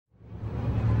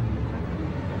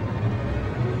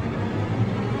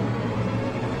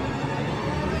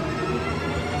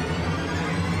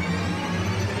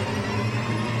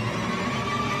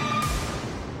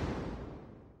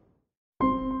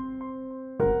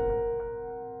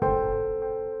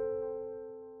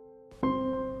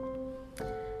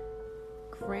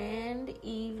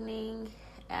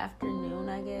afternoon,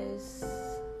 I guess.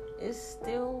 It's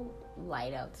still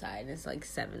light outside. It's like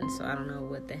 7, so I don't know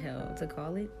what the hell to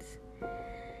call it.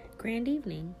 Grand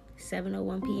evening,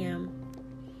 7:01 p.m.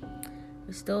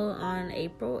 We're still on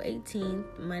April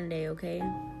 18th, Monday, okay?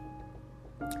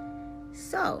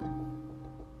 So,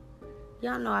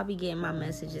 y'all know I be getting my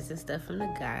messages and stuff from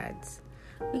the gods.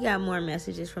 We got more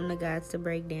messages from the gods to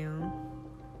break down.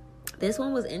 This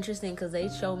one was interesting because they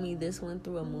showed me this one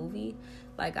through a movie.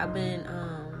 Like, I've been,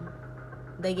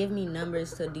 they give me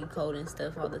numbers to decode and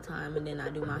stuff all the time, and then I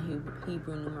do my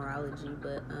Hebrew numerology.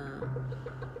 But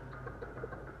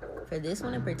for this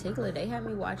one in particular, they had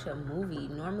me watch a movie.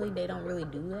 Normally, they don't really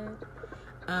do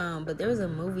that. But there was a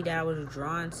movie that I was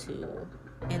drawn to.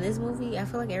 And this movie, I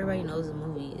feel like everybody knows the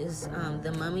movie. It's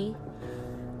The Mummy.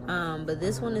 But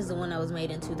this one is the one that was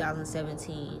made in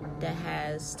 2017 that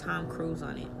has Tom Cruise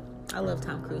on it. I love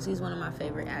Tom Cruise. He's one of my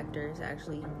favorite actors,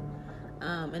 actually.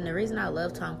 And the reason I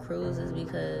love Tom Cruise is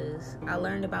because I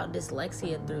learned about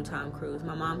dyslexia through Tom Cruise.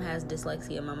 My mom has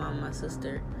dyslexia, my mom and my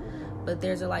sister. But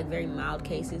there's like very mild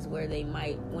cases where they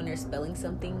might, when they're spelling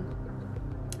something,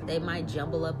 they might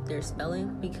jumble up their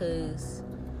spelling because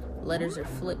letters are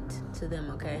flipped to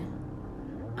them, okay?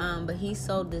 But he's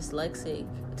so dyslexic,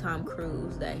 Tom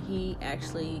Cruise, that he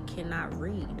actually cannot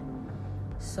read.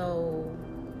 So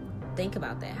think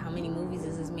about that. How many movies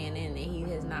is this man in and he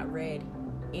has not read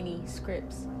any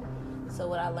scripts? So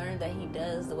what I learned that he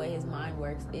does, the way his mind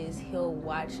works, is he'll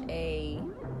watch a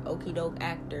okey-doke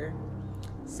actor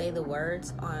say the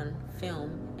words on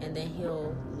film, and then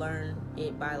he'll learn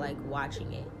it by like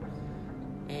watching it.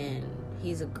 And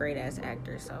he's a great ass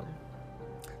actor, so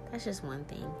that's just one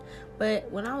thing.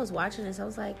 But when I was watching this, I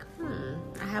was like,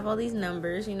 I have all these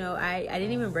numbers, you know. I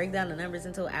didn't even break down the numbers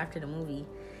until after the movie.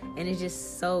 And it's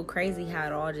just so crazy how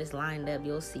it all just lined up.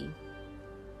 You'll see.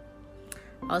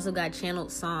 Also got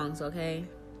channeled songs, okay?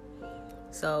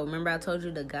 So remember I told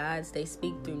you the gods, they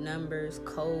speak through numbers,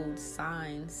 codes,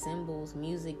 signs, symbols,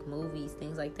 music, movies,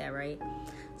 things like that, right?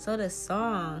 So the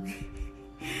song,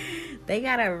 they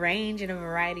got a range and a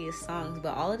variety of songs,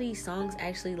 but all of these songs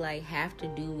actually like have to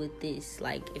do with this.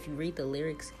 Like if you read the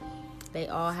lyrics, they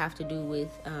all have to do with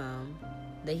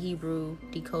the Hebrew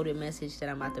decoded message that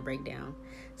I'm about to break down.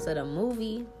 So the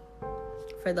movie,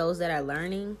 for those that are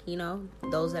learning, you know,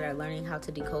 those that are learning how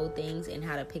to decode things and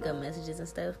how to pick up messages and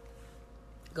stuff,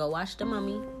 go watch The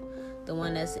Mummy, the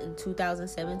one that's in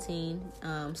 2017,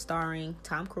 starring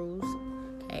Tom Cruise,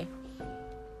 okay?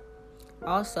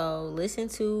 Also, listen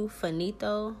to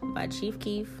Finito by Chief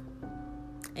Keef.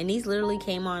 And these literally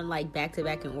came on like back to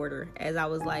back in order as I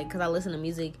was like, because I listen to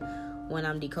music when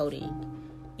I'm decoding.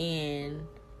 And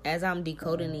as I'm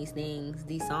decoding these things,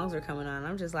 these songs are coming on.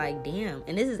 I'm just like, damn.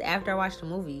 And this is after I watched the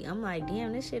movie. I'm like,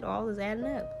 damn, this shit all is adding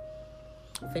up.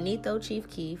 Finito, Chief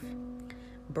Keef.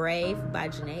 Brave by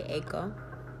Janae Aiko.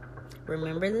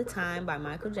 Remember the Time by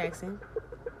Michael Jackson.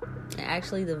 And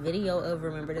actually, the video of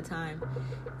Remember the Time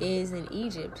is in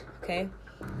Egypt, okay?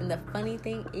 And the funny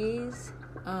thing is,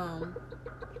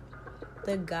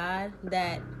 the god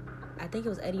that, I think it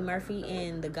was Eddie Murphy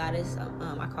and the goddess,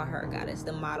 I call her a goddess,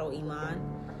 the model Amun,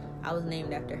 I was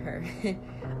named after her.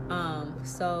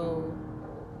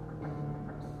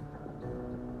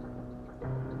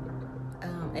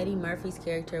 Eddie Murphy's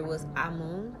character was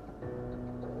Amun,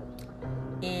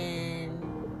 and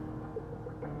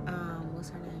what's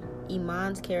her name?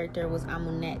 Iman's character was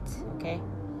Ahmunet, okay?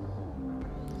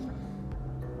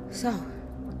 So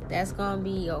that's gonna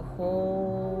be a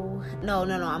whole... No,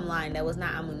 I'm lying. That was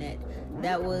not Ahmunet.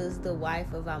 That was the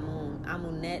wife of Amun.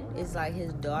 Ahmunet is like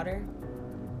his daughter.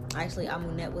 Actually,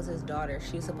 Ahmunet was his daughter.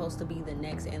 She was supposed to be the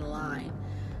next in line,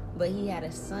 but he had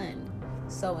a son.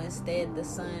 So instead, the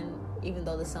son, even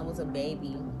though the son was a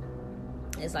baby,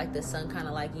 it's like the son kind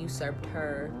of like usurped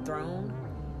her throne.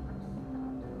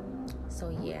 So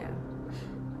yeah,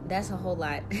 that's a whole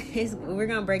lot. We're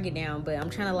gonna break it down, but I'm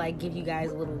trying to like give you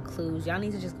guys little clues. Y'all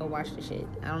need to just go watch the shit.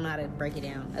 I don't know how to break it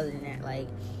down other than that. Like,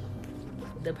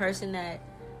 the person that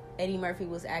Eddie Murphy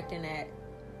was acting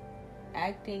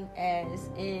as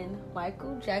in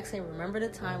Michael Jackson Remember the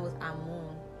Time was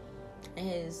Amun, and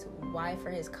his wife or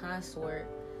his consort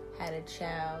had a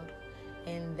child,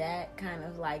 and that kind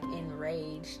of like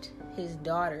enraged his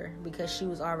daughter because she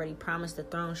was already promised the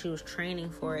throne. She was training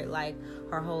for it like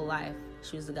her whole life.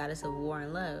 She was the goddess of war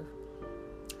and love.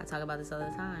 I talk about this all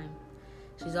the time.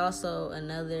 She's also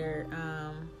another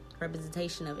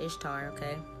representation of Ishtar,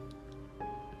 okay?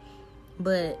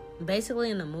 But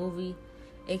basically in the movie,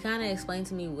 it kind of explained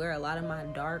to me where a lot of my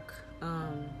dark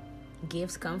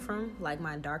gifts come from, like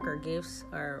my darker gifts,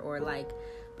 or like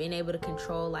being able to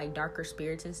control like darker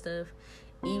spirits and stuff.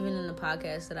 even in the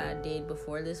podcast that I did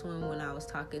before this one, when I was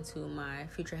talking to my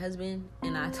future husband,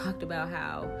 and I talked about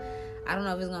how I don't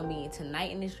know if it's going to be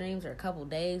tonight in his dreams or a couple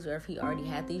days, or if he already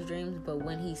had these dreams, but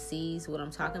when he sees what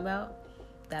I'm talking about,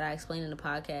 that I explained in the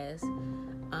podcast,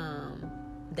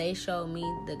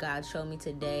 the God showed me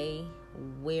today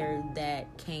where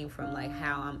that came from, like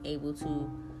how I'm able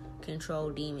to control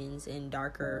demons and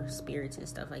darker spirits and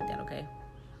stuff like that, okay?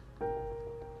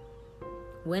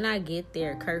 When I get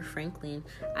there, Kirk Franklin,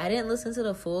 I didn't listen to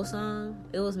the full song.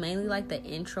 It was mainly like the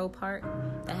intro part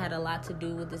that had a lot to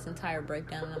do with this entire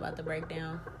breakdown I'm about to break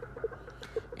down.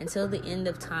 Until the End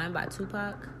of Time by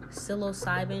Tupac,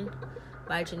 Psilocybin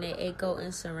by Jhené Aiko,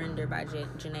 and Surrender by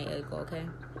Jhené Aiko, okay?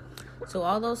 So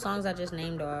all those songs I just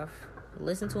named off,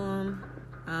 listen to them,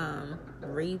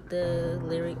 read the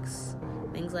lyrics,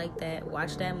 things like that,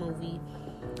 watch that movie,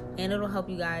 and it'll help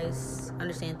you guys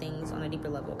understand things on a deeper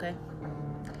level, okay?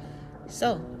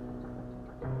 So,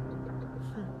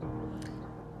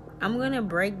 I'm going to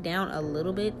break down a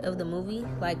little bit of the movie,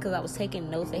 like, because I was taking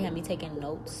notes. They had me taking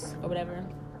notes or whatever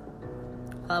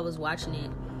while I was watching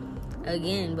it.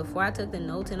 Again, before I took the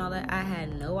notes and all that, I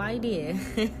had no idea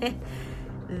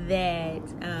that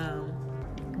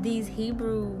these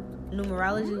Hebrew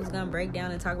numerology was going to break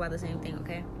down and talk about the same thing,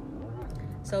 okay?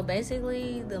 So,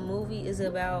 basically, the movie is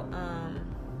about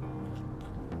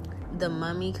the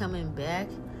mummy coming back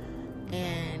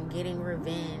and getting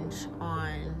revenge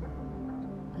on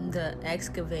the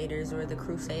excavators or the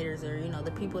crusaders, or, you know,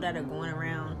 the people that are going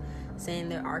around saying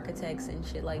they're architects and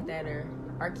shit like that, or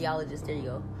archaeologists, there you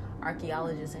go,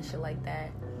 archaeologists and shit like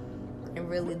that. And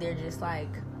really they're just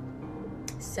like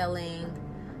selling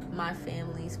my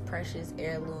family's precious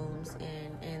heirlooms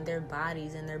and their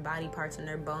bodies and their body parts and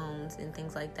their bones and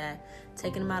things like that,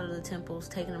 taking them out of the temples,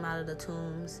 taking them out of the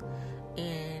tombs,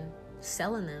 and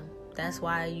selling them. That's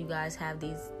why you guys have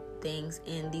these things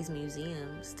in these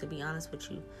museums, to be honest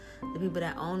with you. The people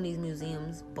that own these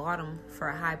museums bought them for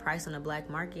a high price on the black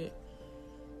market.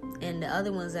 And the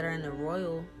other ones that are in the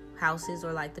royal houses,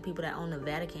 or like the people that own the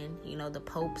Vatican, you know, the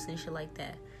popes and shit like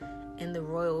that, and the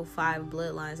royal 5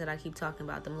 bloodlines that I keep talking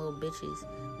about, them little bitches,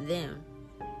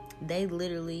 they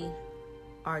literally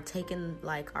are taking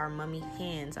like our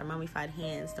mummified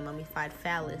hands, the mummified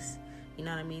phallus, you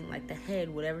know what I mean, like the head,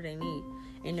 whatever they need,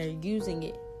 and they're using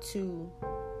it to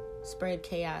spread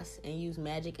chaos and use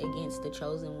magic against the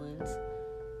chosen ones.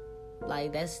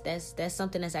 Like that's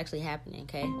something that's actually happening,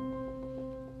 okay?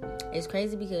 It's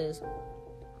crazy because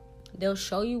they'll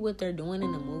show you what they're doing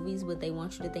in the movies, but they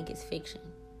want you to think it's fiction.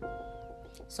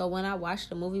 So when I watched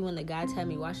the movie, when the guys had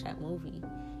me watch that movie,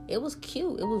 it was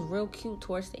cute. It was real cute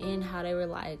towards the end, how they were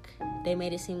like, they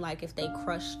made it seem like if they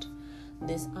crushed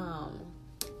this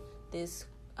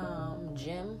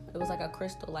gem, it was like a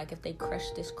crystal, like if they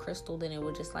crushed this crystal, then it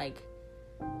would just like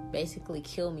basically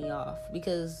kill me off.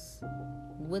 Because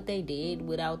what they did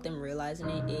without them realizing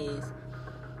it is,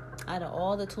 out of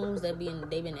all the tombs they've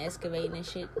been excavating and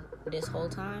shit this whole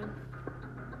time,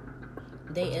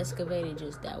 they excavated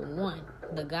just that one.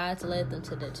 The gods led them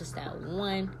to just that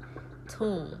one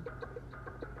tomb.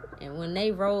 And when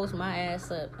they rose my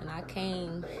ass up and I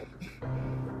came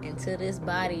into this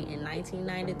body in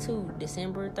 1992,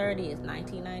 December 30th,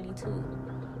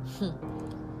 1992,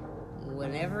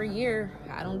 whatever year,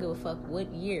 I don't give a fuck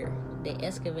what year, they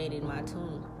excavated my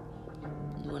tomb.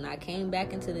 When I came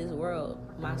back into this world,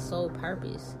 my sole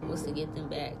purpose was to get them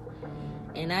back.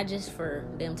 And not just for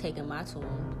them taking my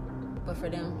tomb, but for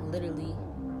them literally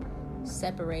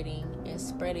separating and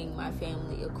spreading my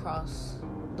family across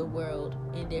the world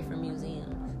in different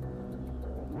museums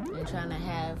and trying to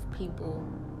have people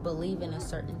believe in a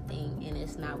certain thing, and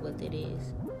it's not what it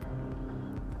is.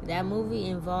 That movie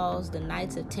involves the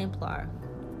Knights of Templar.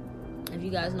 If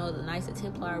you guys know, the Knights of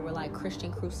Templar were like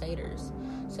Christian crusaders.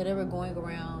 So they were going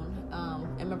around,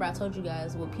 and remember I told you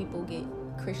guys what people get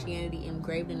Christianity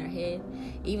engraved in their head,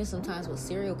 even sometimes with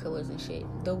serial killers and shit.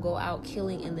 They'll go out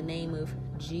killing in the name of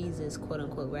Jesus, quote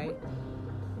unquote, right?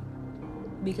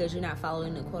 Because you're not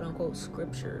following the quote unquote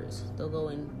scriptures. They'll go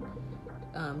and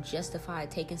justify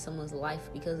taking someone's life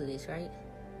because of this, right?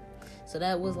 So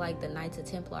that was like the Knights of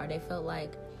Templar. They felt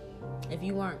like if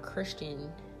you weren't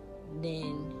Christian,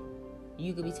 then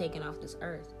you could be taken off this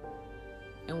earth.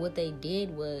 And what they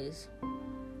did was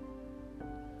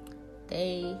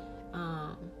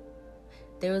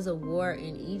there was a war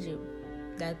in Egypt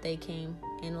that they came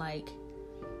and like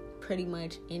pretty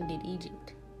much ended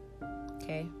Egypt.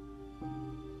 Okay?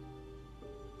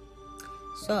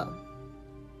 So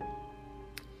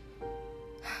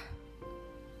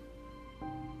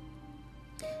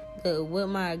what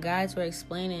my guides were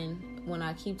explaining when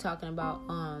I keep talking about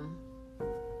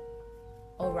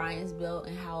Orion's belt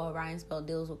and how Orion's belt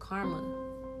deals with karma.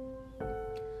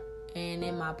 And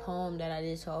in my poem that I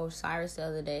did to Osiris the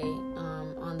other day,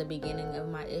 on the beginning of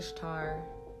my Ishtar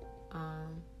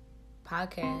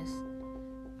podcast,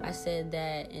 I said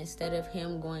that instead of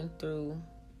him going through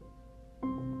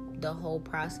the whole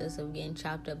process of getting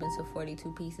chopped up into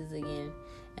 42 pieces again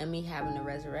and me having to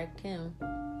resurrect him,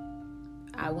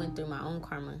 I went through my own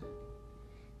karma.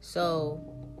 So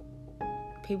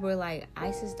people are like,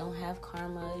 Isis don't have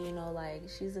karma, like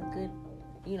she's a good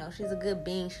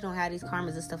being, she don't have these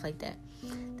karmas and stuff like that.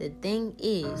 The thing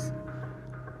is,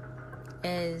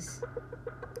 as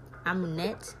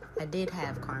Ahmunet, I did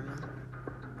have karma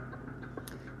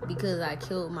because I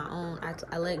killed my own.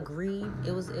 I let greed.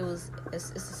 It's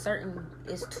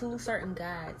two certain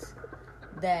gods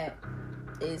that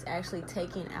is actually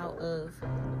taken out of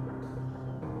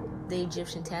the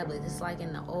Egyptian tablets. It's like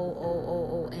in the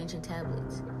old ancient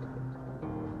tablets.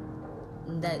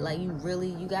 That like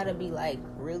you gotta be like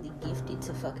really gifted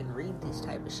to fucking read this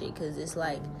type of shit, because it's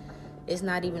like it's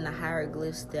not even the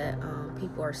hieroglyphs that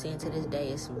people are seeing to this day.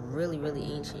 It's really, really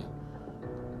ancient.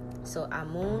 So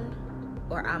Amun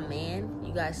or Aman,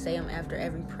 you guys say them after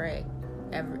every prayer.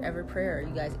 Every prayer,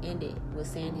 you guys end it with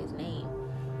saying his name.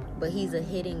 But he's a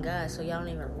hidden God, so y'all don't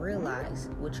even realize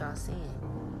what y'all saying.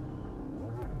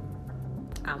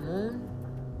 Amun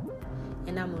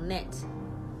and Ahmunet,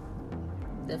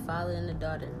 the father and the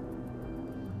daughter.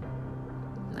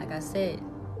 Like I said,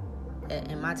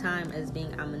 in my time as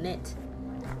being Ahmunet,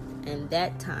 and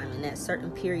that time, in that certain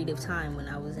period of time when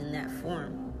I was in that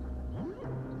form,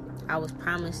 I was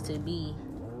promised to be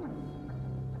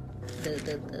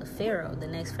the pharaoh, the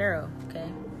next pharaoh, okay?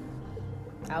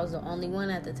 I was the only one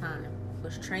at the time.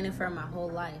 Was training for my whole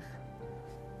life.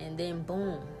 And then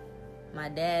boom, my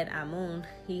dad, Amun,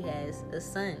 he has a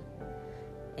son.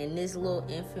 And this little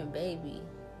infant baby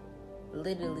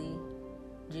literally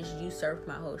just usurped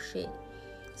my whole shit.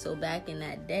 So back in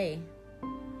that day,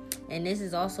 and this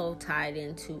is also tied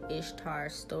into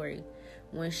Ishtar's story.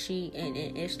 When she, in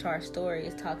Ishtar's story,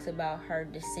 it talks about her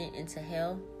descent into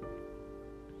hell.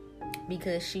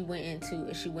 Because she went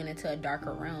into a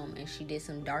darker realm and she did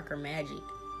some darker magic,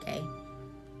 okay?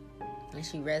 And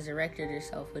she resurrected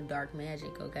herself with dark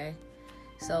magic, okay?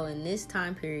 So in this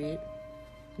time period,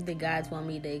 the gods want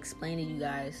me to explain to you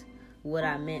guys what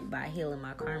I meant by healing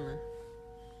my karma.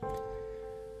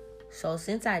 So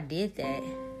since I did that,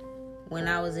 when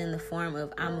I was in the form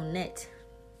of Ahmunet,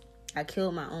 I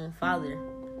killed my own father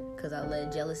because I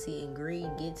let jealousy and greed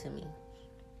get to me.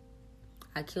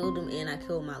 I killed him and I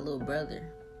killed my little brother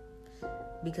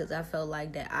because I felt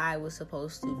like that I was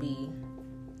supposed to be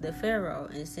the pharaoh.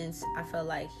 And since I felt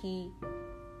like he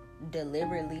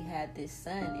deliberately had this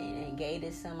son and gave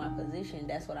this son my position,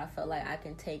 that's what I felt like I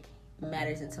can take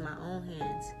matters into my own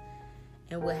hands.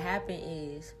 And what happened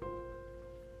is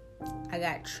I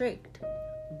got tricked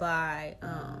by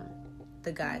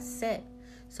the god Set.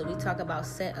 So we talk about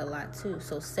Set a lot too.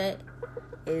 So Set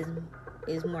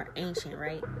is more ancient,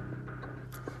 right?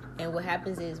 And what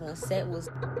happens is when Set was...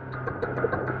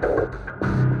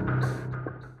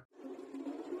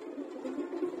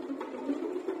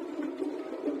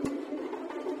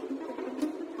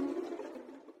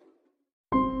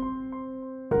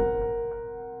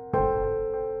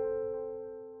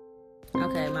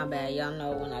 Okay, my bad. Y'all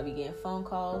know when I be getting phone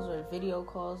calls or video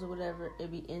calls or whatever,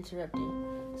 it be interrupting.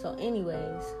 So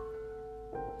anyways,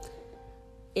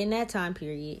 in that time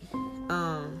period,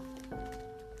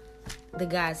 the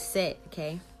god Set,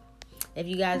 okay? If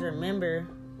you guys remember,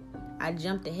 I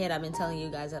jumped ahead. I've been telling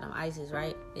you guys that I'm Isis,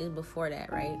 right? It was before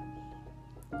that, right?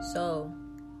 So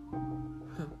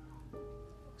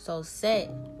Set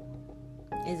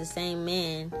is the same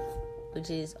man, which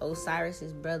is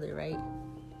Osiris's brother, right?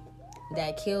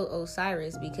 That killed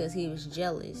Osiris because he was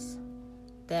jealous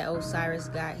that Osiris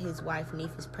got his wife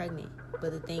Nephis pregnant.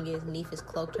 But the thing is, Nephis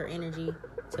cloaked her energy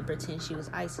to pretend she was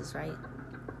Isis, right?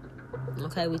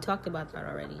 Okay, we talked about that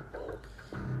already.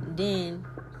 Then,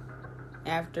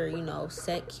 after,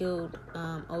 Set killed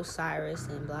Osiris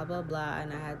and blah, blah, blah,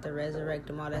 and I had to resurrect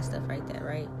him, all that stuff right there,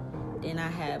 right? Then I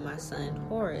had my son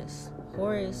Horus.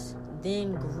 Horus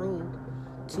then grew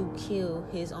to kill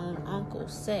his own uncle,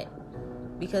 Set.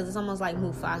 Because it's almost like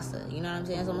Mufasa, you know what I'm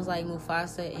saying? It's almost like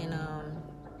Mufasa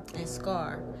and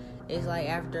Scar. It's like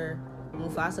after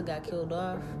Mufasa got killed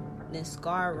off, then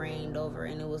Scar reigned over,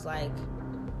 and it was like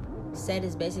Set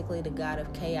is basically the god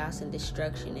of chaos and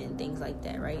destruction and things like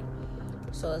that, right?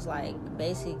 So it's like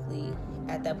basically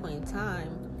at that point in time,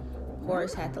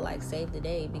 Horus had to like save the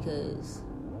day because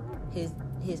his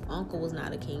uncle was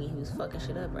not a king and he was fucking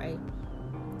shit up, right?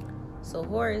 So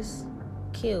Horus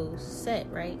kills Set,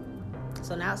 right?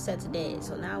 So now Set's dead.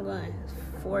 So now I'm going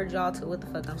to forward y'all to what the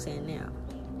fuck I'm saying now.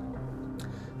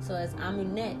 So as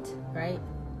Ahmunet, right?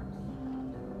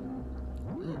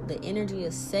 The energy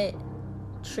of Set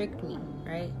tricked me,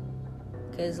 right?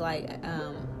 Because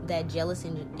that jealous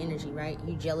energy, right?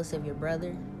 You jealous of your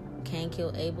brother, Cain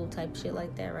killed Abel type shit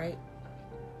like that, right?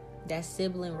 That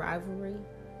sibling rivalry,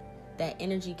 that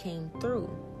energy came through,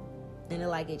 and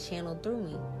it channeled through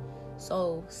me.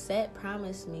 So Set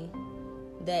promised me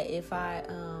that if I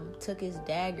took his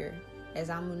dagger, as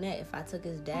Ahmunet, if I took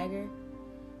his dagger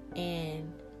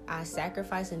and I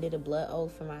sacrificed and did a blood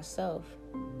oath for myself,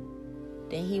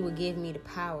 then he would give me the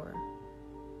power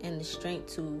and the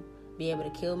strength to be able to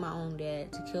kill my own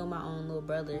dad, to kill my own little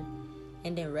brother,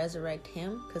 and then resurrect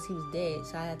him, because he was dead.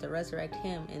 So I had to resurrect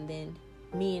him, and then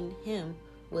me and him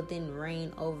would then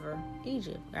reign over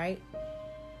Egypt, right?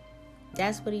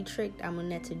 That's what he tricked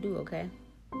Amun to do, okay?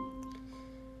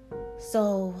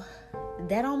 So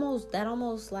that almost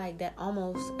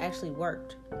actually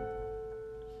worked.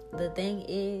 The thing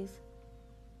is,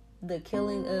 the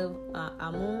killing of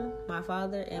Amun, my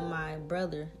father, and my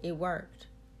brother, it worked.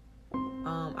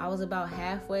 I was about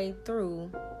halfway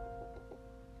through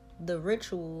the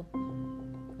ritual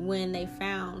when they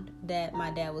found that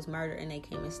my dad was murdered, and they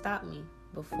came and stopped me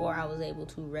before I was able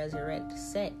to resurrect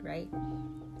Set, right?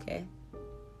 Okay.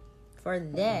 For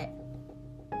that,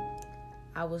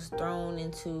 I was thrown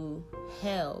into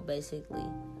hell, basically.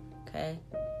 Okay.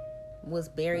 Was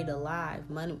buried alive,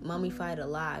 mummified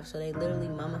alive. So they literally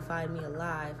mummified me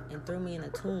alive and threw me in a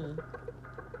tomb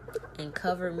and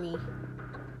covered me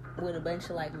with a bunch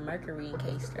of mercury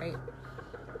encased, right?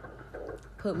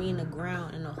 Put me in the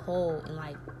ground in a hole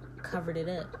and covered it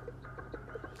up.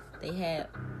 They had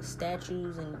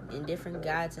statues and different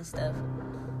gods and stuff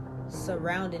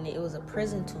surrounding it. It was a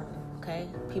prison tomb, okay?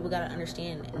 People gotta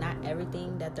understand that not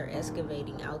everything that they're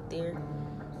excavating out there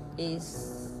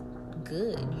is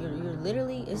good. You're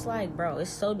literally, it's bro, it's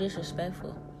so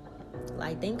disrespectful.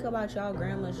 Think about y'all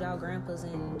grandmas, y'all grandpas,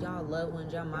 and y'all loved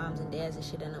ones, y'all moms and dads and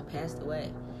shit that done passed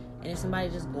away, and then somebody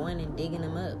just going and digging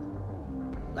them up.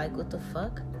 What the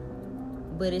fuck?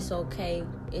 But it's okay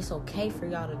for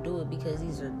y'all to do it, because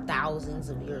these are thousands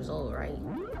of years old, right?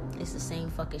 It's the same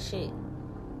fucking shit.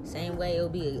 Same way it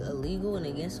would be illegal and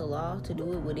against the law to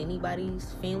do it with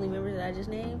anybody's family member that I just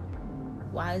named.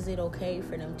 Why is it okay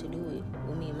for them to do it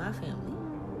with me and my family?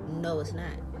 No, it's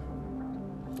not.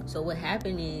 So what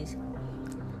happened is,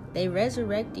 they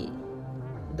resurrected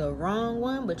the wrong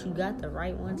one, but you got the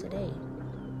right one today.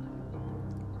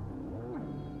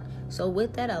 So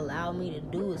what that allowed me to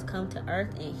do is come to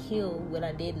earth and heal what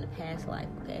I did in the past life,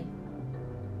 okay?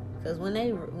 Because when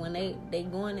they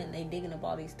going and they digging up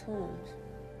all these tombs,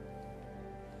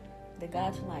 the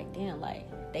gods are damn,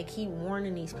 they keep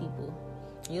warning these people.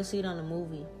 You'll see it on the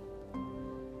movie.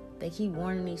 They keep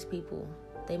warning these people.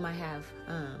 They might have,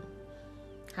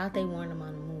 how'd they warn them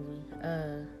on the movie?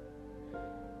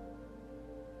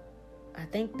 I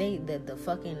think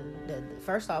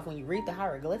first off, when you read the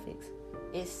hieroglyphics,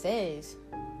 it says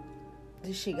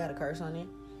this shit got a curse on it.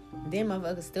 Then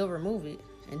motherfuckers still remove it,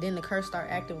 and then the curse start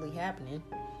actively happening.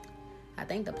 I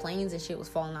think the planes and shit was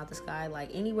falling out the sky.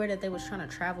 Anywhere that they was trying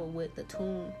to travel with the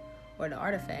tomb or the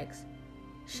artifacts,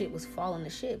 shit was falling to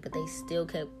shit, but they still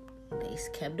kept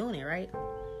doing it, right?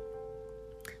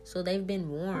 So they've been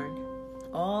warned.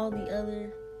 All the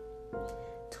other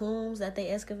tombs that they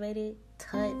excavated,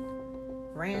 Tut,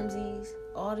 Ramses,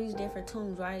 all these different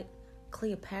tombs, right?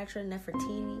 Cleopatra,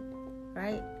 Nefertiti,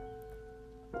 right?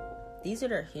 These are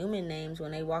their human names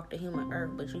when they walk the human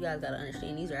earth, but you guys gotta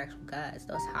understand, these are actual gods.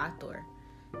 That's Hathor,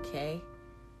 okay?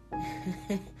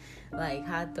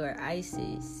 Hathor,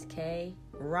 Isis, okay?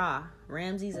 Ra,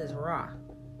 Ramses is Ra.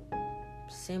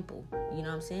 Simple, you know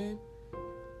what I'm saying?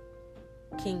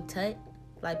 King Tut,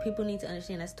 people need to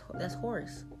understand that's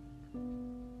Horus.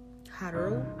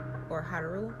 Haru, or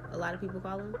Haru, a lot of people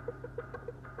call him.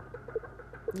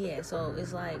 Yeah, so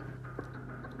it's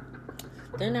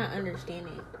they're not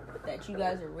understanding that you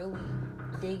guys are really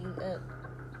digging up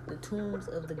the tombs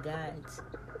of the gods.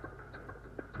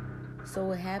 So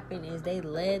what happened is they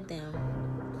led them,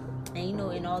 and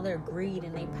in all their greed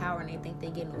and their power, and they think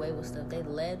they're getting away with stuff, they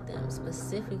led them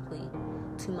specifically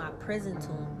to my prison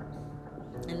tomb.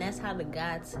 And that's how the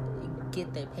gods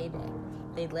get their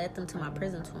payback. They led them to my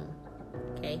prison tomb,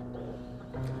 okay?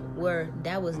 Where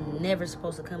that was never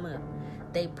supposed to come up.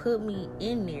 They put me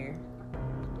in there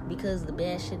because of the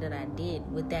bad shit that I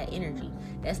did with that energy.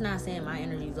 That's not saying my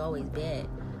energy is always bad,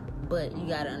 but you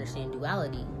gotta understand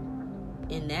duality.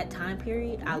 In that time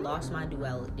period, I lost my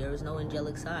duality. There was no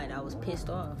angelic side. I was pissed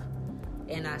off,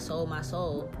 and I sold my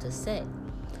soul to Set.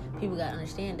 people got to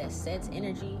understand that Set's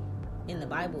energy in the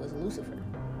Bible is Lucifer.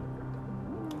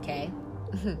 Okay?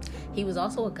 He was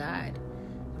also a god,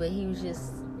 but he was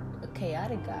just a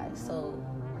chaotic god. So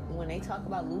when they talk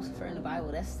about Lucifer in the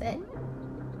Bible, that's Set.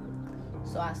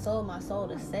 So I sold my soul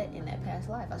to Set in that past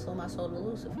life. I sold my soul to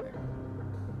Lucifer.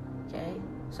 Okay?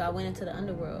 So I went into the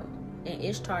underworld. In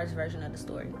Ishtar's version of the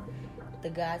story, the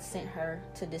god sent her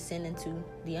to descend into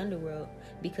the underworld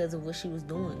because of what she was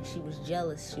doing. She was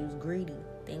jealous. She was greedy.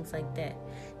 Things like that.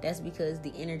 That's because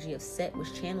the energy of Set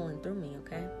was channeling through me,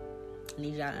 okay? I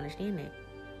need y'all to understand that.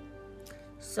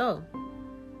 So,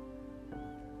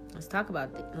 let's talk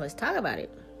about it.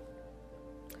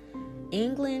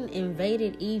 England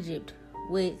invaded Egypt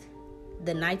with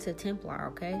the Knights of Templar,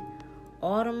 okay?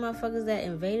 All the motherfuckers that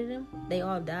invaded them, they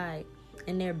all died.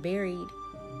 And they're buried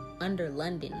under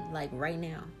London, like right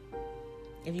now.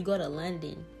 If you go to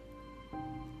London,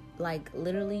 like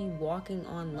literally walking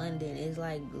on London is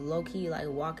like low-key like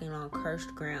walking on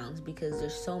cursed grounds because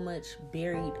there's so much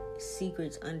buried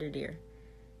secrets under there.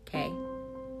 Okay?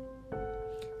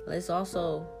 Let's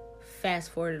also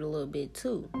fast forward it a little bit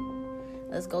too.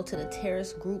 Let's go to the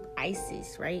terrorist group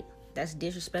ISIS, right? That's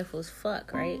disrespectful as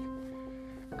fuck, right?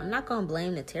 I'm not going to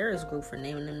blame the terrorist group for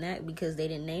naming them that because they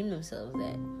didn't name themselves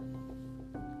that.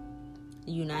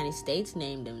 The United States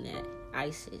named them that,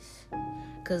 ISIS,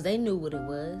 because they knew what it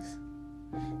was.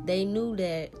 They knew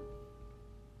that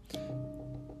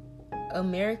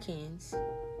Americans,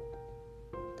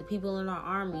 the people in our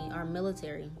army, our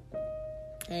military,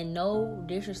 and no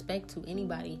disrespect to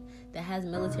anybody that has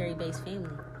military-based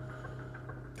family.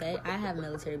 Okay? I have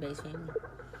military-based family.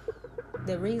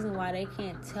 The reason why they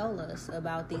can't tell us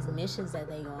about these missions that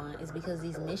they go on is because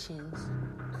these missions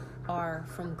are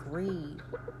from greed.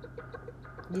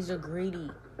 These are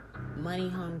greedy,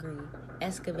 money-hungry,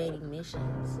 excavating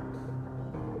missions.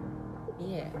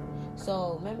 Yeah.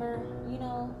 So, remember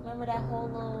that whole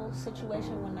little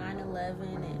situation with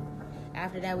 9/11, and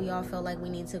after that we all felt like we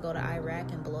need to go to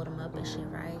Iraq and blow them up and shit,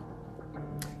 right?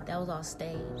 That was all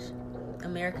staged.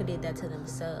 America did that to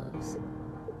themselves.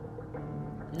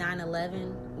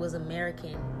 9/11 was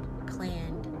American,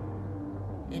 planned,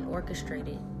 and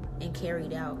orchestrated and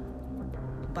carried out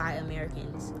by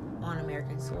Americans on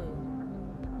American soil,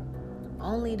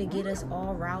 only to get us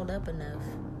all riled up enough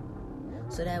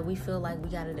so that we feel like we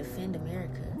got to defend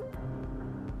America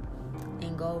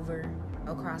and go over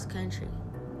across country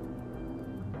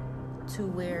to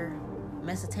where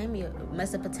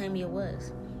Mesopotamia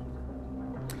was.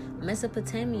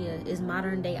 Mesopotamia is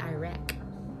modern day Iraq.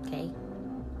 Okay?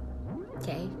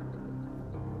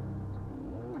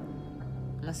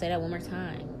 I'm gonna say that one more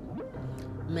time.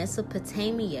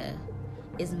 Mesopotamia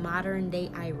is modern day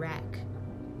Iraq.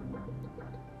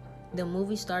 The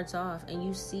movie starts off and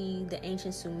you see the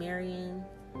ancient Sumerian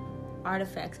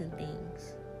artifacts and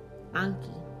things.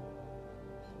 Anki.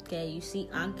 Okay, you see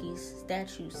Anki's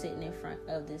statue sitting in front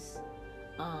of this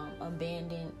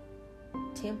abandoned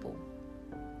temple,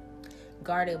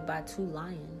 guarded by 2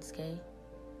 lions, okay?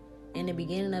 In the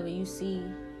beginning of it, you see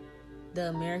the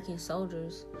American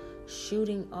soldiers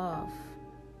shooting off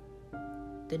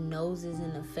the noses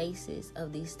and the faces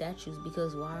of these statues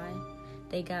because why?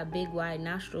 They got big wide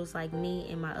nostrils like me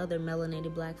and my other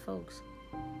melanated black folks.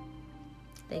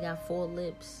 They got full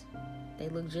lips. They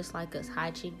look just like us.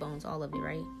 High cheekbones, all of it,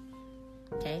 right?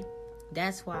 Okay?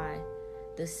 That's why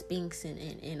the Sphinx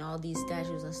and all these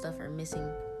statues and stuff are missing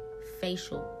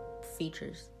facial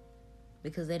features.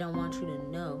 Because they don't want you to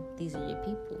know these are your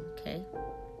people, okay?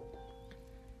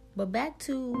 But back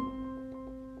to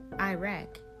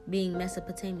Iraq being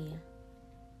Mesopotamia.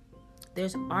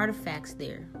 There's artifacts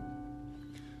there.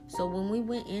 So when we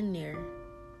went in there,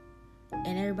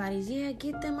 and everybody's,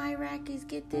 get them Iraqis,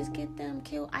 get this, get them,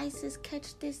 kill ISIS,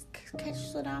 catch this, catch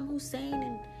Saddam Hussein,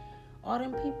 and all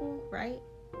them people, right?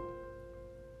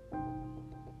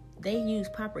 They use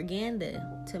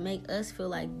propaganda to make us feel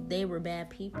like they were bad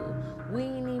people. We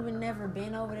ain't even never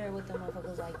been over there with them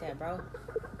motherfuckers like that, bro.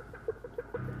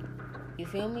 You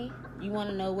feel me? You want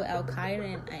to know what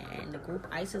Al-Qaeda and the group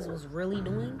ISIS was really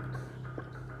doing?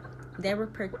 They were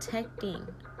protecting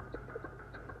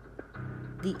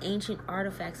the ancient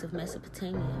artifacts of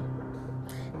Mesopotamia.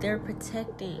 They're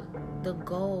protecting the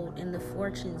gold and the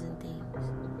fortunes and things.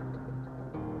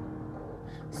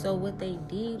 So what they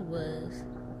did was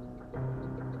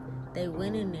they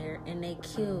went in there and they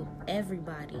killed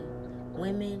everybody.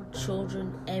 Women,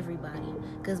 children, everybody.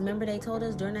 Because remember they told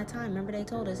us during that time, and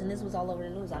this was all over the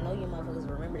news. I know you motherfuckers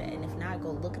remember that. And if not,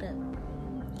 go look it up.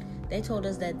 They told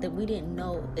us that we didn't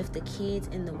know if the kids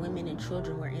and the women and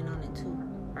children were in on it too,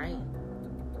 right?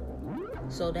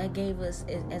 So that gave us,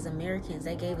 as Americans,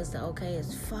 that gave us the okay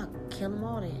as fuck, kill them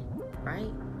all then, right?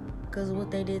 Because of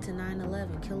what they did to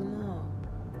 9/11, kill them all.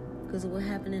 Because of what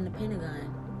happened in the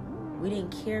Pentagon. We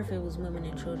didn't care if it was women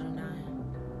and children dying,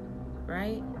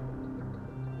 right?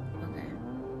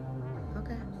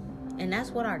 Okay. And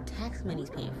that's what our tax money's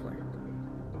paying for,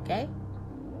 okay?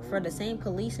 For the same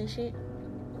police and shit,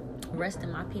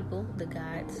 arresting my people, the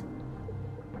gods,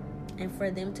 and for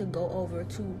them to go over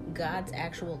to God's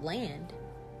actual land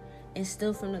and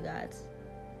steal from the gods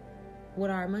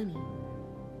with our money.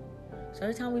 So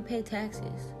every time we pay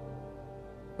taxes,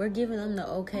 we're giving them the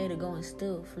okay to go and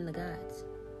steal from the gods.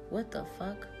 What the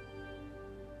fuck?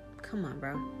 Come on,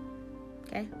 bro.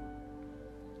 Okay?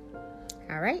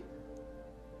 Alright?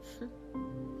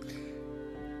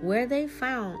 Where they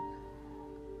found,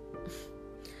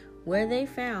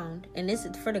 and this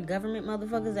is for the government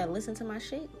motherfuckers that listen to my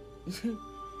shit.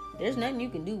 There's nothing you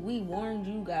can do. We warned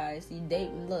you guys.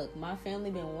 Look, my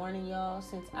family been warning y'all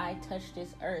since I touched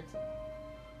this earth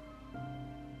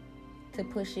to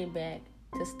push it back,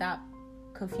 to stop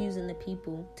confusing the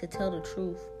people, to tell the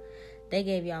truth. They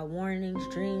gave y'all warnings,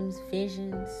 dreams,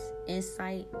 visions,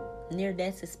 insight,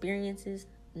 near-death experiences.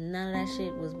 None of that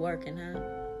shit was working, huh?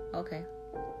 Okay.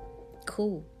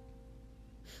 Cool.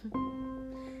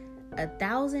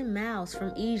 1,000 miles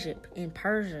from Egypt in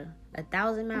Persia,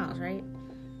 1,000 miles, right,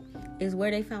 is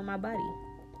where they found my body.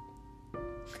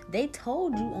 They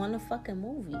told you on the fucking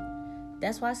movie.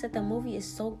 That's why I said the movie is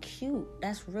so cute.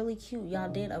 That's really cute. Y'all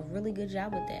did a really good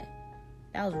job with that.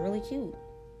 That was really cute.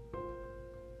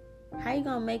 How you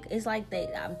gonna make? It's like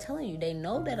I'm telling you, they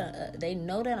know that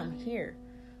I'm here,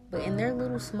 but in their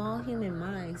little small human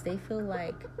minds, they feel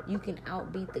like you can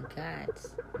outbeat the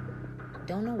gods.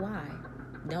 Don't know why.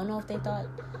 Don't know if they thought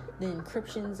the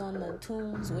encryptions on the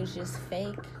tombs was just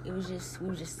fake. We was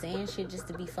just saying shit just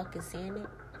to be fucking saying it.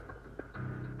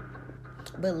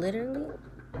 But literally,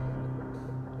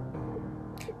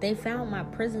 they found my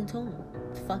prison tomb.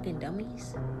 Fucking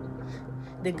dummies.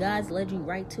 The gods led you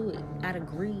right to it out of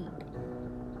greed.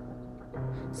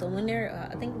 So when they're,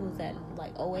 I think it was at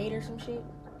like 08 or some shit.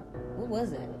 What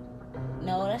was it?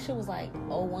 No, that shit was like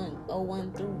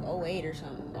 01 through 08 or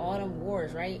something. All them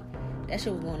wars, right? That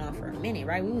shit was going on for a minute,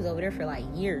 right? We was over there for like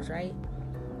years, right?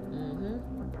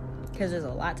 Because there's a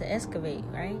lot to excavate,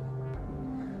 right?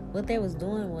 What they was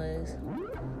doing was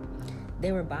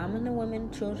they were bombing the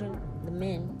women, children, the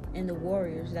men, and the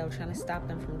warriors that were trying to stop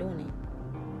them from doing it.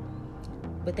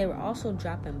 But they were also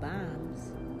dropping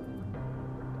bombs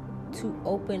to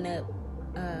open up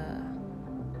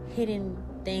hidden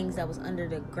things that was under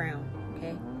the ground,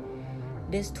 okay?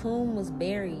 This tomb was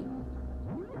buried.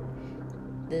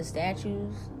 The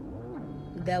statues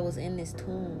that was in this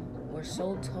tomb were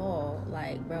so tall,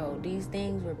 like, bro, these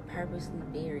things were purposely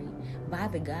buried by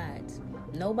the gods.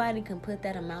 Nobody can put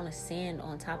that amount of sand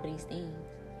on top of these things.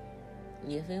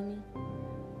 You feel me?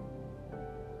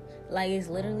 Like, it's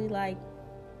literally like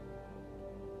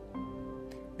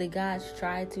the gods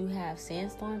tried to have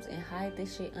sandstorms and hide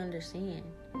this shit under sand.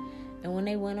 And when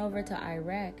they went over to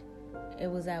Iraq, it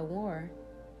was at war.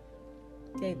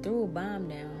 They threw a bomb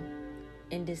down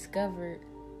and discovered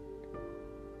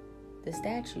the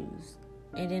statues.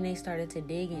 And then they started to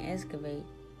dig and excavate.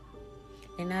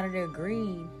 And out of their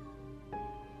greed,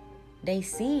 they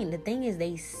seen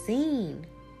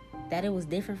that it was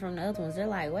different from the other ones. They're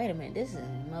like, wait a minute, this is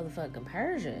motherfucking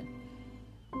Persia.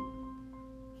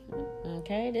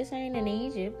 Okay, this ain't in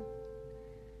Egypt.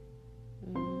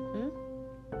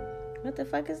 What the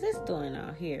fuck is this doing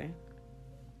out here?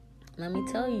 Let me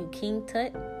tell you, King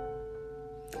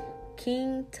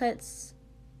Tut's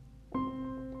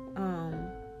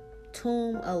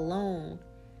tomb alone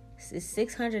is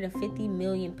 650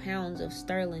 million pounds of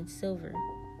sterling silver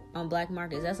on black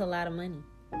markets. That's a lot of money.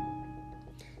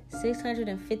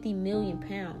 650 million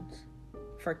pounds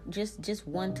for just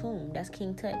one tomb. That's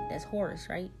King Tut. That's Horus,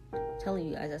 right? I'm telling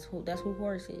you guys, that's who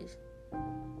Horus is.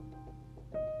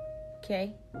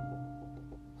 Okay?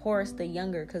 Horus the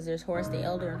Younger, because there's Horus the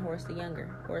Elder and Horus the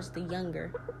Younger. Horus the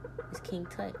Younger is King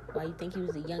Tut. Why you think he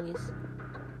was the youngest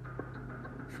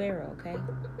pharaoh, okay?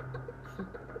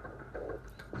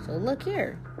 So look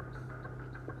here.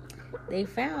 They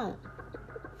found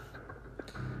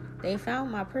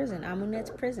my prison, Ahmunet's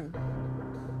prison.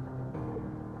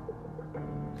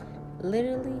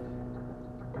 Literally,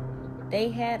 they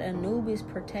had Anubis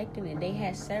protecting it. They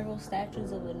had several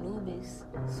statues of Anubis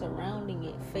surrounding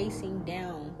it, facing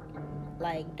down,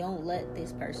 like, don't let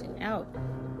this person out.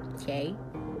 Okay?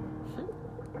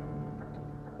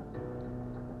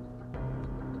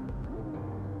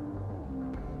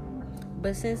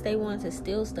 But since they wanted to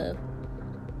steal stuff,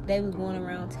 they was going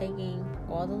around taking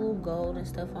all the little gold and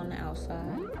stuff on the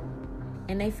outside.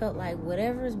 And they felt like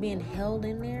whatever is being held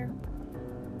in there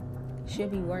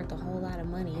should be worth a whole lot of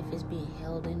money if it's being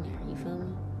held in there. You feel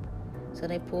me? So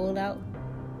they pulled out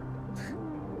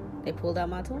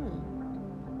my tomb.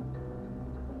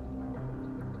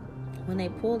 When they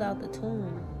pulled out the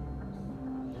tomb,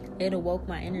 it awoke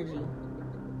my energy.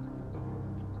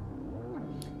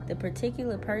 The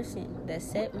particular person that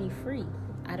set me free,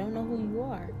 I don't know who you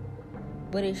are,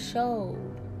 but it showed.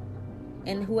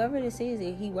 And whoever this is,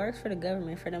 if he works for the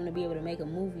government for them to be able to make a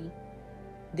movie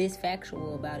this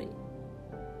factual about it.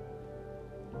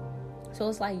 So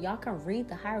it's like y'all can read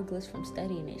the hieroglyphs from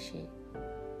studying this shit.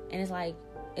 And it's like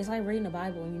reading the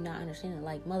Bible and you not understanding.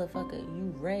 Like, motherfucker,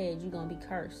 you read, you gonna be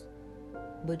cursed.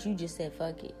 But you just said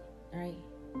fuck it, right?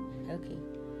 Okay.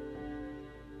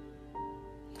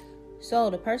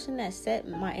 So the person that set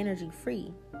my energy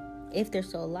free, if they're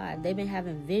still alive, they've been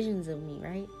having visions of me,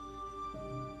 right?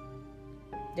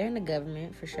 They're in the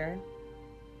government for sure.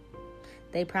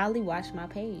 They probably watch my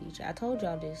page. I told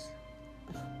y'all this.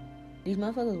 These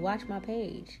motherfuckers watch my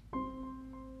page.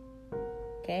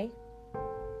 Okay?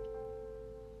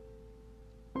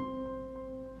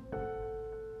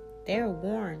 They're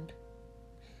warned.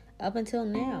 Up until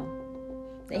now,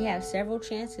 they have several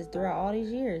chances throughout all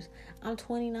these years. I'm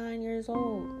 29 years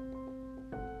old.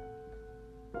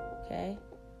 Okay?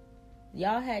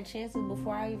 Y'all had chances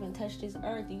before I even touched this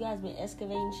earth. You guys been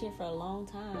excavating shit for a long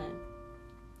time.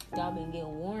 Y'all been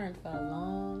getting warned for a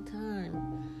long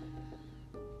time.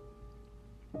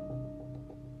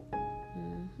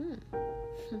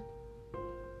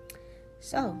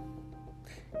 So,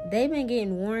 they've been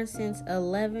getting warned since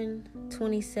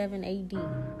 1127 AD.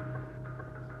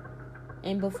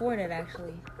 And before that,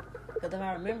 actually. Because if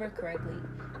I remember correctly,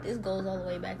 this goes all the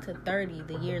way back to 30,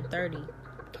 the year 30.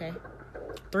 Okay?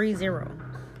 30.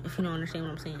 If you don't understand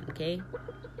what I'm saying, okay?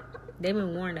 They've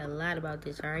been warned a lot about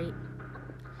this, alright?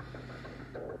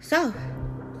 So,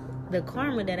 the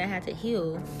karma that I had to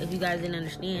heal, if you guys didn't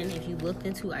understand, if you looked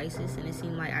into Isis and it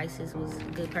seemed like Isis was a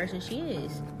good person, she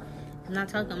is. I'm not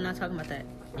talking about that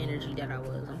energy that I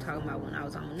was. I'm talking about when I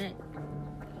was Ahmunet.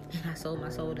 And I sold my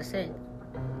soul to Set.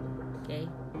 Okay?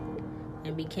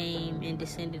 And became and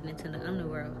descended into the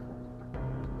underworld.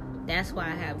 That's why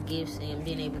I have gifts and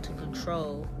being able to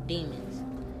control demons.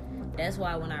 That's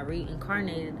why when I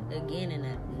reincarnated again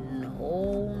in a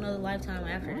whole nother lifetime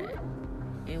after that,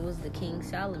 it was the King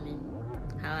Solomon,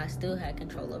 how I still had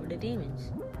control over the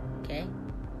demons. Okay?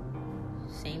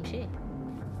 Same shit.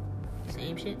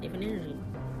 Same shit, different energy.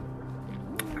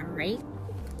 Alright?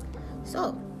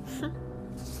 So,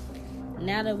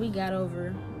 now that we got over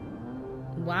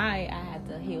why I had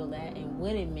to heal that and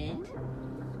what it meant,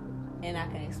 and I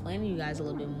can explain to you guys a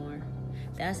little bit more,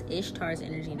 that's Ishtar's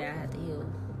energy that I had to heal.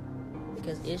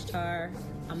 Because Ishtar,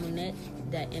 Amunet,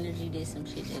 that energy did some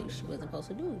shit that she wasn't supposed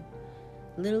to do.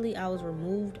 Literally, I was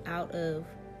removed out of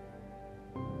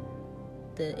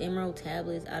the emerald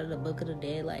tablets, out of the book of the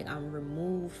dead. Like, I'm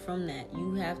removed from that.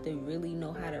 You have to really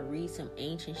know how to read some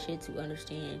ancient shit to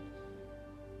understand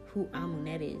who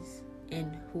Ahmunet is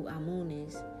and who Amun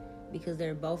is, because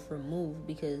they're both removed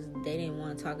because they didn't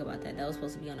want to talk about that. That was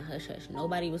supposed to be on a hush-hush.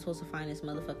 Nobody was supposed to find this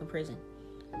motherfucking prison,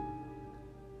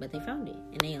 but they found it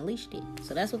and they unleashed it.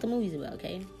 So that's what the movie's about,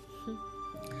 okay?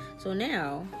 So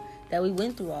now that we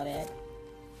went through all that,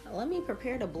 let me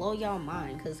prepare to blow y'all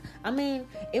mind. Because, I mean,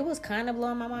 it was kind of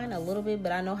blowing my mind a little bit,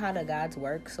 but I know how the gods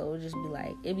work, so it'll just be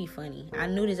like, it'd be funny. I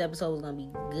knew this episode was going to be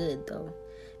good, though,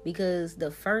 because the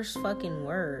first fucking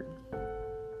word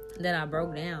that I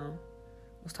broke down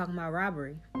was talking about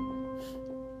robbery.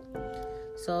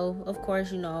 So, of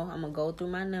course, you know, I'm going to go through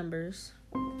my numbers,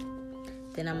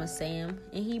 then I'm going to say them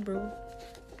in Hebrew,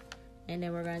 and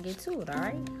then we're going to get to it, all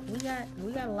right?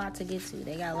 We got a lot to get to.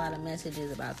 They got a lot of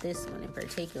messages about this one in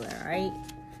particular, all right?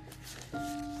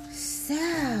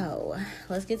 So,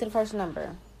 let's get to the first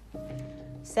number.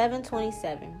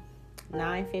 727,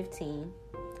 915,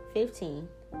 15,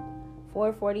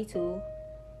 442,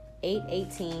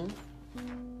 818,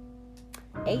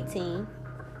 18,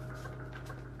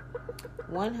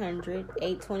 100,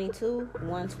 822,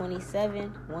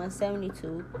 127,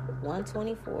 172,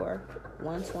 124,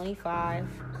 125,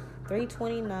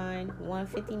 329,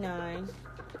 159,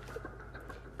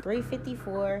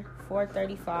 354,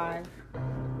 435,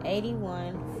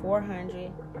 81,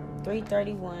 400,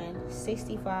 331,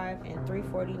 65, and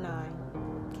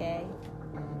 349. Okay?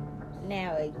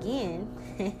 Now again,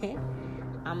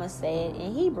 I'm going to say it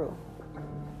in Hebrew.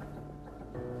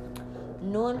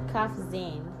 Nun Kaf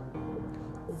Zin,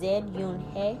 Zed Yun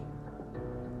He,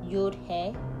 Yud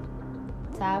He,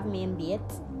 Tav Min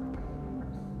Bet,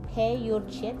 He Yod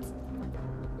Chet.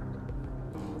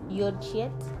 Yod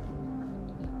Chet.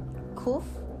 Kuf.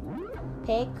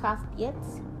 Pe Kaf Bet.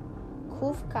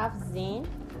 Kuf Kaf Zen.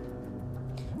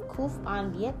 Kuf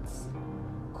Anbet.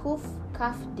 Kuf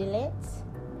Kaf Dilet.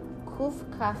 Kuf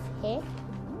Kaf He.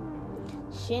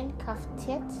 Shin Kaf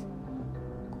Tet.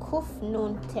 Kuf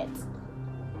Nun Tet.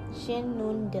 Shin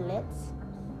Nun Dilet.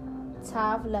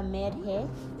 Tav Lamed He.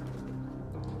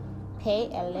 Pe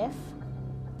Aleph.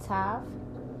 Tav.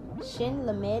 Shin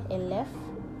Lamed Aleph.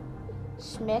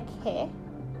 Shmek He.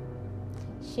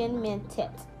 Shin Men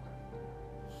Tet.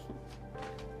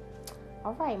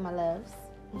 Alright, my loves.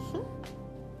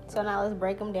 So now let's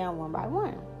break them down one by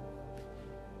one.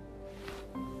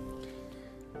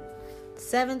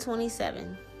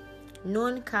 727.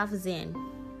 Nun Kaf Zen.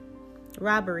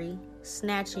 Robbery,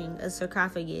 snatching a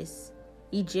sarcophagus,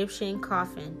 Egyptian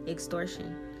coffin,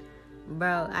 extortion.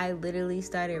 Bro, I literally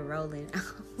started rolling. I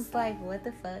was like, what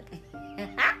the fuck?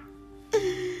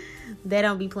 They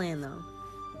don't be playing though.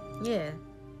 Yeah.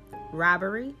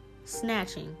 Robbery,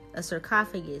 snatching a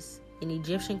sarcophagus, an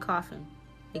Egyptian coffin,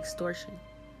 extortion.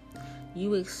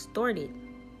 You extorted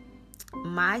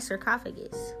my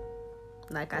sarcophagus.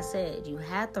 Like I said, you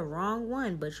had the wrong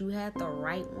one, but you had the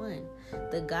right one.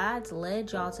 The gods led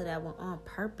y'all to that one on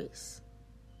purpose.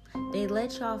 They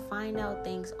let y'all find out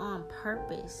things on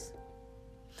purpose.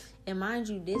 And mind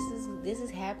you, this is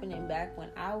happening back when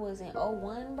I was in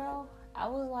 01, bro. I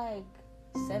was like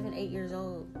 7, 8 years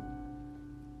old.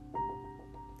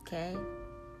 Okay?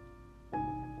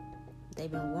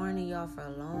 They've been warning y'all for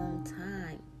a long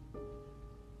time.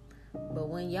 But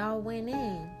when y'all went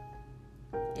in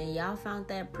and y'all found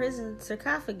that prison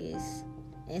sarcophagus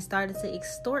and started to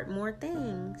extort more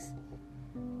things,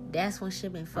 that's when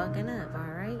shit been fucking up,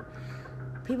 alright?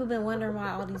 People been wondering why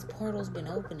all these portals been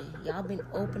opening. Y'all been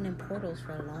opening portals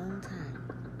for a long time.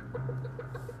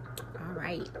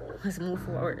 Alright, let's move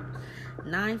forward.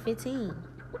 9:15.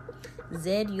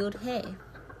 Zed Yod He.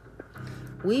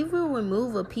 We will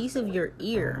remove a piece of your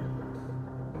ear,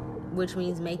 which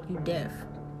means make you deaf.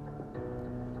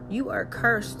 You are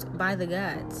cursed by the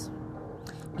gods.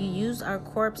 You use our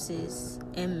corpses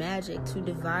and magic to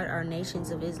divide our nations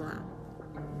of Islam.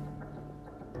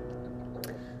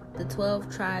 The 12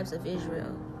 tribes of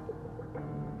Israel.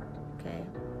 Okay.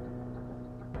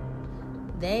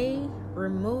 They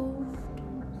removed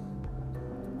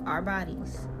our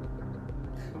bodies.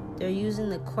 They're using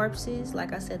the corpses.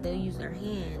 Like I said, they'll use their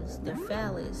hands, their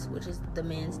phallus, which is the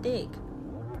man's dick,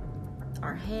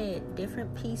 our head,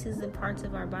 different pieces and parts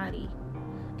of our body.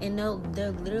 And they'll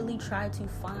literally try to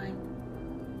find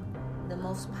the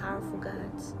most powerful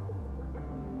gods.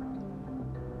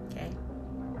 Okay?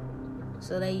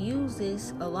 So they use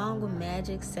this along with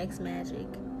magic, sex magic.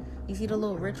 You see the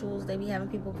little rituals they be having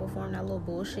people perform, that little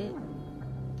bullshit?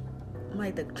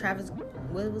 Like the Travis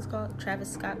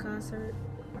Scott concert?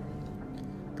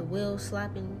 The Will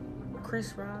slapping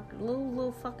Chris Rock,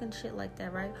 little fucking shit like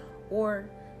that, right? Or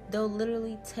they'll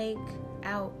literally take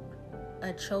out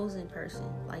a chosen person,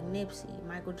 like Nipsey,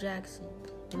 Michael Jackson,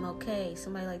 MLK,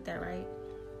 somebody like that, right?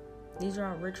 These are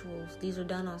all rituals. These are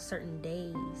done on certain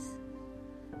days,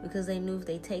 because they knew if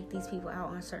they take these people out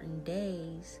on certain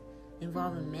days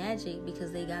involving magic,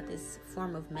 because they got this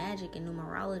form of magic and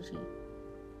numerology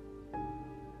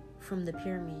from the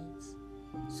pyramids.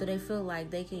 So they feel like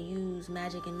they can use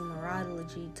magic and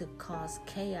numerology to cause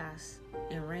chaos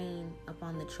and reign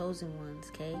upon the chosen ones,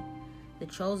 okay? The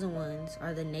chosen ones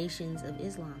are the nations of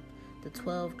Islam, the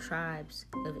 12 tribes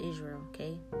of Israel,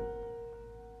 okay?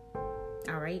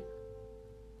 All right.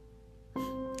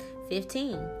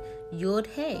 15. Yod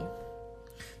He.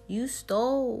 You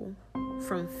stole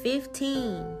from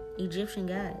 15 Egyptian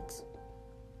gods.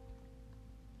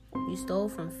 You stole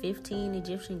from 15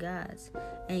 Egyptian gods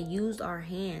and used our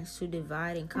hands to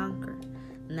divide and conquer.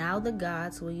 Now the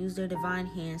gods will use their divine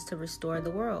hands to restore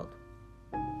the world.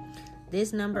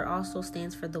 This number also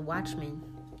stands for the watchmen,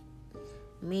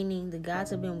 meaning the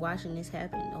gods have been watching this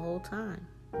happen the whole time,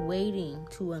 waiting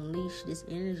to unleash this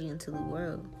energy into the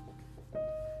world.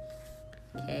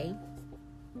 Okay.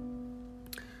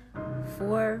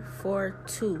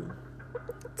 442.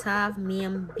 Tav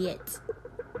Mem Bet.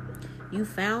 You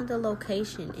found a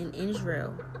location in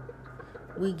Israel.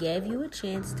 We gave you a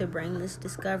chance to bring this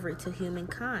discovery to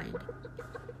humankind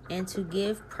and to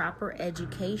give proper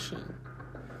education.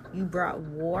 You brought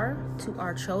war to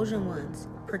our chosen ones,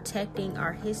 protecting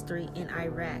our history in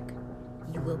Iraq.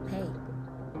 You will pay.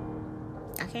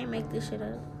 I can't make this shit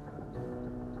up.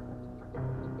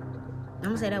 I'm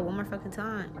gonna say that one more fucking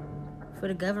time for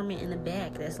the government in the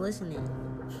back that's listening.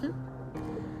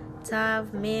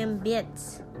 Tav Mem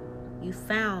Bet. You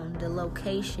found the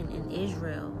location in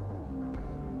Israel.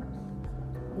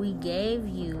 We gave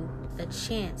you a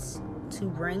chance to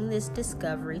bring this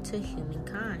discovery to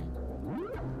humankind,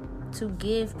 to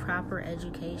give proper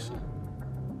education.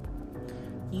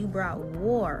 You brought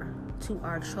war to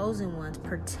our chosen ones,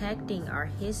 protecting our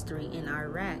history in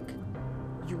Iraq.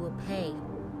 You will pay.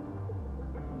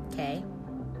 Okay?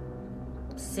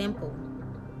 Simple.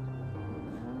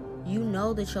 You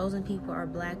know the chosen people are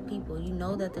black people. You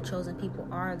know that the chosen people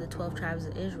are the 12 tribes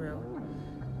of Israel.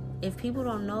 If people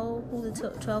don't know who the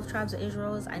 12 tribes of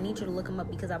Israel is, I need you to look them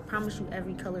up, because I promise you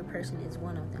every colored person is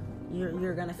one of them.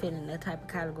 You're going to fit in that type of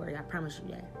category. I promise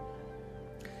you that.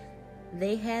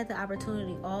 They had the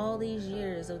opportunity all these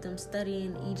years of them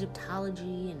studying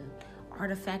Egyptology and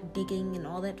artifact digging and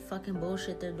all that fucking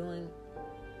bullshit they're doing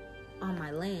on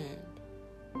my land.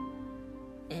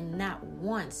 And not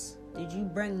once did you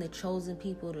bring the chosen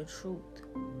people the truth.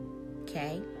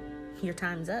 Okay? Your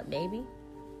time's up, baby.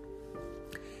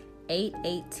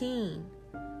 8:18.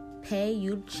 Pay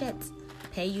you chet.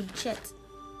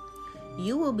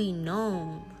 You will be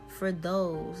known for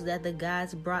those that the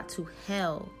gods brought to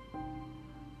hell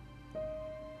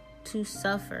to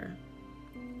suffer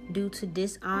due to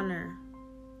dishonor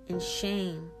and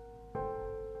shame.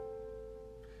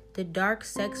 The dark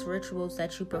sex rituals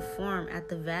that you perform at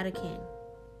the Vatican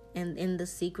and in the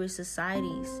secret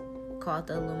societies called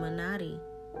the Illuminati.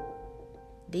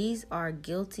 These are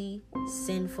guilty,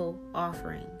 sinful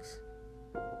offerings.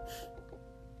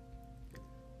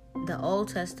 The Old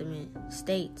Testament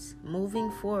states,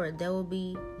 moving forward, there will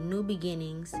be new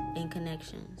beginnings and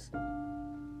connections.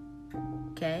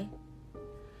 Okay?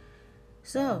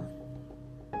 So,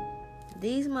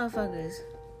 these motherfuckers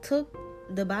took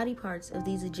the body parts of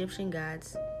these Egyptian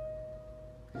gods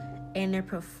and they're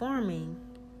performing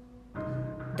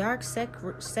dark sex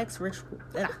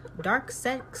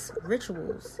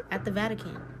rituals at the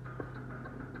Vatican.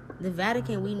 The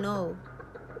Vatican, we know,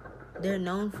 they're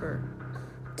known for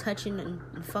touching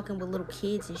and fucking with little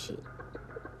kids and shit.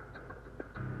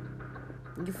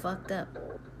 You fucked up.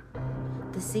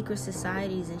 The secret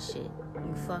societies and shit,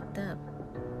 you fucked up.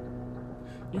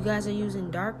 You guys are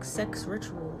using dark sex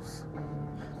rituals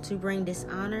to bring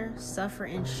dishonor, suffer,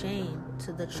 and shame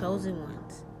to the chosen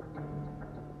ones.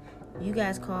 You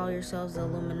guys call yourselves the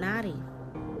Illuminati.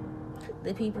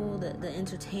 The people, the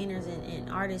entertainers and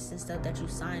artists and stuff that you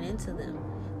sign into them,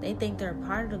 they think they're a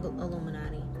part of the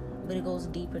Illuminati, but it goes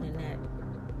deeper than that.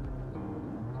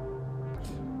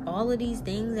 All of these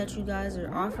things that you guys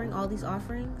are offering, all these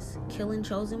offerings, killing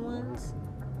chosen ones,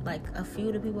 like a few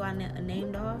of the people I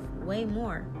named off, way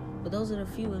more, but those are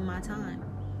the few in my time.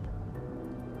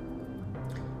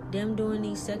 Them doing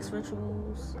these sex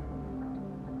rituals,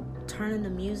 turning the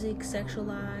music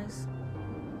sexualized,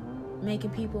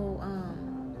 making people,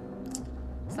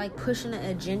 it's like pushing an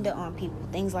agenda on people,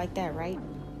 things like that, right?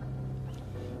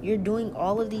 You're doing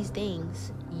all of these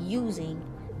things using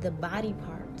the body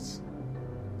parts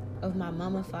of my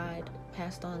mummified,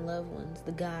 passed on loved ones,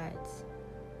 the gods.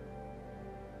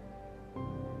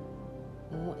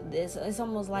 It's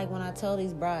almost like when I tell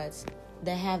these brides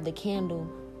that have the candle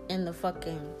and the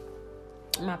fucking,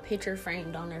 my picture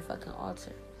framed on their fucking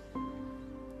altar.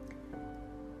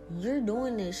 You're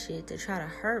doing this shit to try to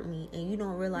hurt me, and you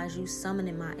don't realize you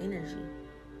summoning my energy.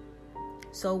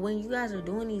 So when you guys are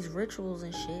doing these rituals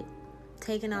and shit,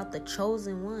 taking out the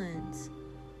chosen ones,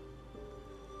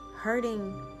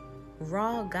 hurting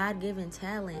raw God-given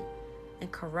talent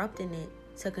and corrupting it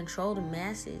to control the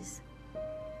masses,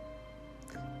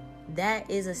 that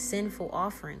is a sinful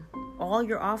offering. All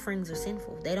your offerings are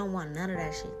sinful. They don't want none of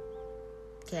that shit.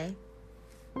 Okay?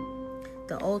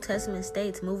 The Old Testament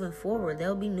states, moving forward,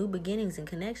 there'll be new beginnings and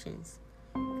connections.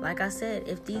 Like I said,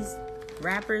 if these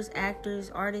rappers,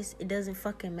 actors, artists, it doesn't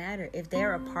fucking matter. If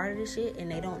they're a part of this shit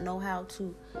and they don't know how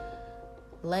to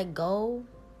let go,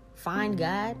 find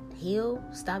God, heal,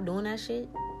 stop doing that shit.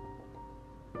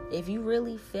 If you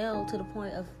really fell to the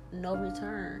point of no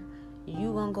return,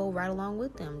 you gonna go right along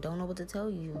with them. Don't know what to tell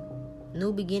you.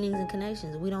 New beginnings and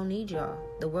connections. We don't need y'all.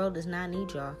 The world does not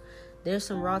need y'all. There's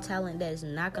some raw talent that is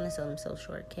not gonna sell themselves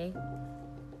short, okay?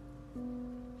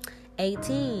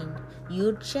 18.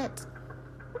 Yud-Chet.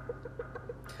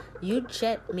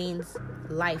 Yud-Chet means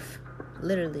life.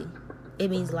 Literally. It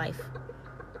means life.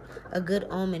 A good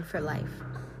omen for life.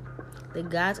 The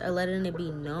gods are letting it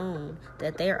be known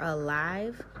that they are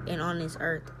alive and on this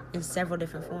earth in several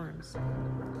different forms.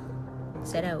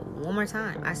 Say that one more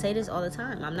time. I say this all the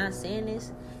time. I'm not saying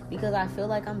this because I feel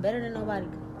like I'm better than nobody.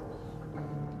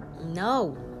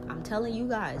 No. I'm telling you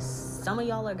guys. Some of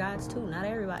y'all are gods too. Not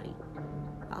everybody.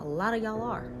 A lot of y'all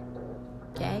are.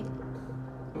 Okay?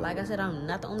 Like I said, I'm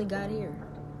not the only God here.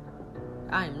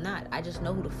 I am not. I just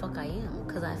know who the fuck I am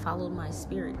because I followed my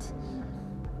spirit.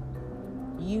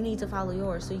 You need to follow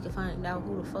yours so you can find out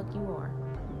who the fuck you are.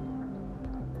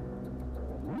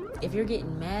 If you're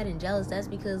getting mad and jealous, that's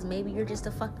because maybe you're just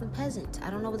a fucking peasant. I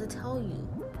don't know what to tell you.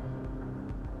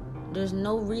 There's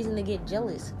no reason to get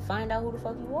jealous. Find out who the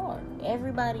fuck you are.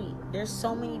 Everybody, there's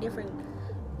so many different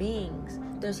beings.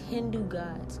 There's Hindu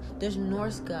gods. There's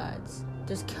Norse gods.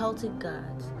 There's Celtic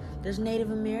gods. There's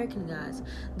Native American gods.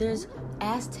 There's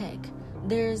Aztec.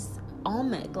 There's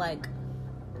Olmec, like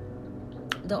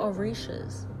the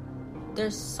Orishas.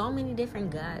 There's so many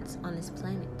different gods on this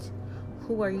planet.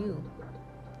 Who are you?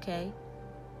 Okay?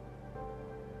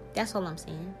 That's all I'm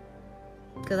saying.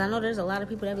 Because I know there's a lot of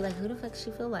people that be like, who the fuck does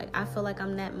she feel like? I feel like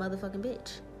I'm that motherfucking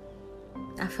bitch.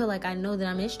 I feel like I know that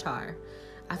I'm Ishtar.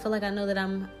 I feel like I know that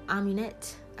I'm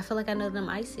Ahmunet. I feel like I know that I'm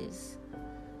Isis.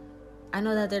 I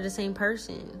know that they're the same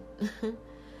person.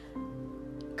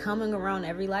 Coming around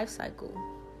every life cycle.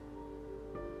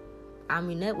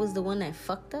 Ahmunet was the one that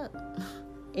fucked up.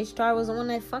 Ishtar was the one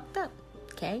that fucked up.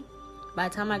 Okay? By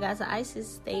the time I got to Isis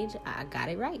stage, I got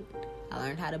it right. I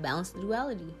learned how to balance the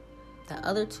duality. The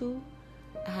other two,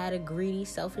 I had a greedy,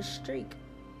 selfish streak.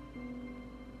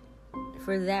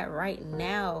 For that right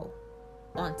now,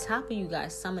 on top of you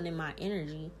guys summoning my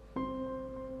energy,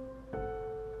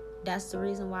 that's the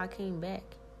reason why I came back.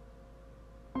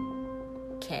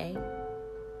 Okay?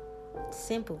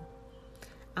 Simple.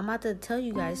 I'm about to tell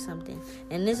you guys something.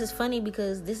 And this is funny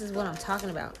because this is what I'm talking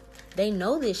about. They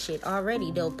know this shit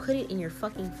already. They'll put it in your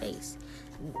fucking face.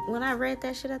 When I read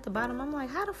that shit at the bottom, I'm like,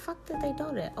 how the fuck did they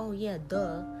know that? Oh, yeah,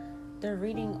 duh. They're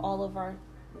reading all of our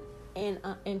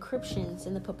encryptions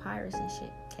in the papyrus and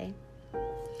shit, okay?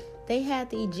 They had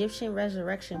the Egyptian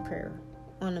resurrection prayer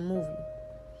on the movie.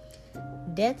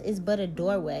 Death is but a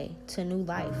doorway to new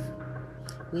life.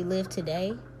 We live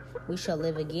today, we shall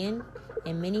live again.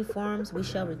 In many forms, we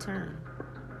shall return.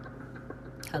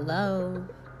 Hello?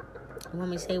 You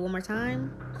want me to say it one more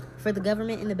time? For the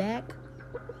government in the back?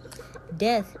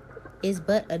 Death is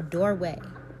but a doorway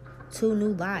to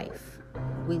new life.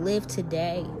 We live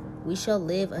today, we shall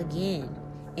live again.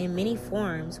 In many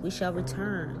forms, we shall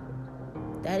return.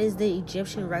 That is the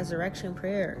Egyptian resurrection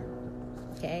prayer.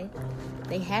 Okay?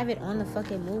 They have it on the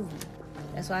fucking movie.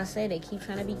 That's why I say they keep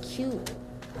trying to be cute.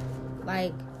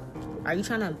 Like, are you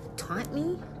trying to taunt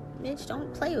me? Bitch,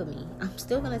 don't play with me. I'm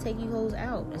still gonna take you hoes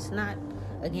out. It's not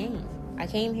a game. I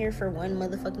came here for one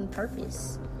motherfucking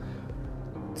purpose.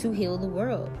 To heal the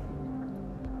world.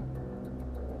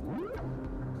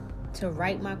 To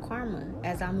right my karma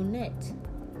as Ahmunet.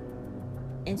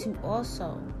 And to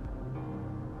also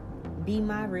be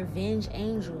my revenge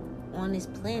angel on this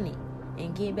planet.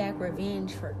 And get back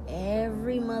revenge for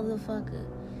every motherfucker.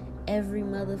 Every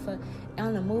motherfucker.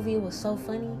 On the movie, it was so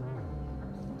funny.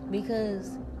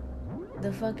 Because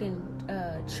the fucking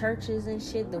churches and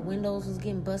shit, the windows was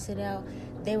getting busted out.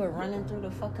 They were running through the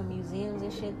fucking museums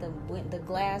and shit. The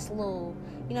glass little,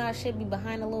 you know how shit be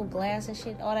behind the little glass and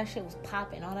shit? All that shit was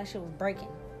popping. All that shit was breaking.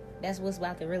 That's what's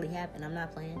about to really happen. I'm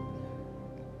not playing.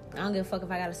 I don't give a fuck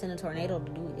if I gotta send a tornado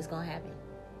to do it. It's gonna happen.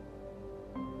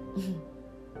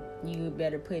 You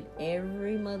better put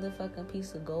every motherfucking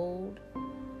piece of gold,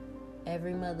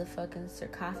 every motherfucking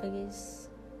sarcophagus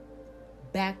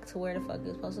back to where the fuck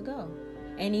it's supposed to go.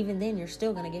 And even then, you're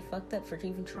still gonna get fucked up for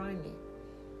even trying it.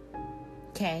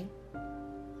 Okay.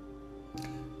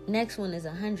 Next one is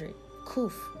 100.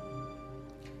 Kuf.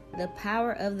 The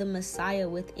power of the Messiah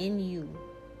within you.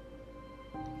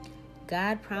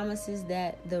 God promises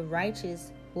that the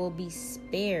righteous will be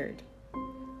spared.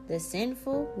 The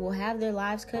sinful will have their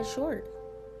lives cut short.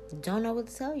 Don't know what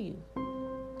to tell you.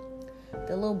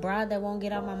 The little bride that won't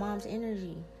get out my mom's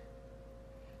energy.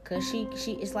 Cause she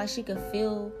it's like she could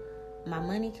feel my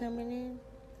money coming in.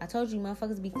 I told you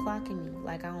motherfuckers be clocking me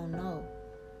like I don't know.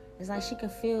 It's like she can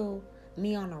feel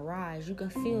me on a rise. You can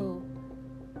feel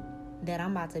that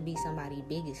I'm about to be somebody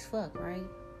big as fuck, right?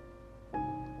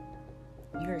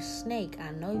 You're a snake.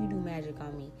 I know you do magic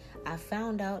on me. I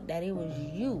found out that it was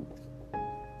you,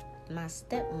 my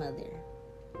stepmother,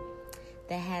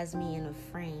 that has me in a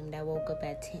frame that woke up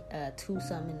at 2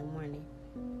 something in the morning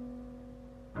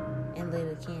and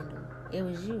lit a candle. It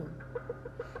was you.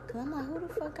 Cause I'm like, who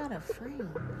the fuck got a frame?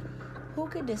 Who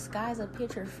could disguise a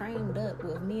picture framed up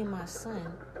with me and my son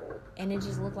and it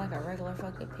just looked like a regular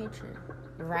fucking picture,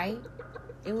 right?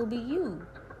 It will be you.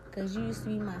 Cause you used to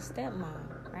be my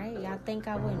stepmom, right? Y'all think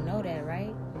I wouldn't know that,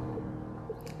 right?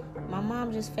 My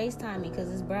mom just FaceTimed me because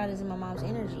this bride is in my mom's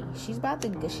energy. She's about to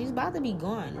be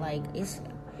gone. Like, it's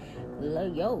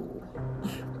like, yo,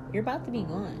 you're about to be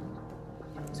gone.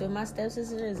 So if my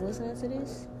stepsister is listening to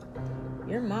this,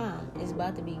 your mom is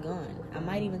about to be gone. I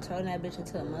might even turn that bitch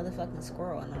into a motherfucking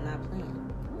squirrel, and I'm not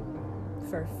playing.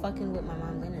 For fucking with my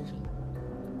mom's energy.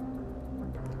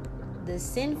 The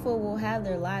sinful will have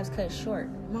their lives cut short.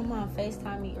 My mom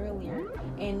FaceTimed me earlier,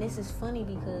 and this is funny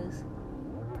because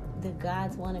the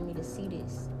gods wanted me to see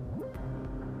this.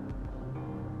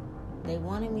 They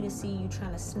wanted me to see you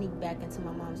trying to sneak back into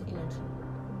my mom's energy.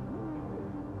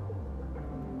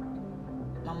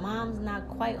 My mom's not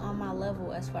quite on my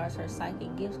level as far as her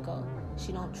psychic gifts go.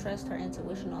 She don't trust her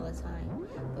intuition all the time.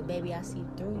 But baby, I see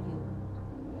through you.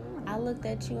 I looked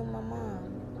at you and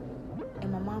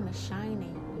my mom is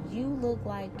shining. You look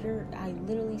like I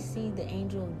literally see the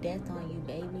angel of death on you,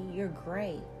 baby. You're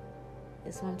gray.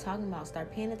 That's what I'm talking about.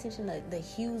 Start paying attention to the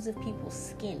hues of people's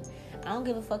skin. I don't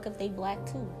give a fuck if they black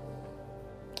too.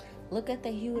 Look at the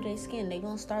hue of their skin. They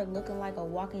gonna start looking like a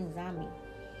walking zombie.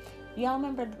 Y'all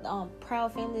remember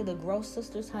Proud Family, the Gross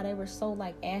Sisters, how they were so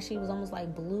like ashy? It was almost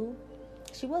like blue.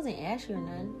 She wasn't ashy or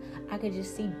nothing. I could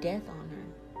just see death on her.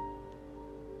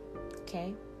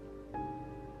 Okay?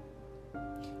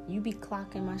 You be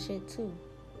clocking my shit too.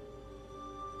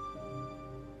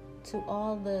 To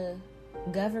all the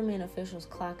government officials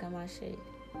clocking my shit.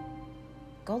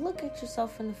 Go look at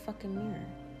yourself in the fucking mirror.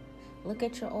 Look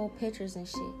at your old pictures and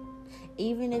shit.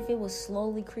 Even if it was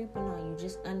slowly creeping on you,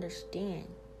 just understand.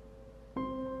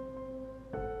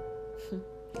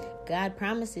 God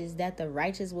promises that the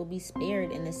righteous will be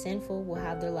spared and the sinful will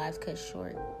have their lives cut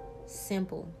short.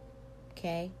 Simple.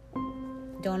 Okay?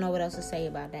 Don't know what else to say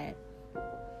about that.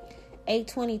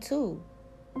 822.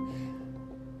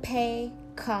 Pay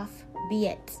kaf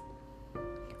biet.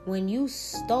 When you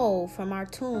stole from our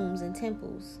tombs and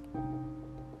temples,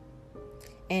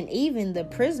 and even the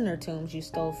prisoner tombs you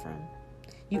stole from,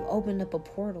 you opened up a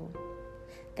portal.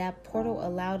 That portal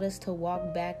allowed us to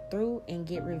walk back through and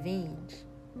get revenge.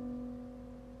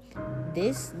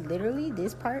 This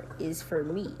part is for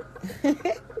me.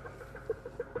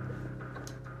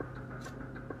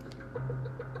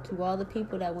 To all the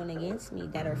people that went against me,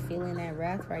 that are feeling that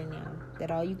wrath right now,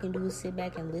 that all you can do is sit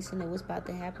back and listen to what's about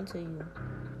to happen to you.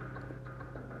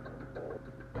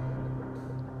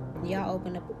 Y'all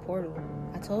opened up a portal.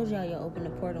 I told y'all opened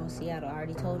a portal in Seattle. I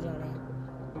already told y'all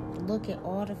that. Look at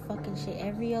all the fucking shit.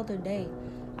 Every other day,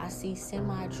 I see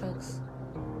semi-trucks,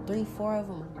 3-4 of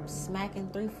them, smacking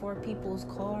 3-4 people's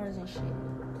cars and shit.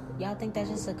 Y'all think that's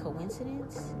just a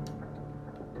coincidence?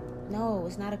 No,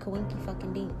 it's not a coinky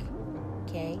fucking dink.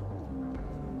 Okay?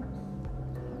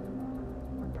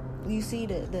 You see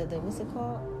the what's it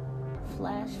called?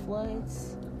 Flash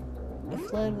floods? The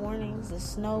flood warnings, the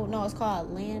snow. No, it's called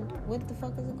what the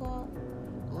fuck is it called?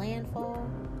 Landfall?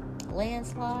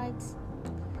 Landslides?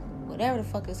 Whatever the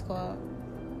fuck it's called.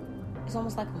 It's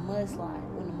almost like a mudslide.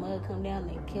 When the mud come down,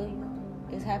 they kill you.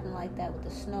 It's happening like that with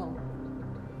the snow.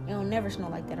 It don't never snow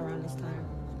like that around this time.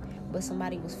 But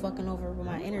somebody was fucking over with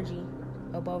my energy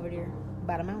up over there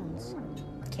by the mountains.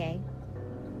 Okay?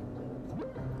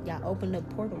 Y'all opened up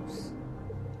portals.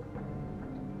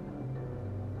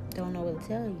 Don't know what to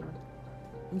tell you.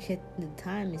 The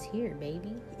time is here,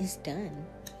 baby. It's done.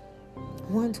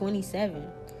 127.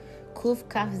 Kuf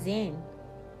Kaf Zen.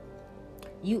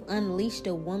 You unleashed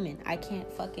a woman. I can't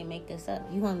fucking make this up.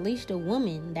 You unleashed a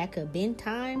woman that could bend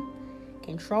time,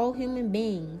 control human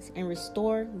beings, and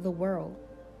restore the world.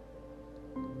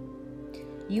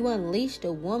 You unleashed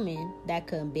a woman that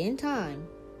could bend time,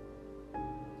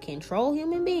 control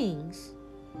human beings,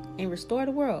 and restore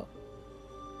the world.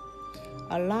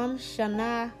 Alam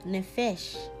Shana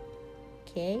Nefesh.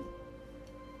 Okay?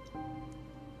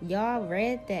 Y'all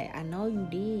read that. I know you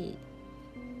did.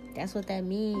 That's what that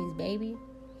means, baby.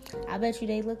 I bet you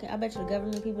the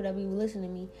government people that be listening to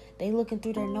me, they looking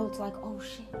through their notes like, oh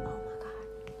shit, oh my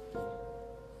God.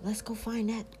 Let's go find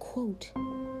that quote.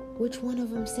 Which one of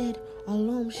them said,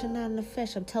 Alam Shana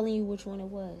Nefesh? I'm telling you which one it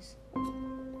was.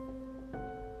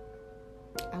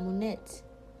 Ahmunet.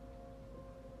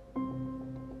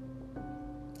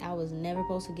 I was never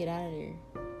supposed to get out of there.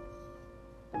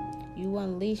 You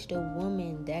unleashed a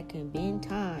woman that can bend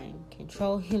time,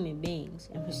 control human beings,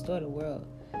 and restore the world.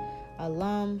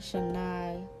 Alam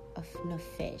Shanai of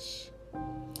Nefesh.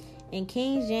 In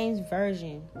King James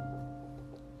Version,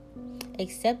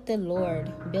 except the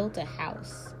Lord built a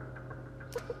house.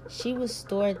 She was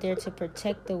stored there to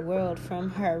protect the world from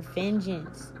her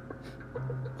vengeance.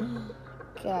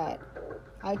 God,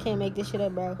 I can't make this shit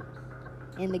up, bro.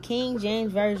 In the King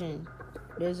James Version,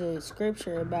 there's a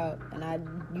scripture about,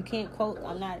 and you can't quote,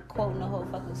 I'm not quoting the whole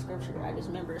fucking scripture. I just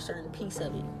remember a certain piece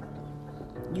of it.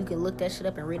 You can look that shit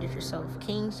up and read it yourself.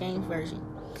 King James Version.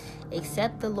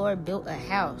 Except the Lord built a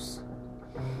house,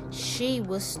 She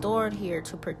was stored here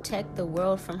to protect the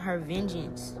world from her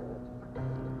vengeance.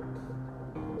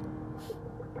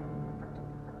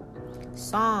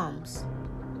 Psalms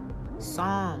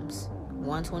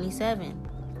 127.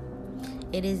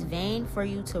 It is vain for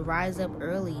you to rise up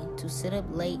early, to sit up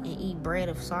late and eat bread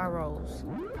of sorrows.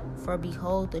 For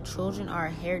behold, the children are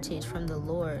a heritage from the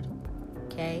Lord.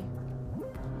 Okay?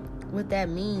 What that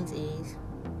means is,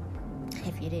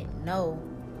 if you didn't know,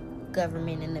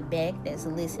 government in the back that's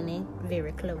listening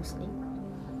very closely,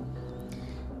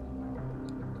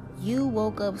 you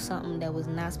woke up something that was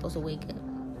not supposed to wake up.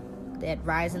 That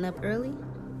rising up early,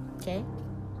 okay?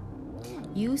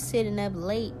 You sitting up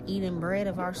late eating bread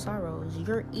of our sorrows.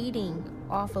 You're eating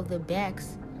off of the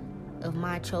backs of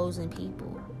my chosen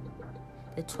people,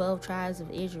 the 12 tribes of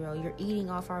Israel. You're eating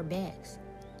off our backs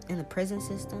in the prison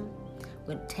system,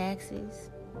 with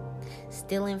taxes,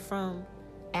 stealing from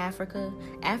Africa.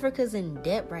 Africa's in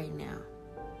debt right now,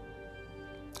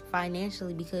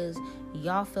 financially, because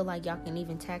y'all feel like y'all can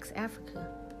even tax Africa.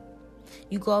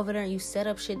 You go over there and you set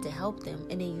up shit to help them,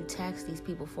 and then you tax these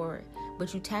people for it.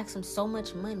 But you tax them so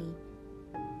much money,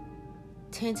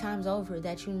 10 times over,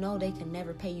 that you know they can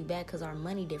never pay you back because our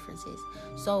money differences.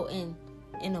 So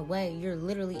in a way, you're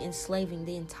literally enslaving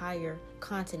the entire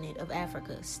continent of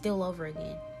Africa still over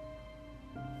again,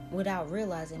 without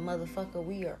realizing, motherfucker,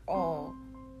 we are all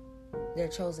their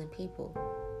chosen people.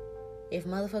 If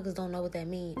motherfuckers don't know what that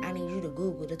means, I need you to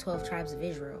Google the 12 tribes of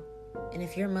Israel. And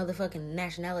if your motherfucking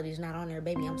nationality is not on there,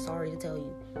 baby, I'm sorry to tell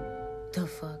you. The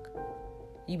fuck?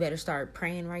 You better start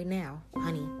praying right now,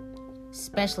 honey.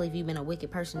 Especially if you've been a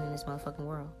wicked person in this motherfucking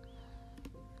world.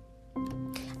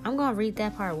 I'm going to read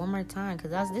that part one more time,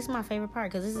 because this is my favorite part,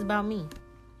 because this is about me.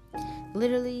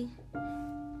 Literally,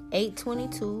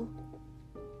 8:22,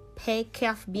 Pe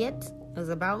Kaf Bet is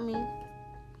about me.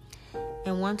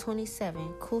 And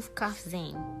 127, Kuf Kaf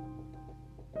Zain.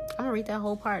 I'm gonna read that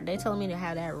whole part. They telling me to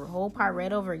have that whole part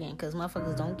read over again, because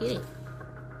motherfuckers don't get it.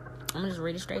 I'm gonna just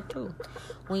read it straight through.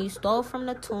 When you stole from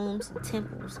the tombs,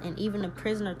 temples, and even the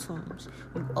prisoner tombs,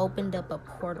 you opened up a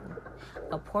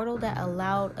portal that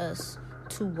allowed us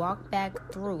to walk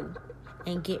back through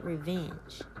and get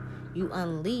revenge. You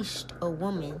unleashed a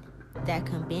woman that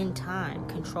can bend time,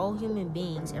 control human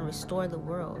beings, and restore the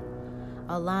world.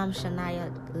 Alam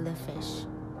Shanaya Lefesh.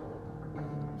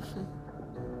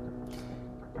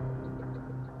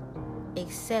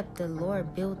 Except the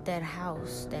Lord built that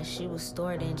house that she was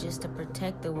stored in just to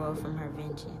protect the world from her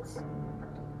vengeance.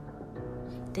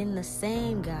 Then the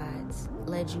same gods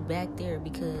led you back there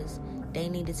because they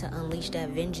needed to unleash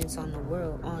that vengeance on the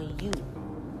world, on you,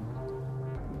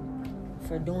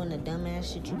 for doing the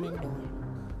dumbass shit you've been doing.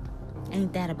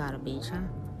 Ain't that about a bitch, huh?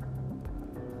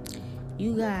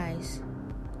 You guys,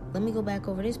 let me go back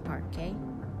over this part, okay?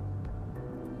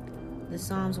 The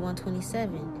Psalms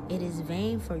 127. It is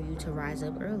vain for you to rise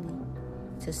up early,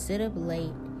 to sit up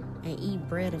late and eat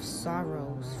bread of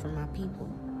sorrows for my people.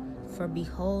 For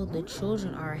behold, the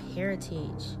children are a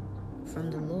heritage from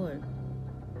the Lord.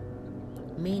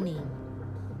 Meaning,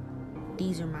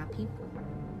 these are my people.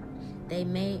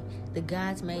 The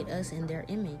gods made us in their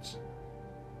image.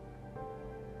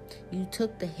 You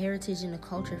took the heritage and the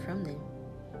culture from them,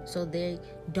 so they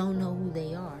don't know who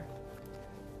they are.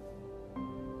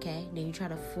 Okay? Then you try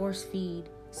to force feed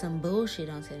some bullshit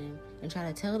onto them and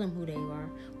try to tell them who they are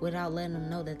without letting them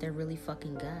know that they're really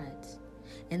fucking gods.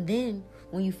 And then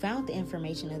when you found the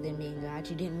information of them being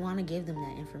gods, you didn't want to give them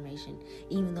that information,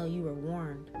 even though you were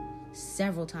warned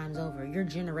several times over. Your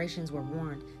generations were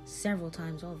warned several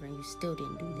times over, and you still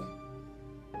didn't do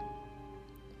that.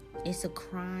 It's a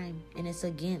crime, and it's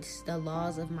against the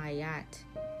laws of Mayat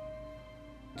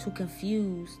to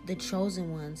confuse the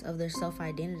chosen ones of their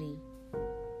self-identity,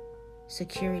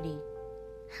 security,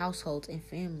 households, and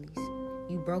families.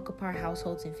 You broke apart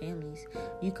households and families.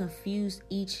 You confused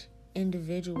each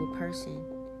individual person,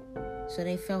 so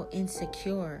they felt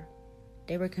insecure.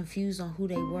 They were confused on who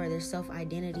they were. Their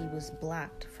self-identity was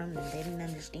blocked from them. They didn't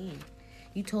understand.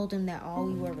 You told them that all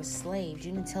we were was slaves.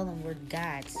 You didn't tell them we're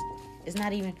gods. It's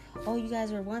not even, oh, you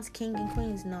guys were once king and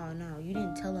queens. No. You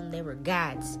didn't tell them they were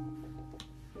gods.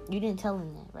 You didn't tell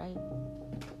them that, right?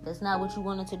 That's not what you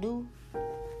wanted to do?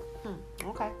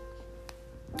 Okay.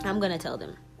 I'm going to tell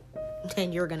them.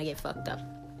 And you're going to get fucked up.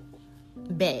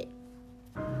 Bet.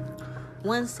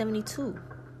 172.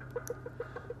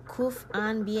 Kuf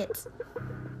An Biet.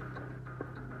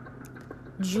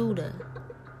 Judah.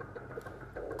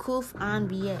 Kuf An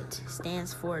Biet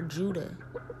stands for Judah.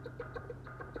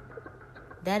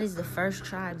 That is the first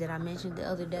tribe that I mentioned the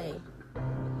other day.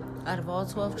 Out of all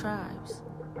 12 tribes,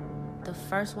 the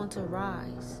first one to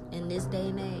rise in this day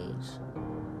and age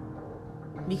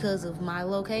because of my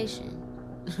location,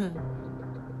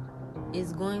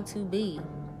 is going to be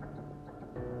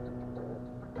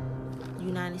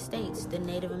United States, the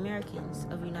Native Americans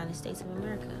of United States of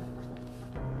America,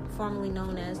 formerly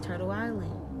known as Turtle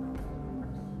Island.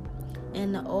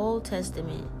 In the Old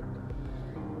Testament,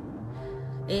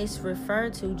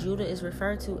 Judah is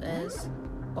referred to as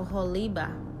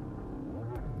Oholiba,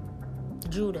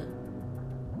 Judah,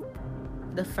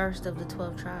 the first of the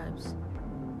 12 tribes.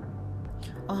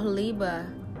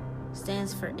 Oholiba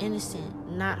stands for innocent,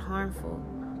 not harmful,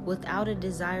 without a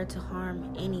desire to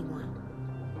harm anyone.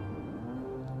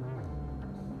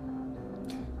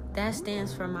 That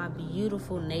stands for my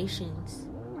beautiful nations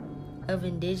of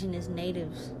indigenous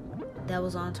natives that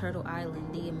was on Turtle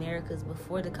Island, the Americas,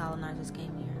 before the colonizers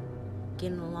came here,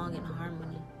 getting along in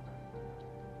harmony.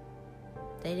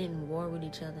 They didn't war with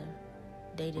each other.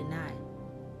 They did not.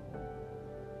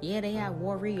 Yeah, they had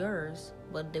warriors,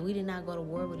 but we did not go to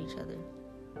war with each other.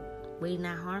 We did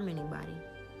not harm anybody.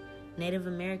 Native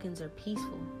Americans are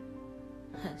peaceful.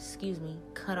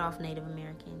 Cut off Native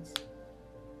Americans.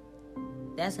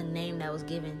 That's a name that was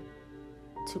given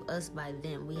to us by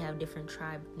them. We have different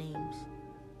tribe names.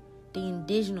 The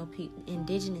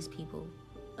indigenous people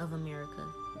of America.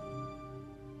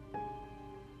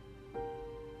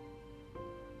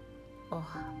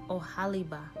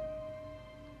 Oholiba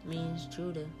means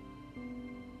Judah.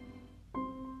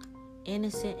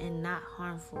 Innocent and not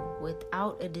harmful,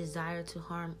 without a desire to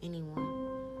harm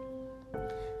anyone.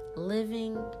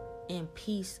 Living in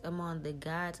peace among the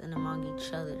gods and among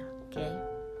each other, okay?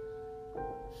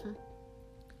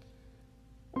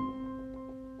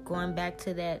 Going back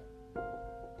to that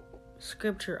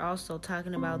scripture also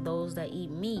talking about those that eat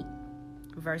meat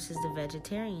versus the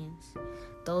vegetarians.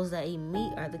 Those that eat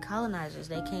meat are the colonizers.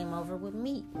 They came over with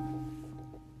meat.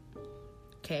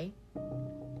 Okay?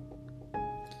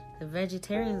 The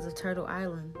vegetarians of Turtle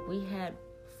Island, we had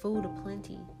food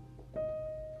aplenty.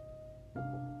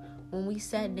 When we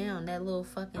sat down, that little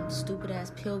fucking stupid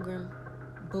ass pilgrim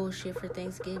bullshit for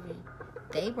Thanksgiving,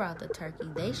 they brought the turkey.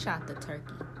 They shot the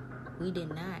turkey. We did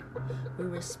not. We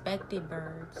respected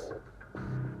birds.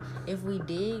 If we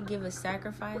did give a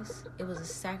sacrifice, it was a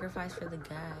sacrifice for the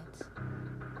gods.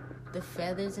 The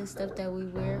feathers and stuff that we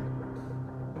wear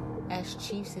as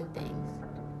chiefs and things,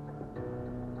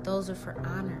 those are for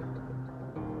honor.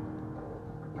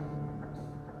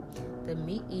 The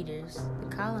meat eaters, the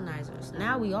colonizers.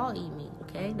 Now we all eat meat,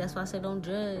 okay? That's why I said don't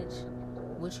judge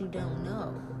what you don't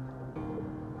know.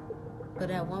 But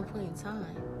at one point in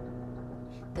time,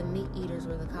 the meat eaters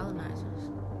were the colonizers.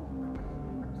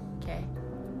 Okay?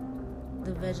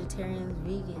 The vegetarians,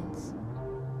 vegans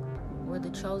were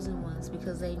the chosen ones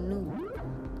because they knew.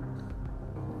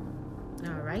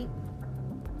 Alright?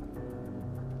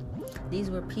 These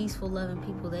were peaceful, loving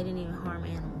people. They didn't even harm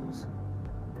animals.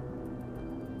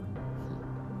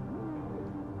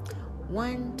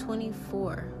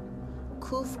 124.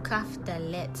 Kuf Kaf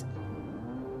Dalet.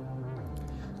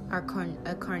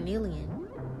 A carnelian.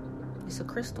 It's a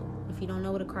crystal. If you don't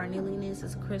know what a carnelian is,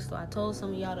 it's a crystal. I told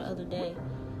some of y'all the other day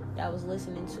that I was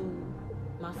listening to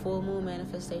my full moon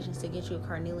manifestations to get you a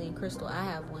carnelian crystal. I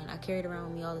have one. I carry it around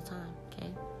with me all the time.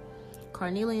 Okay?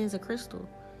 Carnelian is a crystal.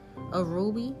 A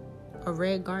ruby, a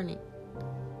red garnet.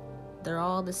 They're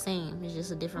all the same. It's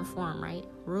just a different form, right?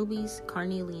 Rubies,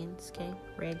 carnelians, okay?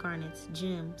 Red garnets,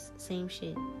 gems, same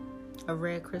shit. A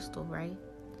red crystal, right?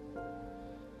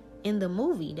 In the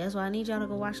movie, that's why I need y'all to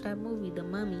go watch that movie, The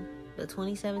Mummy, the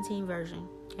 2017 version,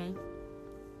 okay?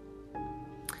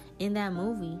 In that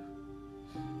movie,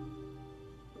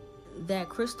 that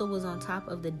crystal was on top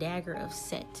of the dagger of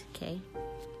Set, okay?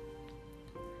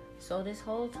 So this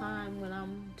whole time when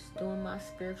I'm just doing my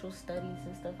spiritual studies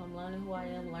and stuff, I'm learning who I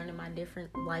am, learning my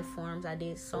different life forms. I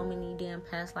did so many damn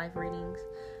past life readings.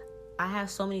 I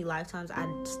have so many lifetimes, I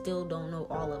still don't know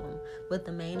all of them. But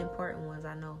the main important ones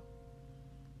I know.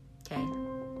 Okay?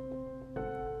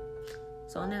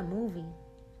 So in that movie,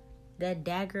 that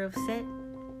dagger of Set,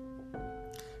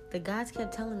 the gods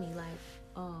kept telling me like,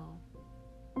 oh,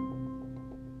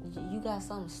 you got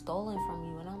something stolen from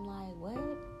you. And I'm like, what?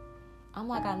 I'm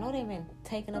like, I know they've been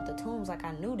taking up the tombs. Like,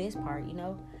 I knew this part, you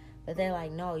know? But they're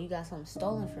like, no, you got something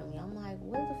stolen from you. I'm like,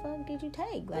 what the fuck did you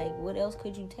take? Like, what else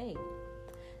could you take?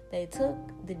 They took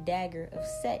the dagger of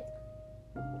Set.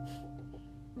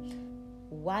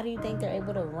 Why do you think they're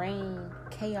able to rain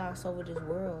chaos over this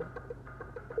world?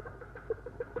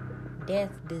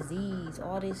 Death, disease,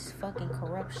 all this fucking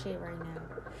corrupt shit right now.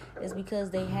 It's because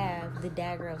they have the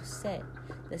dagger of Set.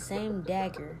 The same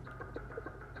dagger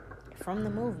from the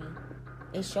movie.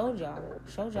 It showed y'all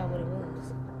what it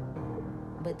was.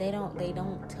 But they don't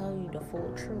tell you the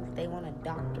full truth. They want to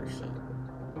doctor shit.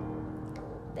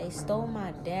 They stole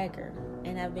my dagger,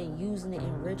 and I've been using it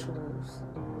in rituals.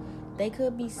 They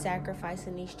could be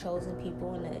sacrificing these chosen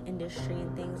people in the industry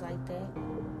and things like that.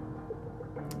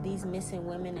 These missing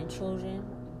women and children,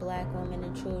 black women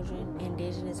and children,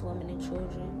 indigenous women and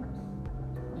children,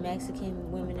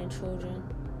 Mexican women and children,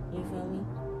 you feel me?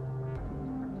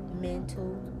 Men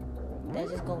too, that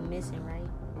just go missing, right?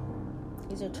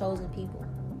 These are chosen people.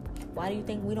 Why do you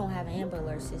think we don't have an Amber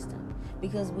Alert system?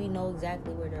 Because we know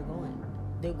exactly where they're going.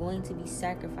 They're going to be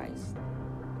sacrificed.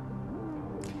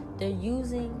 They're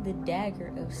using the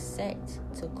dagger of Set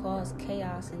to cause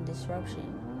chaos and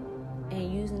disruption,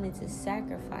 and using it to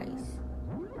sacrifice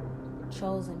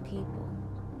chosen people.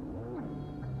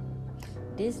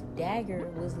 This dagger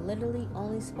was literally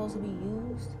only supposed to be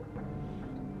used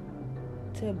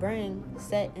to bring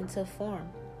Set into form,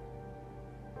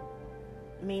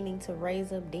 meaning to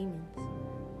raise up demons,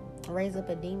 raise up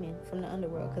a demon from the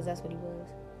underworld, because that's what he was.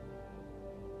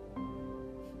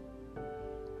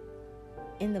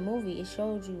 In the movie, it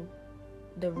showed you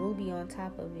the ruby on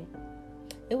top of it.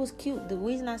 It was cute. The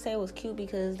reason I say it was cute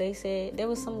because they said there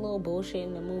was some little bullshit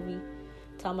in the movie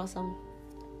talking about some,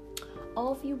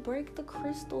 oh, if you break the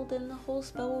crystal, then the whole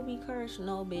spell will be cursed.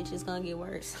 No, bitch, it's gonna get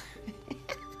worse.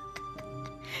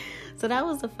 So that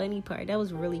was the funny part. That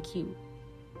was really cute.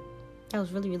 That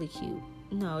was really, really cute.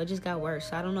 No, it just got worse.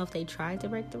 So I don't know if they tried to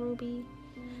break the ruby,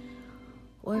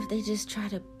 or if they just try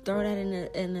to throw that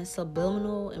in a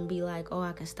subliminal and be like, oh,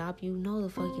 I can stop you. No, the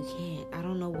fuck you can't. I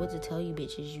don't know what to tell you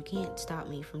bitches. You can't stop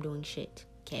me from doing shit,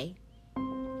 okay?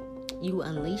 You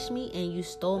unleashed me and you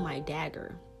stole my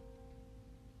dagger.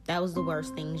 That was the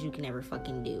worst things you can ever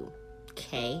fucking do,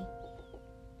 okay?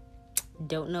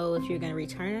 Don't know if you're gonna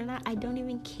return or not. I don't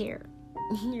even care.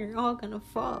 You're all gonna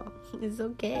fall. It's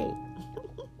okay.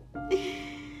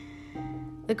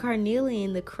 The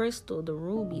carnelian, the crystal, the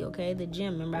ruby, okay, the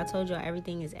gem. Remember I told y'all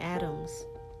everything is atoms.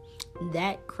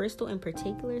 That crystal in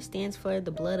particular stands for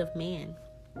the blood of man.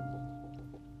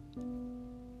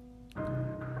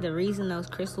 The reason those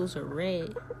crystals are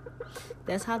red,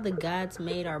 that's how the gods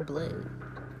made our blood.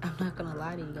 I'm not gonna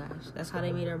lie to you guys. That's how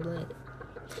they made our blood.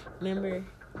 Remember,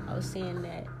 I was saying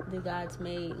that the gods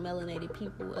made melanated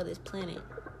people of this planet.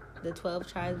 The 12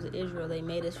 tribes of Israel, they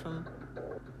made us from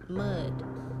mud,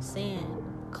 sand,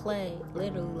 clay,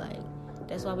 literally, like,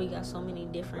 that's why we got so many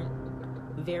different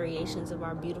variations of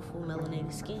our beautiful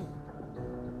melanated skin.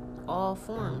 All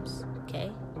forms,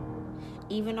 okay?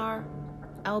 Even our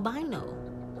albino,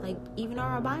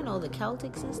 the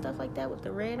Celtics and stuff like that with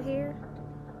the red hair,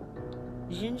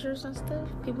 gingers and stuff,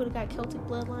 people that got Celtic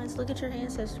bloodlines, look at your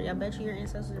ancestry. I bet you your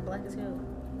ancestors are black as hell,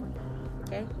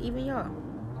 okay? Even y'all,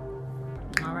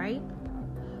 all right?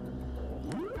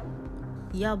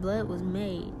 Y'all blood was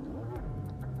made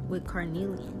with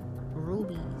carnelian,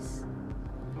 rubies.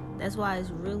 That's why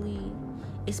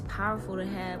it's powerful to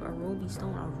have a ruby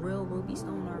stone, a real ruby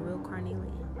stone, or a real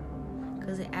carnelian,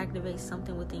 because it activates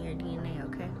something within your DNA,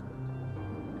 okay?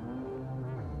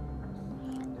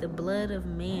 The blood of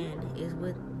man is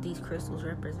what these crystals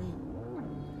represent.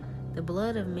 The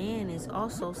blood of man is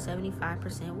also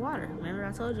 75% water. Remember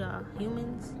I told y'all,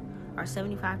 humans are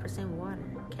 75% water,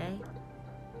 okay?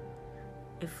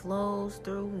 It flows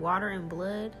through, water and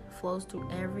blood flows through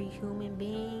every human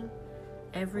being,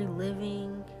 every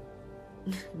living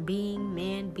being,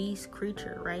 man, beast,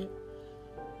 creature, right?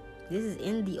 This is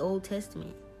in the Old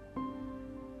Testament.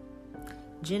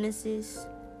 Genesis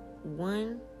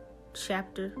 1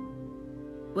 chapter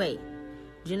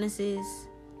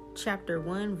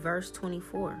 1 verse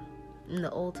 24 in the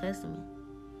Old Testament.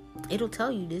 It'll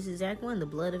tell you this exact one. The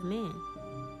blood of man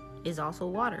is also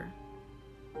water,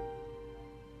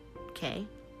 okay?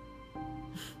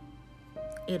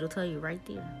 It'll tell you right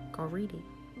there. Go read it.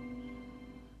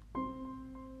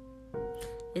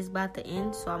 It's about to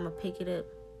end, so I'm gonna pick it up.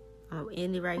 I'm gonna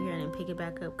end it right here and then pick it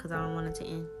back up because I don't want it to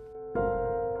end.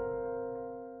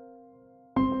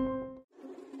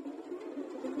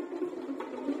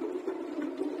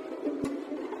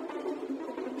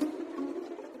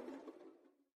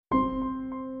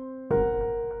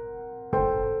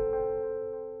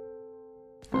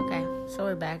 So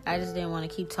we're back. I just didn't want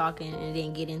to keep talking and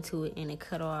then get into it and it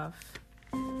cut off.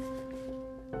 You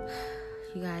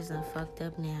guys done fucked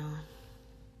up now.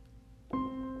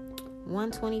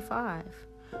 125.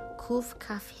 Kuf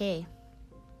Kaf He.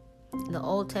 The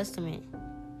Old Testament.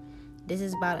 This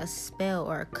is about a spell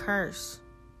or a curse.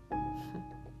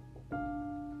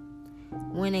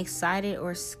 When excited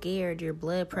or scared, your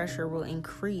blood pressure will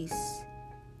increase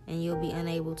and you'll be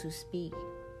unable to speak.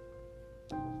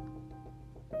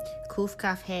 Kuf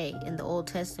Kaf He in the Old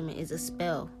Testament is a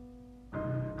spell.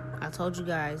 I told you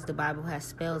guys the Bible has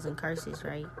spells and curses,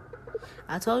 right?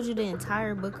 I told you the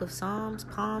entire book of Psalms,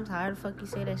 Palms, however the fuck you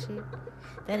say that shit.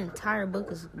 That entire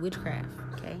book is witchcraft,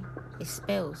 okay? It's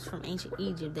spells from ancient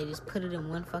Egypt. They just put it in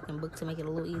one fucking book to make it a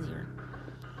little easier.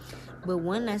 But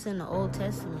one that's in the Old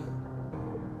Testament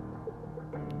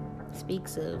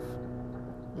speaks of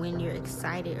when you're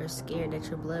excited or scared that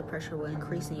your blood pressure will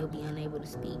increase and you'll be unable to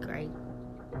speak, right?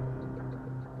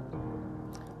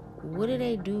 What do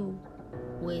they do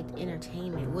with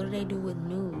entertainment? What do they do with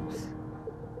news?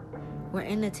 Where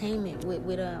entertainment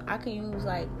with I can use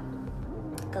like,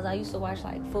 because I used to watch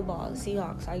like football, the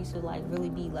Seahawks. I used to like really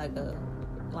be like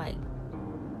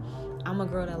I'm a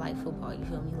girl that like football, you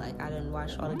feel me? Like I didn't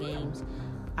watch all the games.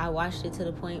 I watched it to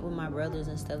the point with my brothers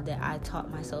and stuff that I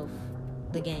taught myself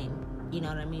the game. You know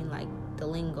what I mean? Like the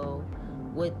lingo,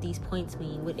 what these points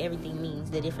mean, what everything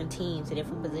means, the different teams, the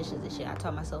different positions and shit. I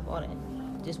taught myself all that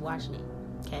just watching it,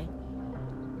 okay?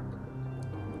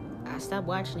 I stopped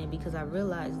watching it because I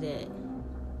realized that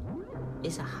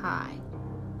it's a high.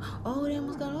 Oh, damn,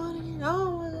 what's going on again?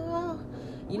 Oh.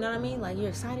 You know what I mean? Like, you're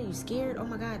excited, you're scared. Oh,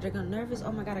 my God, they're nervous.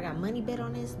 Oh, my God, I got money bet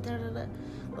on this. Da, da, da.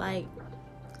 Like,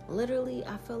 literally,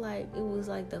 I feel like it was,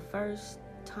 like, the first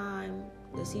time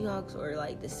the Seahawks, or,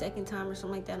 like, the second time or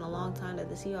something like that in a long time that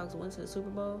the Seahawks went to the Super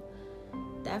Bowl.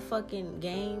 That fucking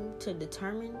game to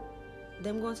determine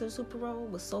them going to the Super Bowl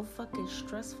was so fucking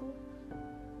stressful.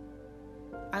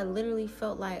 I literally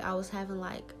felt like I was having,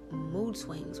 like, mood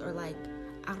swings or, like,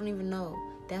 I don't even know.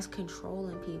 That's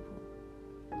controlling people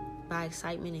by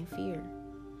excitement and fear.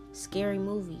 Scary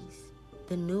movies,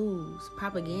 the news,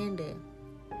 propaganda,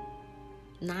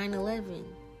 9/11.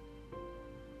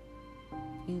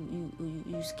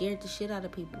 You scared the shit out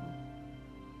of people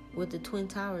with the Twin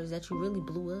Towers that you really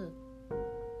blew up.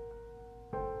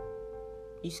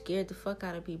 You scared the fuck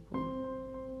out of people.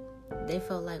 They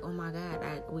felt like, oh my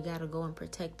God, we gotta go and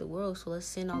protect the world, so let's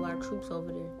send all our troops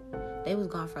over there. They was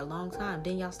gone for a long time.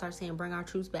 Then y'all start saying, bring our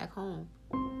troops back home,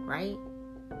 right?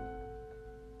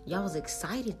 Y'all was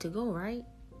excited to go, right?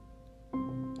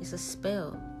 It's a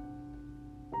spell.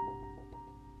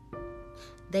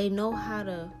 They know how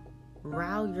to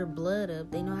rile your blood up.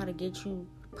 They know how to get you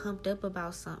pumped up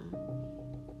about something.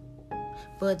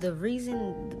 But the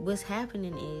reason what's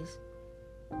happening is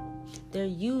they're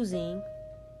using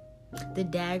the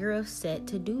dagger of Set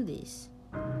to do this.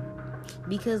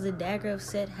 Because the dagger of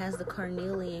Set has the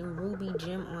carnelian ruby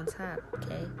gem on top,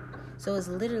 okay? So it's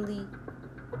literally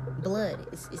blood.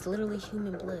 It's literally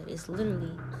human blood. It's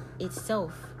literally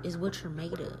itself is what you're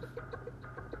made of.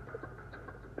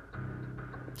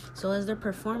 So as they're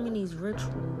performing these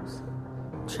rituals,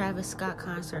 Travis Scott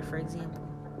concert, for example,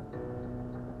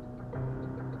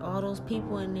 all those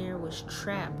people in there was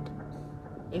trapped.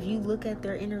 If you look at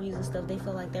their interviews and stuff, they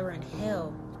felt like they were in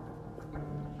hell.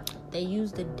 They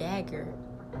used the dagger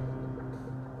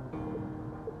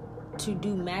to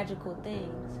do magical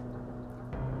things,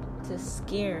 to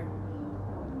scare,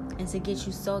 and to get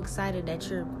you so excited that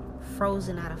you're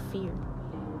frozen out of fear.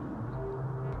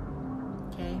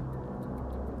 Okay?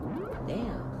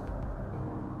 Damn.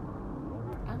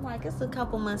 I'm like, it's a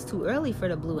couple months too early for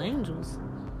the Blue Angels.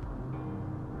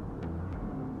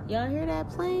 Y'all hear that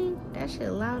playing? That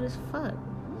shit loud as fuck.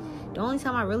 The only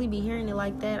time I really be hearing it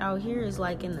like that out here is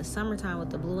like in the summertime with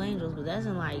the Blue Angels, but that's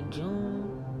in like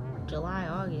June, July,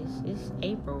 August. It's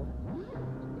April.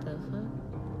 The fuck?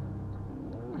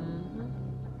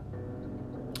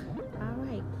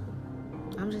 Alright.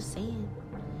 I'm just saying.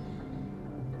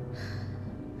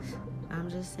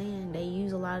 They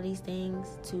use a lot of these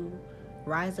things to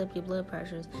rise up your blood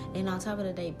pressures. And on top of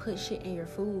that, they put shit in your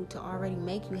food to already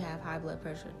make you have high blood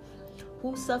pressure.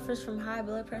 Who suffers from high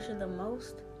blood pressure the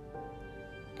most?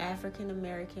 African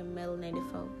American melanated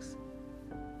folks.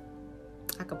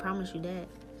 I can promise you that.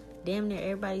 Damn near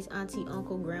everybody's auntie,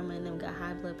 uncle, grandma, and them got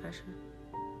high blood pressure.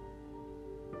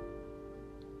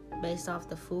 Based off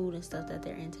the food and stuff that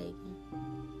they're intaking.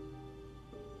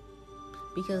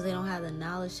 Because they don't have the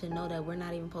knowledge to know that we're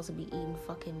not even supposed to be eating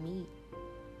fucking meat.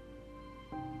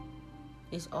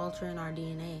 It's altering our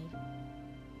DNA.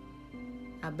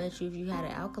 I bet you if you had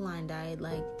an alkaline diet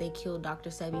like they killed Dr.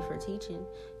 Sebi for teaching,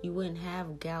 you wouldn't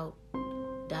have gout,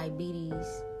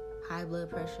 diabetes, high blood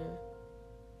pressure.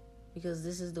 Because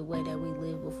this is the way that we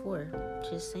lived before.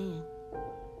 Just saying.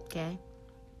 Okay?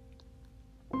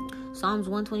 Psalms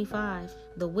 125.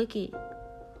 The wicked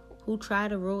who try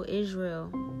to rule Israel.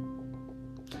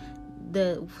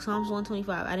 The Psalms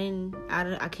 125,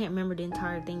 I can't remember the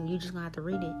entire thing. You just gonna have to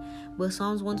read it. But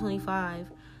Psalms 125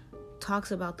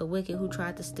 talks about the wicked who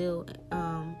tried to steal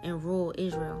and rule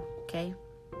Israel. Okay,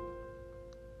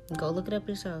 Go look it up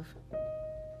yourself.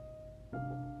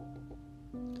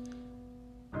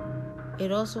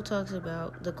 It also talks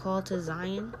about the call to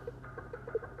Zion.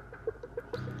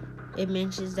 It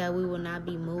mentions that we will not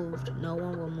be moved. No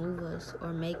one will move us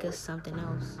or make us something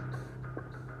else.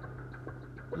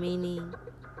 Meaning,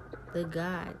 the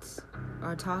gods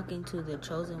are talking to the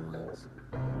chosen ones.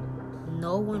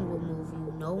 No one will move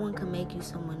you. No one can make you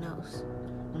someone else.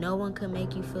 No one can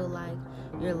make you feel like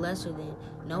you're lesser than.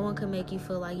 No one can make you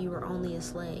feel like you were only a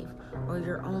slave, or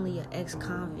you're only an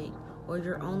ex-convict, or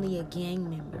you're only a gang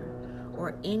member,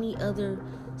 or any other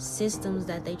systems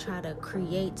that they try to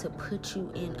create to put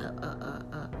you in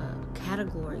a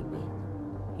category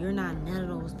with. You're not none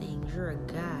of those things. You're a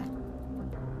god.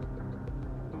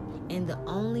 And the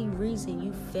only reason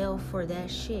you fell for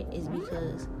that shit is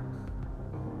because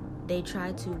they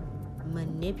tried to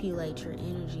manipulate your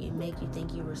energy and make you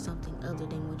think you were something other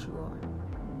than what you are.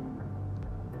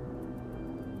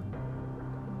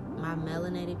 My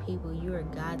melanated people, you are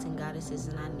gods and goddesses,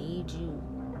 and I need you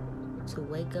to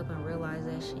wake up and realize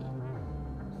that shit.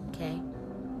 Okay?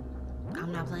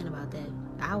 I'm not playing about that.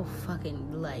 I'll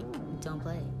fucking, don't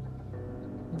play.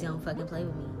 Don't fucking play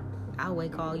with me. I'll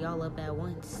wake all y'all up at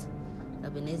once.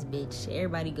 Up in this bitch.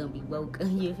 Everybody gonna be woke.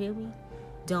 You feel me?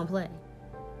 Don't play.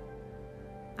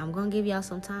 I'm gonna give y'all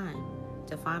some time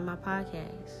to find my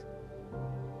podcast.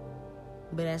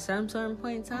 But at some certain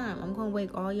point in time, I'm gonna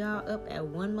wake all y'all up at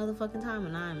one motherfucking time,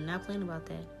 and I'm not playing about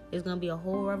that. There's gonna be a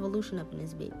whole revolution up in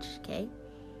this bitch, okay?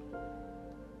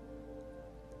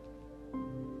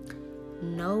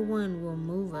 No one will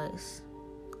move us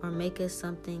or make us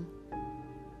something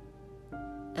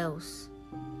else.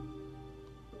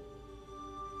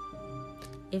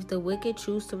 If the wicked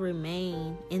choose to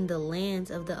remain in the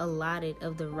lands of the allotted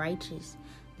of the righteous,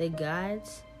 the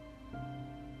gods...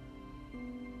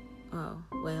 Oh,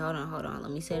 wait, hold on. Let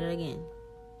me say that again.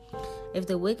 If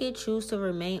the wicked choose to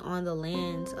remain on the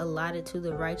lands allotted to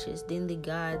the righteous, then the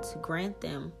gods grant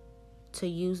them to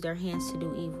use their hands to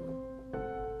do evil.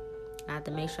 I have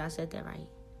to make sure I said that right.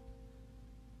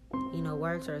 You know,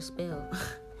 words are a spell.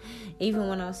 Even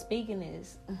when I'm speaking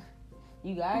this,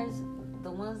 you guys,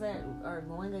 the ones that are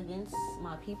going against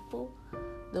my people,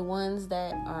 the ones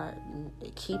that are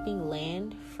keeping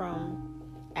land from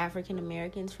African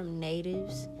Americans, from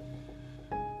natives,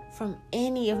 from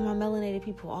any of my melanated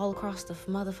people all across the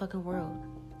motherfucking world.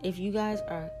 If you guys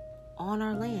are on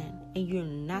our land and you're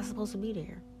not supposed to be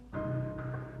there,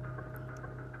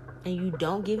 and you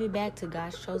don't give it back to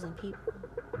God's chosen people,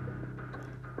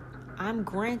 I'm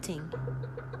granting,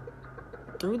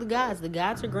 through the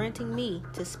gods are granting me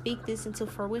to speak this into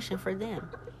fruition for them.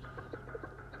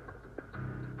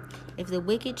 If the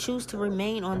wicked choose to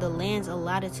remain on the lands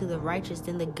allotted to the righteous,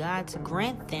 then the gods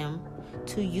grant them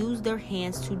to use their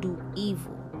hands to do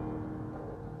evil.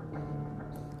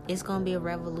 It's gonna be a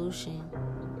revolution.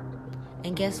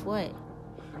 And guess what?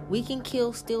 We can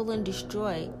kill, steal, and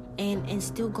destroy and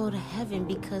still go to heaven,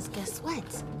 because guess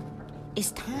what?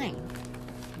 It's time.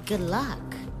 Good luck.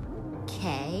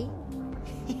 Okay?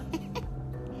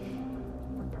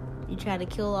 You try to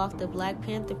kill off the Black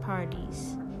Panther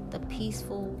parties, the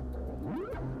peaceful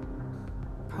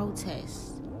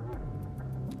protests,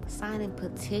 signing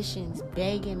petitions,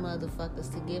 begging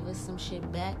motherfuckers to give us some shit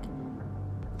back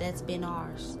that's been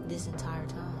ours this entire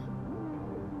time.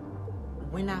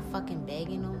 We're not fucking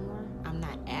begging no more. I'm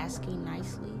not asking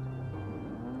nicely.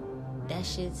 That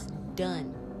shit's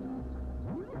done.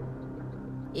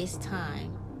 It's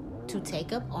time to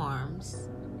take up arms,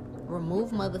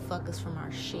 remove motherfuckers from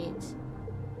our shit,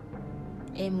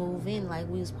 and move in like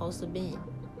we was supposed to be.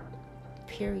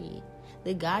 Period.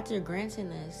 The gods are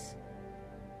granting us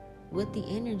with the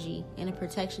energy and the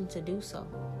protection to do so.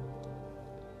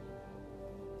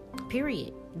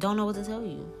 Period. Don't know what to tell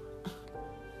you.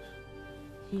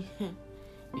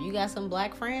 If you got some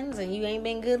black friends and you ain't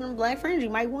been good on black friends, you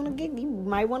might want to get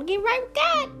right with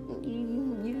God.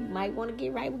 You might want to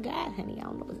get right with God, honey. I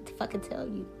don't know what to fucking tell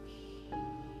you.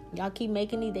 Y'all keep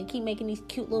making these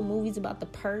cute little movies about the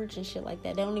purge and shit like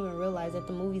that. They don't even realize that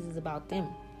the movies is about them.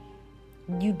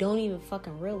 You don't even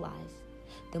fucking realize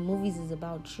the movies is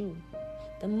about you.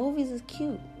 The movies is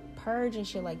cute. Purge and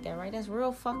shit like that, right? That's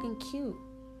real fucking cute.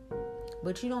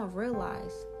 But you don't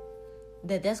realize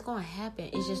that that's going to happen.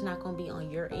 It's just not going to be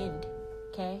on your end.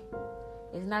 Okay?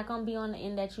 It's not going to be on the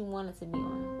end that you want it to be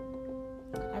on.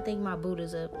 I think my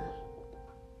Buddha's up.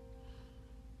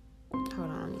 Hold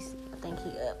on, let me see. I think he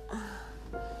up.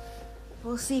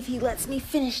 We'll see if he lets me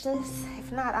finish this.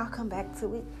 If not, I'll come back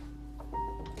to it.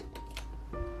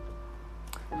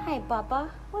 Hi, Bubba.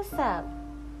 What's up?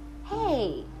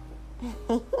 Hey.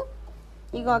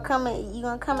 You gonna come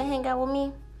and hang out with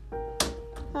me?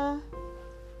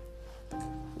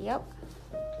 Yep.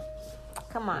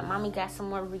 Come on, mommy got some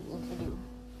more reading to do.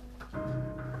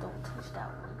 Don't touch that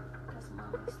one. That's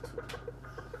mommy's too.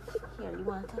 Here, you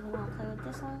want to play with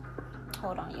this one?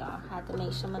 Hold on, y'all. I have to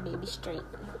make sure my baby's straight.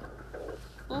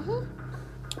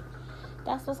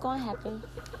 That's what's going to happen.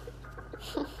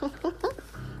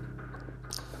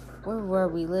 Where were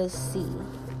we? Let's see.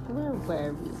 Where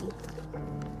were we?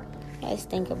 Let's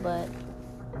think about it.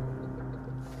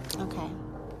 Okay.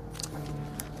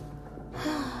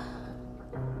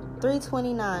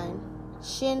 329.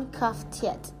 Shin Kaf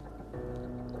Tet.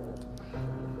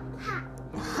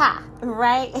 Ha!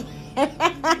 Right?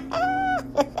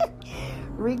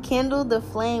 Rekindle the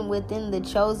flame within the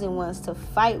chosen ones to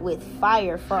fight with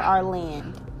fire for our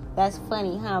land. That's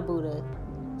funny, huh, Buddha?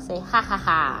 Say ha ha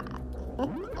ha.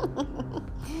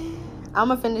 I'm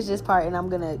going to finish this part and I'm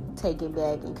going to take it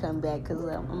back and come back because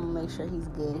I'm going to make sure he's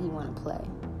good. He want to play.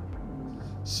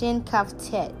 Shin Kaf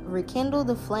Tet. Rekindle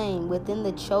the flame within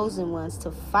the chosen ones to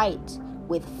fight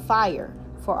with fire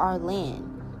for our land.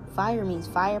 Fire means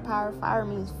firepower. Fire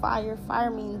means fire. Fire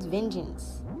means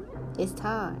vengeance. It's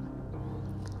time.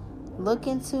 Look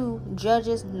into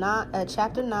Judges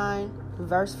chapter 9,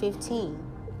 verse 15.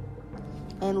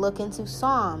 And look into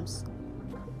Psalms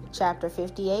chapter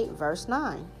 58, verse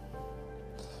 9.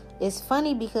 It's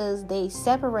funny because they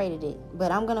separated it,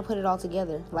 but I'm going to put it all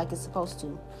together like it's supposed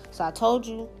to. So I told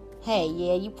you, hey,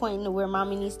 yeah, you pointing to where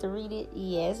mommy needs to read it?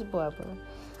 Yes, Barbara.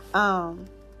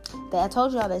 I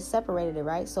told y'all they separated it,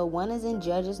 right? So one is in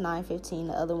Judges 9:15,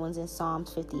 the other one's in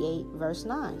Psalms 58, verse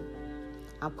 9.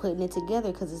 I'm putting it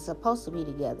together because it's supposed to be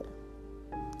together.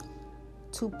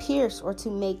 To pierce or to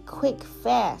make quick,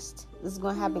 fast. This is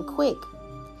going to happen quick.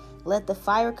 Let the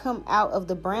fire come out of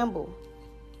the bramble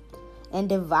and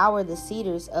devour the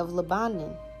cedars of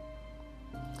Lebanon.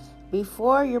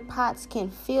 Before your pots can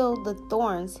fill the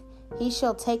thorns, he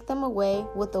shall take them away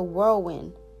with a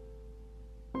whirlwind,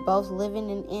 both living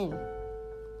and in.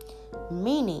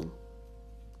 Meaning,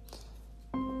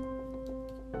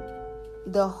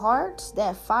 the heart,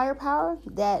 that firepower,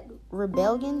 that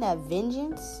rebellion, that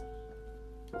vengeance,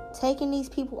 taking these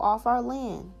people off our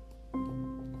land.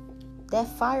 That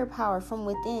firepower from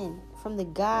within, from the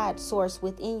God source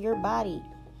within your body,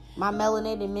 my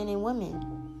melanated men and women.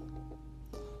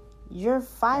 Your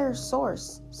fire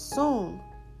source soon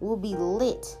will be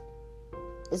lit.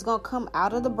 It's going to come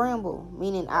out of the bramble,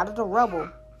 meaning out of the rubble,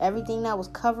 everything that was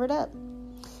covered up.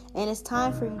 And it's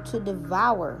time for you to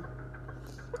devour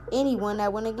anyone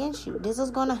that went against you. This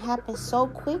is going to happen so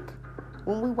quick.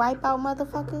 When we wipe out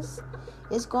motherfuckers,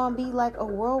 it's going to be like a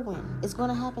whirlwind. It's going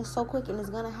to happen so quick, and it's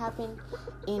going to happen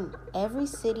in every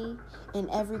city, in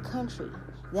every country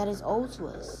that is owed to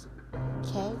us.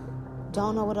 Okay?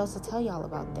 Don't know what else to tell y'all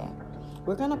about that.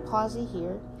 We're going to pause it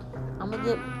here. I'm going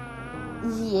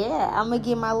to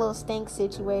get my little stink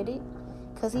situated.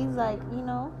 Because he's like,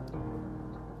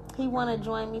 he want to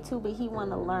join me too, but he want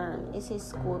to learn. It's his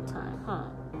school time, huh?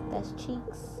 That's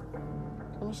cheeks.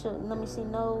 Let me see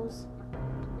nose.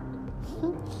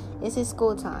 It's his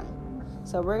school time.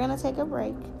 So we're going to take a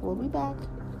break. We'll be back.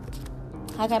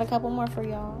 I got a couple more for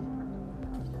y'all.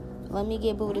 Let me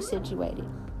get Buddha situated.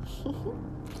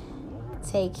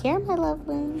 Take care, my loved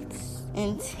ones.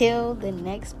 Until the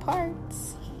next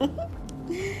parts.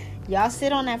 Y'all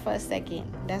sit on that for a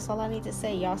second. That's all I need to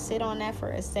say. Y'all sit on that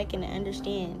for a second and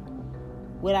understand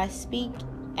what I speak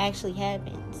actually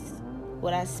happens.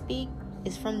 What I speak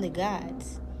is from the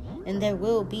gods. And there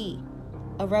will be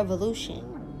a revolution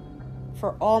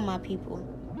for all my people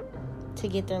to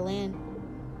get their land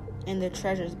and their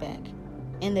treasures back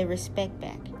and their respect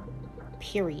back.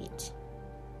 Period.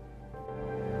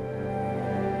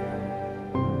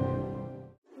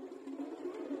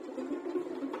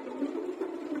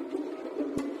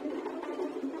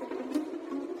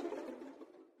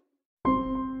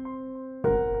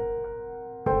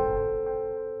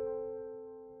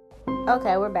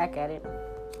 Okay, we're back at it.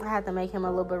 I had to make him a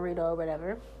little burrito or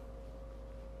whatever.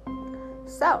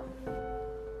 So,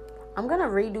 I'm going to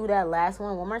redo that last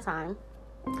one more time.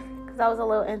 Because I was a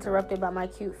little interrupted by my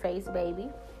cute face baby.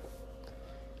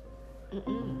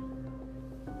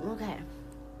 Okay.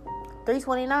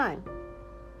 329.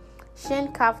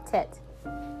 Shin Kaf Tet.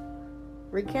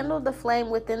 Rekindle the flame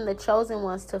within the chosen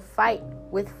ones to fight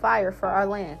with fire for our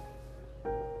land.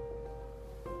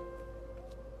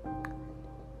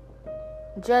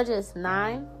 Judges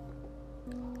 9,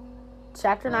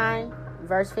 chapter 9,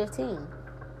 verse 15,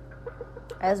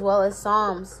 as well as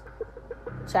Psalms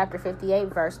chapter 58,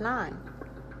 verse 9.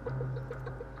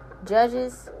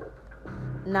 Judges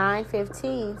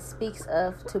 9:15 speaks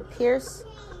of to pierce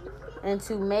and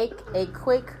to make a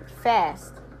quick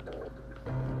fast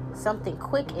Something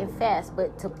quick and fast,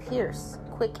 but to pierce.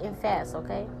 Quick and fast,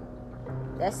 okay?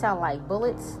 That sounds like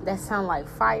bullets. That sounds like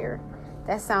fire.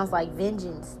 That sounds like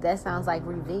vengeance. That sounds like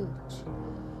revenge.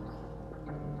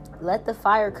 Let the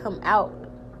fire come out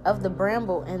of the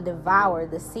bramble and devour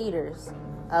the cedars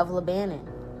of Lebanon.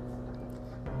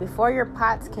 Before your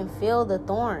pots can feel the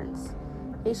thorns,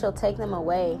 he shall take them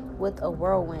away with a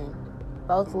whirlwind,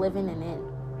 both living and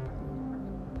in.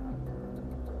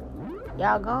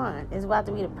 Y'all gone. It's about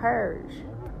to be the purge.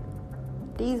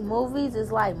 These movies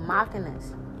is like mocking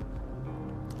us.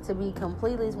 To be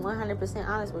completely 100%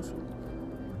 honest with you.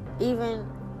 Even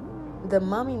the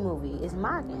Mummy movie is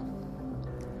mocking.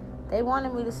 They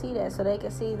wanted me to see that so they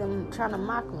could see them trying to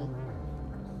mock me.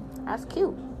 That's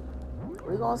cute.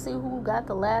 We're gonna see who got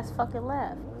the last fucking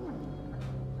laugh.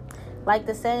 Like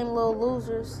the same little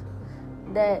losers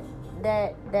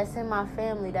that's in my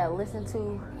family that listen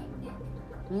to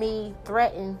me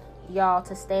threaten y'all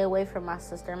to stay away from my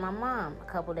sister and my mom a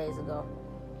couple days ago.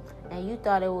 And you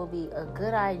thought it would be a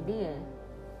good idea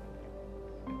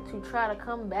to try to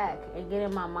come back and get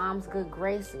in my mom's good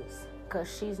graces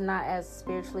because she's not as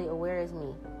spiritually aware as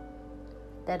me.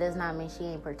 That does not mean she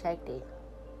ain't protected.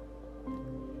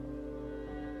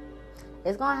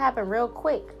 It's going to happen real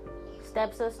quick.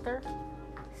 Stepsister,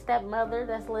 stepmother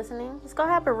that's listening. It's going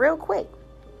to happen real quick.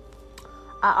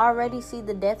 I already see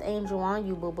the death angel on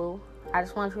you, boo-boo. I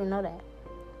just want you to know that.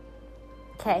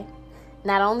 Okay?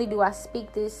 Not only do I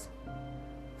speak this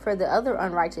for the other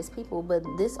unrighteous people, but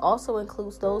this also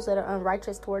includes those that are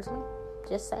unrighteous towards me.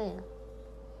 Just saying.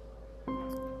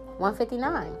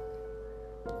 159.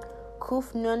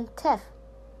 Kuf Nun Tef.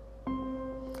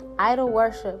 Idol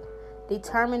worship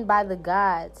determined by the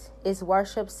gods is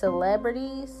worship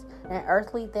celebrities and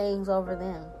earthly things over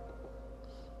them.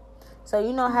 So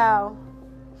you know how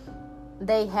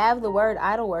they have the word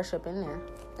idol worship in there,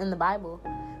 in the Bible,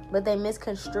 but they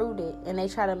misconstrued it and they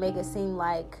try to make it seem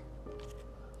like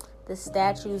the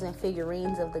statues and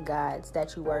figurines of the gods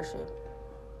that you worship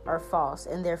are false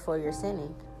and therefore you're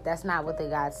sinning. That's not what the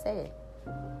gods said.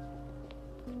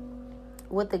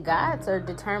 What the gods are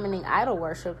determining idol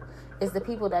worship is the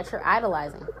people that you're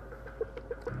idolizing.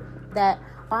 That,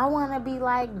 I want to be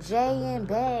like Jay and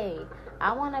Bay.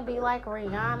 I want to be like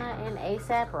Rihanna and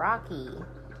A$AP Rocky.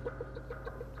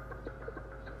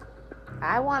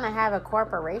 I want to have a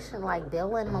corporation like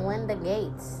Bill and Melinda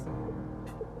Gates.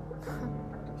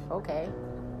 Okay.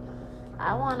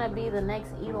 I want to be the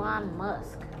next Elon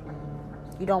Musk.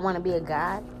 You don't want to be a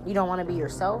god? You don't want to be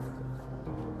yourself?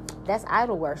 That's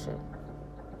idol worship.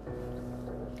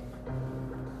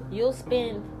 You'll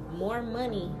spend more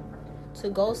money to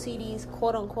go see these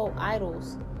quote-unquote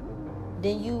idols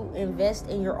than you invest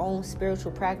in your own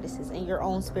spiritual practices, in your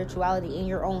own spirituality, in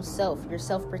your own self, your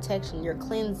self-protection, your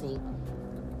cleansing.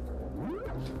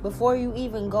 Before you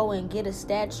even go and get a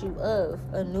statue of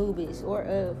Anubis or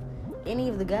of any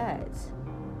of the gods,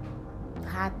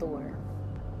 Hathor,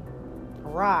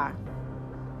 Ra,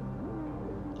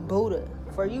 Buddha,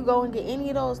 before you go and get any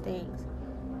of those things,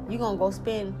 you're going to go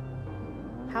spend,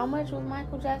 how much was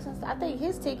Michael Jackson's? I think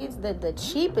his tickets, the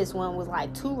cheapest one was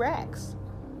like $2.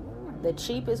 The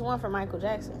cheapest one for Michael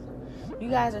Jackson. You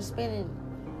guys are spending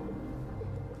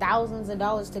thousands of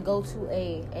dollars to go to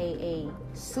a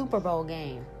Super Bowl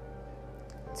game.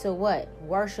 To what?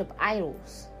 Worship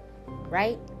idols.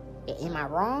 Right? Am I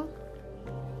wrong?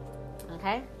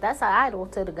 Okay? That's an idol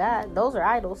to the God. Those are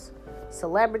idols.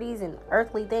 Celebrities and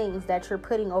earthly things that you're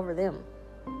putting over them.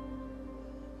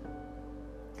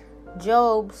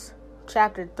 Job's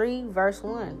chapter 3 verse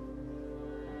 1.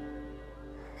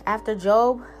 After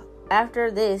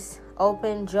this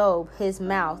opened Job his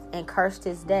mouth and cursed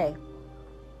his day.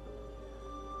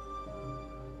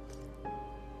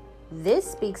 This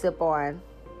speaks upon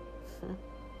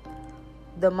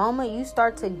the moment you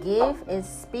start to give and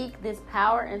speak this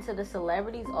power into the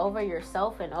celebrities over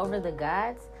yourself and over the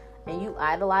gods, and you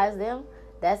idolize them.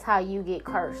 That's how you get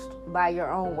cursed, by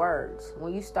your own words.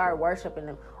 When you start worshiping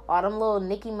them. All them little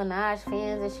Nicki Minaj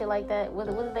fans and shit like that. What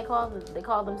did they call them? They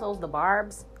call themselves the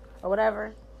Barbs or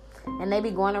whatever. And they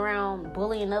be going around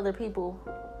bullying other people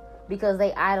because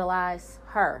they idolize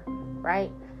her,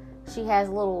 right? She has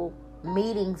little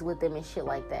meetings with them and shit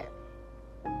like that.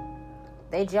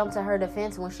 They jump to her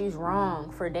defense when she's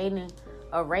wrong for dating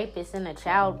a rapist and a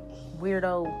child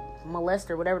weirdo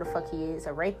molester, whatever the fuck he is,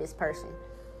 a rapist person,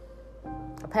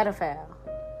 a pedophile.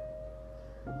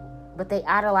 But they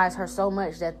idolize her so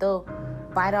much that they'll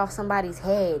bite off somebody's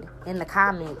head in the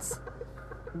comments.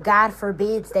 God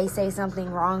forbids they say something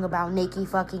wrong about Nicki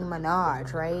fucking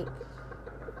Minaj, right?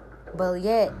 But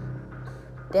yet,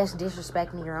 that's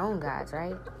disrespecting your own gods,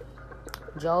 right?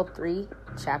 Job 3,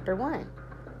 chapter 1.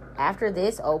 After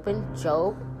this opened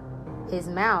Job his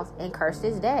mouth and cursed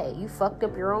his day. You fucked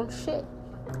up your own shit.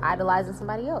 Idolizing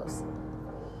somebody else.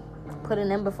 Putting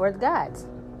them before the gods.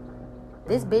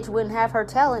 This bitch wouldn't have her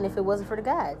talent if it wasn't for the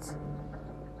gods.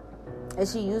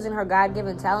 Is she using her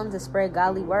God-given talent to spread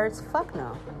godly words? Fuck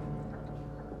no.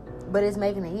 But it's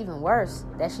making it even worse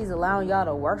that she's allowing y'all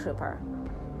to worship her.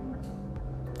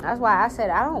 That's why I said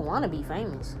I don't want to be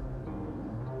famous.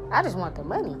 I just want the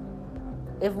money.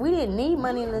 If we didn't need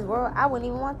money in this world, I wouldn't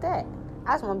even want that.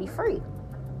 I just want to be free.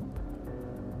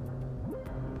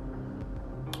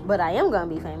 But I am going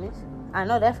to be famous. I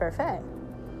know that for a fact.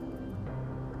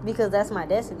 Because that's my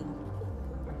destiny.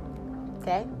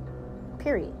 Okay?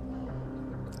 Period.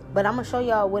 But I'm going to show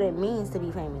y'all what it means to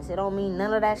be famous. It don't mean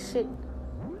none of that shit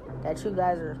that you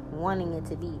guys are wanting it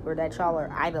to be. Or that y'all are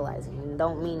idolizing. It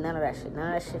don't mean none of that shit.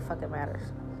 None of that shit fucking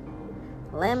matters.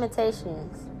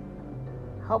 Lamentations.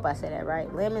 I hope I said that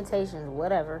right. Lamentations,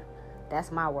 whatever.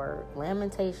 That's my word.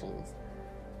 Lamentations.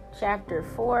 Chapter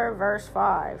 4, verse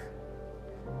 5.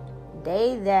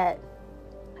 They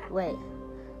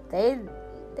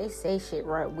say shit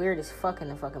right weird as fuck in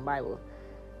the fucking Bible.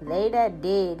 They that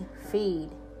did feed.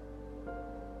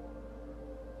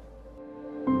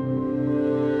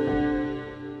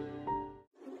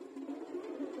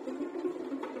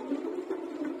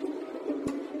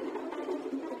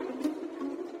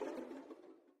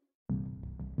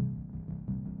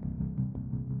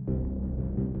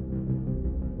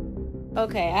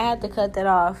 Okay, I had to cut that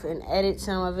off and edit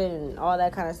some of it and all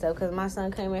that kind of stuff because my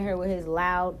son came in here with his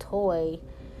loud toy.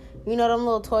 You know them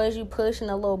little toys you push and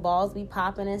the little balls be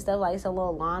popping and stuff, like it's a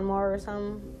little lawnmower or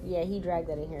something? Yeah, he dragged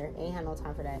that in here. Ain't had no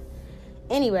time for that.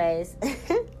 Anyways,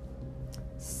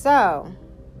 so,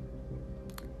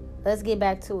 let's get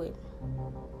back to it.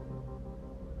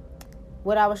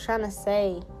 What I was trying to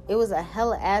say, it was a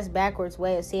hella ass backwards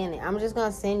way of seeing it. I'm just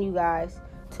going to send you guys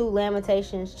to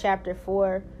Lamentations chapter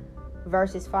 4,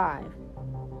 verses 5.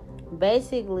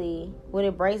 Basically, what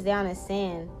it breaks down as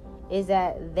saying is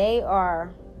that they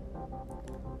are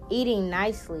eating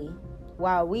nicely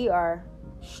while we are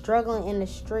struggling in the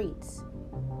streets.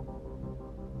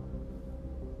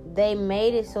 They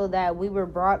made it so that we were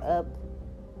brought up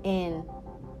in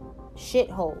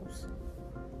shitholes,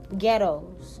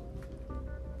 ghettos,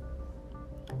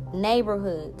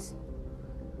 neighborhoods.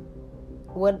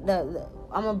 I'm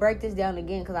gonna break this down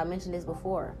again because I mentioned this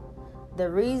before.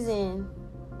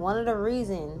 One of the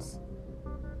reasons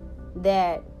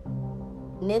that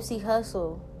Nipsey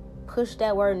Hussle pushed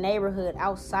that word neighborhood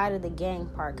outside of the gang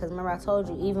part, because remember I told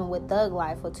you, even with Thug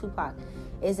Life or Tupac,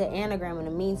 it's an anagram and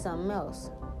it means something else.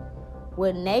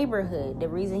 With neighborhood, the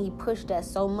reason he pushed that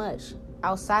so much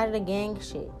outside of the gang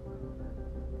shit,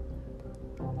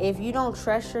 if you don't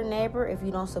trust your neighbor, if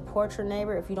you don't support your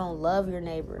neighbor, if you don't love your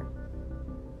neighbor,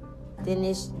 then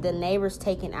the neighbor's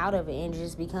taken out of it and it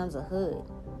just becomes a hood.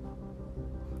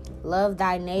 Love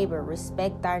thy neighbor,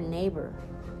 respect thy neighbor,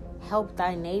 help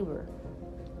thy neighbor.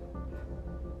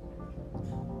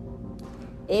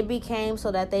 It became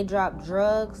so that they dropped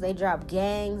drugs, they dropped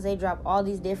gangs, they dropped all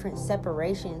these different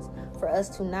separations for us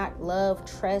to not love,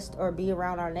 trust, or be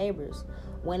around our neighbors.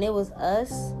 When it was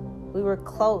us, we were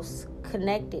close,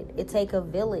 connected. It take a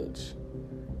village.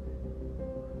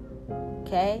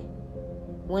 Okay?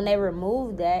 When they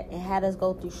removed that and had us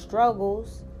go through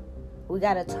struggles, we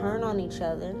got to turn on each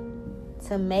other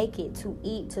to make it, to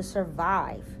eat, to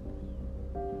survive.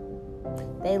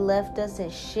 They left us in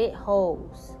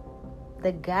shitholes.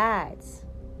 The gods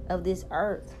of this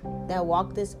earth that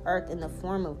walk this earth in the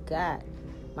form of God,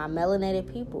 my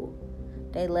melanated people,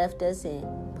 they left us in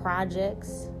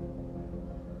projects.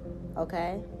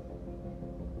 Okay?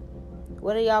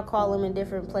 What do y'all call them in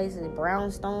different places?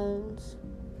 Brownstones?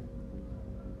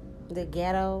 The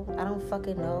ghetto? I don't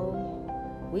fucking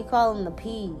know. We call them the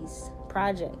P's,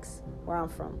 projects, where I'm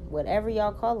from. Whatever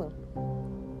y'all call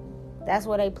them. That's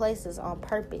where they placed us on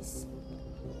purpose.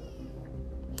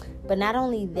 But not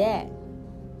only that,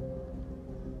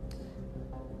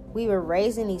 we were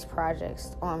raising these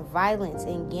projects on violence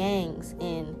and gangs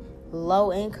and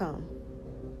low income,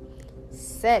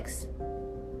 sex,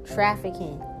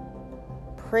 trafficking,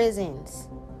 prisons,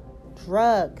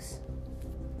 drugs.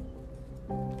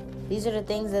 These are the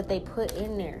things that they put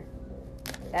in there.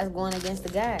 That's going against the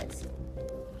gods.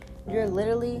 You're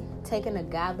literally taking a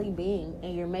godly being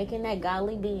and you're making that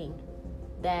godly being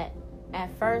that at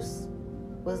first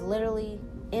was literally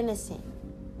innocent,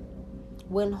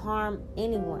 wouldn't harm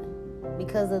anyone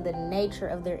because of the nature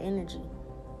of their energy.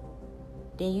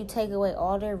 Then you take away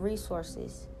all their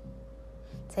resources,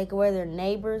 take away their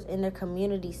neighbors and their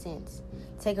community sense,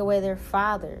 take away their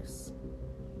fathers,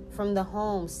 from the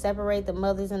home. Separate the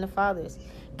mothers and the fathers.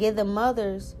 Give the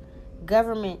mothers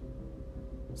government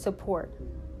support,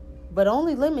 but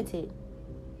only limited.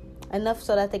 Enough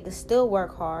so that they can still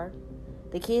work hard.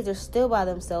 The kids are still by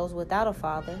themselves without a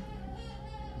father.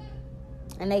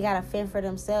 And they gotta fend for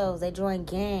themselves. They join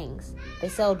gangs. They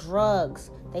sell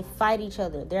drugs. They fight each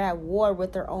other. They're at war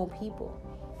with their own people.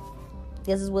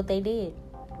 This is what they did.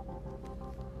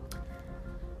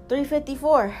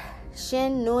 354.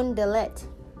 Shin Nun Delet.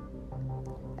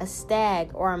 A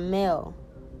stag or a male.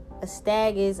 A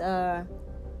stag is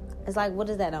it's like, what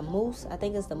is that? A moose? I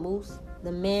think it's the moose.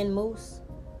 The man moose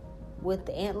with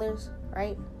the antlers,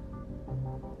 right?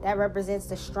 That represents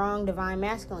the strong divine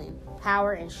masculine,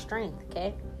 power and strength,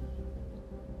 okay?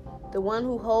 The one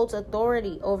who holds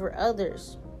authority over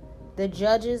others, the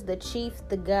judges, the chief,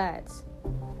 the gods.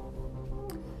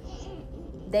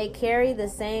 They carry the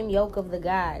same yoke of the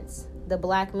gods, the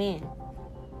black man.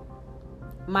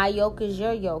 My yoke is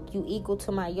your yoke. You equal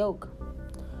to my yoke.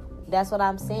 That's what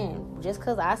I'm saying. Just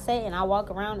because I say and I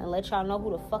walk around and let y'all know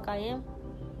who the fuck I am,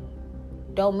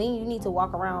 don't mean you need to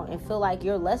walk around and feel like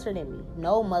you're lesser than me.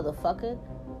 No, motherfucker.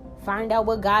 Find out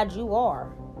what God you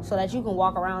are so that you can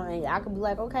walk around and I can be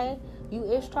like, okay, you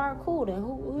Ishtar, cool. Then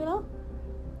who, you know?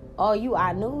 Oh, you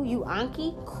Anu, you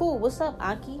Anki, cool. What's up,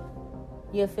 Anki?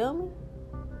 You feel me?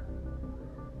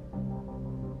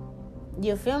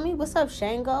 You feel me? What's up,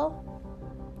 Shango?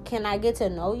 Can I get to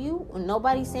know you?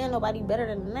 Nobody's saying nobody better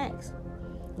than the next.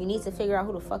 You need to figure out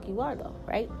who the fuck you are, though,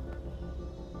 right?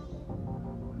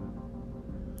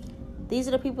 These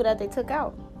are the people that they took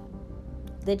out.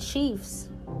 The chiefs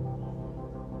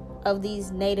of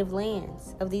these native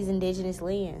lands, of these indigenous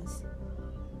lands,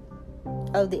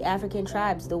 of the African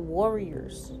tribes, the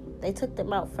warriors. They took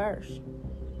them out first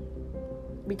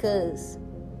because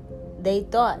they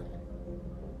thought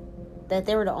that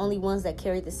they were the only ones that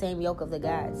carried the same yoke of the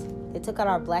gods. They took out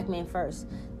our black men first.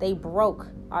 They broke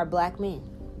our black men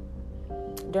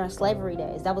during slavery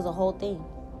days. That was a whole thing.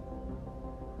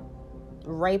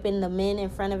 Raping the men in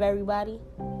front of everybody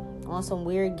on some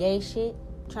weird gay shit,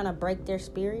 trying to break their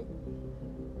spirit.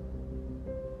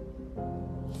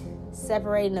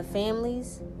 Separating the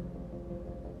families,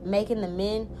 making the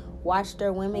men watch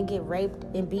their women get raped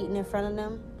and beaten in front of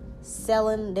them,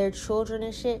 selling their children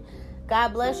and shit.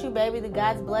 God bless you, baby. The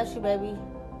gods bless you, baby.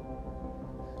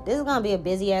 This is gonna be a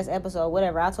busy ass episode.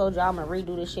 Whatever. I told y'all I'm gonna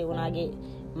redo this shit when I get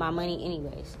my money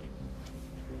anyways.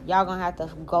 Y'all gonna have to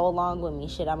go along with me.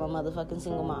 Shit, I'm a motherfucking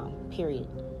single mom. Period.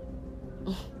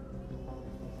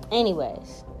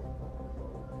 Anyways.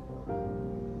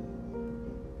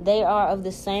 They are of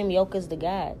the same yoke as the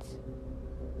gods.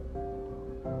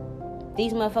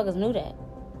 These motherfuckers knew that.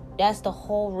 That's the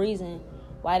whole reason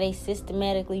why they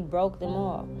systematically broke them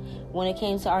all. When it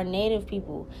came to our native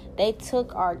people, they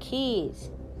took our kids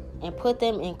and put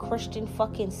them in Christian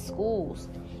fucking schools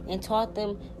and taught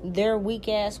them their weak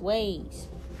ass ways.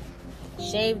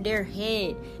 Shaved their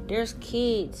head. There's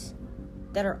kids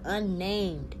that are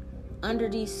unnamed under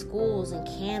these schools in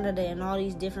Canada and all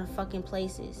these different fucking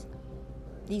places.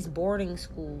 These boarding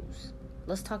schools.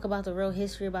 Let's talk about the real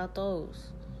history about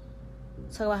those.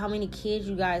 Let's talk about how many kids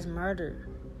you guys murdered.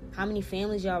 How many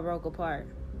families y'all broke apart.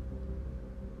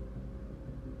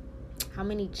 How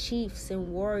many chiefs and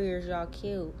warriors y'all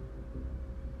killed.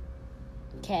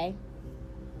 Okay?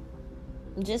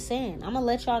 I'm just saying. I'm gonna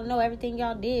let y'all know everything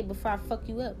y'all did before I fuck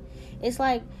you up. It's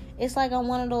like I'm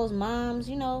one of those moms,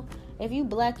 you know. If you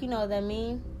black, you know what that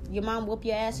mean. Your mom whoop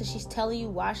your ass and she's telling you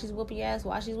why she's whooping your ass,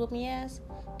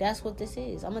 That's what this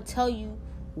is. I'm gonna tell you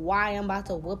why I'm about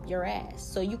to whoop your ass,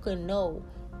 so you can know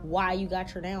why you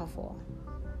got your downfall.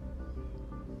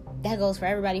 That goes for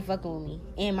everybody fucking with me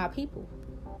and my people.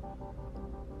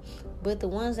 But the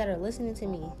ones that are listening to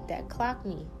me, that clock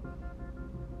me,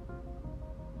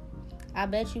 I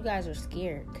bet you guys are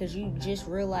scared because you just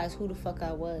realized who the fuck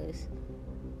I was.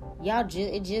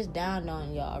 It just dawned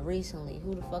on y'all recently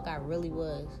who the fuck I really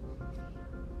was.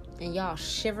 And y'all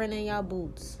shivering in y'all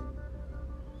boots.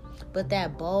 But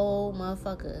that bold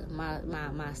motherfucker,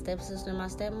 my stepsister and my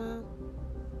stepmom,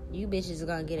 you bitches are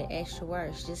gonna get it extra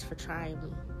worse just for trying me.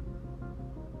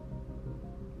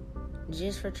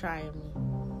 Just for trying me.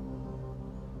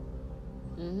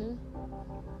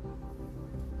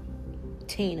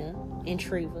 Tina and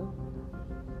Treva.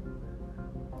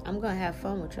 I'm gonna have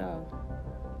fun with y'all.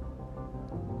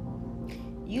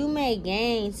 You may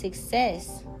gain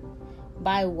success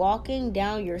by walking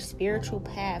down your spiritual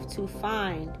path. To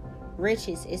find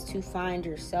riches is to find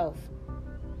yourself.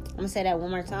 I'm gonna say that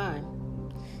one more time.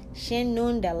 Shin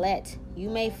Nun Dalet. You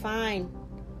may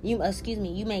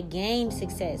gain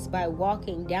success by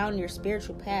walking down your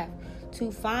spiritual path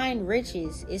To find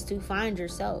riches is to find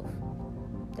yourself.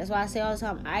 That's why I say all the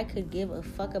time, I could give a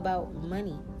fuck about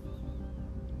money.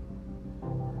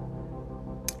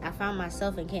 I found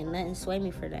myself and can't nothing sway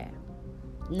me for that.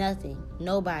 Nothing.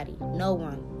 Nobody. No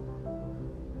one.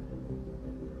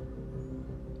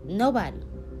 Nobody.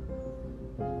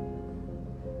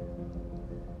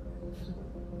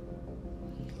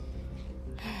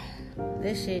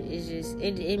 This shit is just,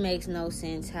 it makes no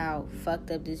sense how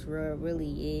fucked up this world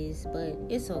really is, but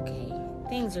it's okay.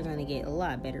 Things are gonna get a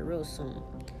lot better real soon.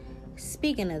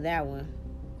 Speaking of that one,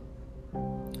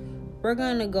 we're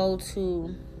gonna go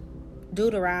to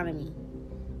Deuteronomy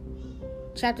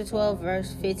chapter 12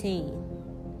 verse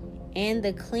 15. And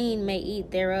the clean may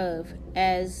eat thereof,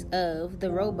 as of the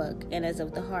roebuck and as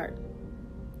of the hart.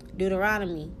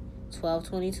 Deuteronomy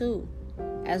 12:22.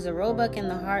 As the roebuck and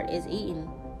the hart is eaten,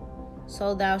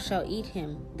 so thou shalt eat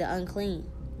him, the unclean.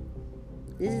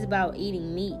 This is about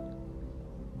eating meat.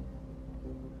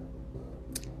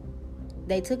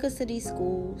 They took us to these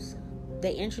schools.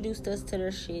 They introduced us to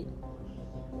their shit.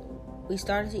 We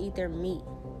started to eat their meat.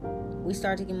 We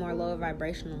started to get more lower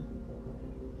vibrational.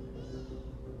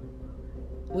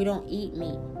 We don't eat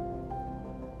meat.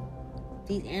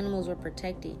 These animals were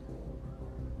protected.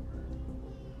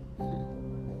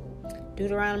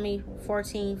 Deuteronomy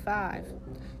 14:5.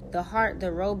 The hart,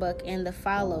 the roebuck, and the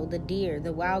fallow, the deer,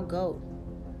 the wild goat,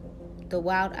 the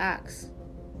wild ox.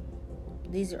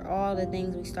 These are all the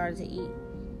things we started to eat.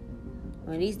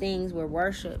 When these things were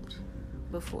worshipped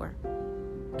before.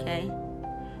 Okay?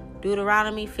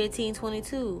 Deuteronomy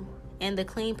 15:22. And the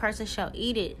clean person shall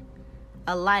eat it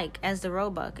alike as the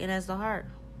roebuck and as the hart.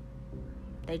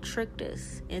 They tricked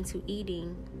us into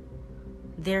eating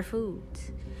their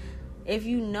foods. If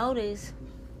you notice,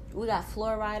 we got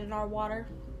fluoride in our water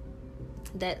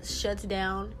that shuts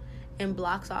down and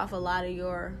blocks off a lot of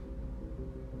your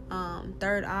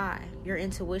third eye, your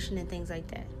intuition and things like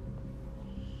that.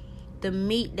 The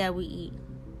meat that we eat,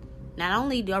 not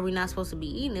only are we not supposed to be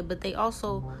eating it, but they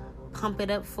also pump it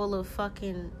up full of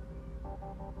fucking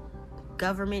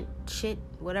government shit,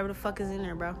 whatever the fuck is in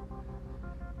there, bro.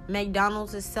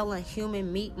 McDonald's is selling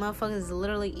human meat. Motherfuckers is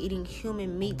literally eating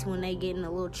human meat when they getting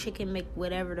a little chicken Mc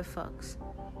whatever the fucks.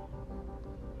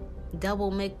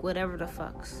 Double Mc whatever the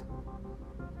fucks.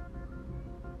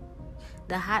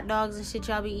 The hot dogs and shit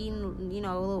y'all be eating, you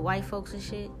know, little white folks and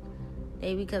shit.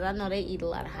 Because I know they eat a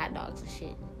lot of hot dogs and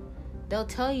shit. They'll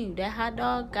tell you that hot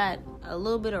dog got a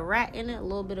little bit of rat in it, a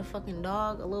little bit of fucking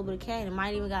dog, a little bit of cat, and it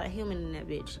might even got a human in that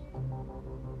bitch.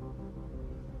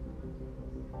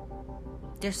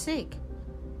 They're sick.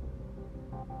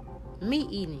 Meat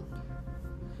eating.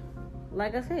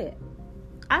 Like I said,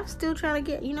 I'm still trying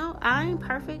to get, I ain't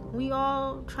perfect. We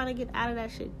all trying to get out of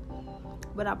that shit.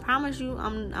 But I promise you,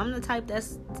 I'm the type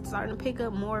that's starting to pick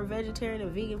up more vegetarian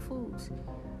and vegan foods.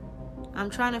 I'm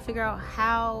trying to figure out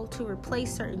how to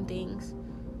replace certain things.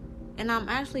 And I'm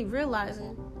actually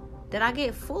realizing that I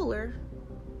get fuller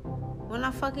when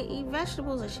I fucking eat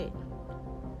vegetables and shit.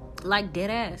 Like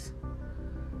dead ass.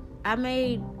 I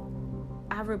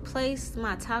replaced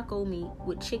my taco meat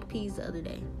with chickpeas the other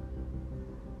day.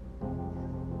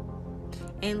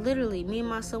 And literally, me and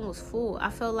my son was full.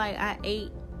 I felt like I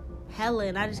ate hella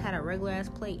and I just had a regular ass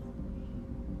plate.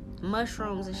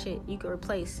 Mushrooms and shit. You could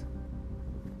replace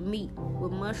meat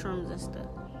with mushrooms and stuff.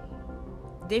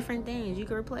 Different things. You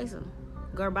could replace them.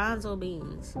 Garbanzo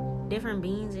beans. Different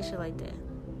beans and shit like that.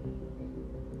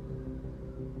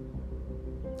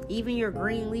 Even your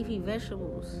green leafy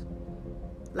vegetables.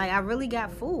 Like, I really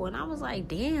got full. And I was like,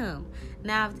 damn.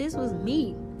 Now, if this was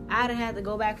me, I'd have had to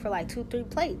go back for like 2-3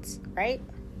 plates. Right?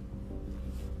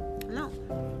 No.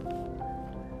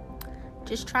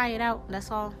 Just try it out. That's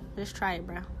all. Just try it,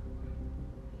 bro.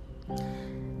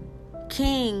 1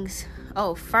 Kings,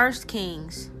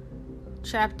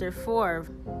 chapter 4,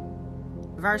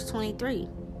 verse 23.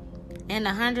 And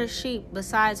 100 sheep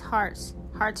besides hearts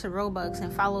of roebucks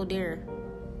and fallow deer,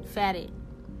 fatted.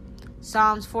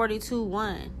 Psalms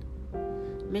 42:1.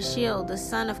 Mishael, the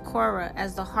son of Korah,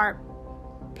 as the hart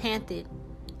panted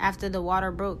after the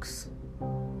water brooks.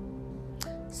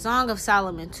 Song of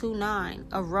Solomon 2:9.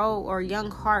 A roe or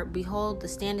young hart, behold, that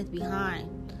standeth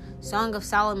behind. Song of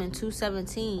Solomon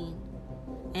 2:17.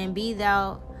 And be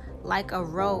thou like a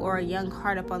roe or a young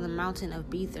hart upon the mountain of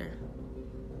Bether.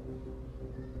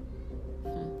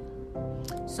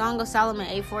 Song of Solomon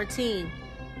 8:14.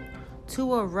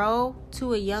 To a roe,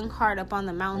 to a young hart upon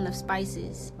the mountain of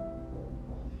spices.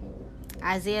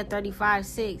 Isaiah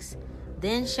 35:6.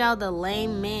 Then shall the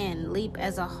lame man leap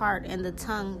as a hart, and the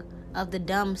tongue of the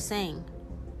dumb sing.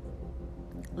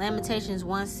 Lamentations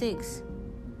 1:6.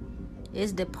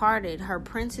 is departed. Her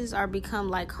princes are become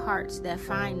like harts that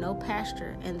find no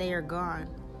pasture, and they are gone.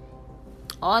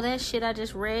 All that shit I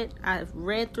just read, I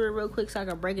read through it real quick so I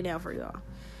can break it down for y'all.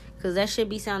 Because that shit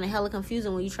be sounding hella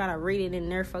confusing when you try to read it in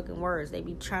their fucking words. They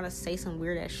be trying to say some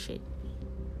weird ass shit.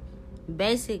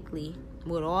 Basically,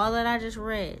 with all that I just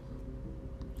read,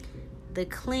 the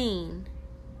clean,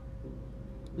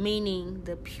 meaning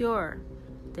the pure,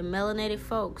 the melanated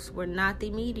folks, were not the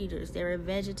meat eaters. They were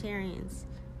vegetarians,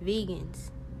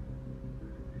 vegans.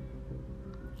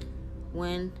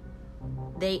 When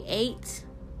they ate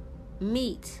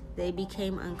meat, they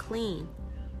became unclean.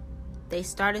 They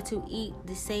started to eat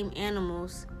the same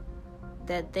animals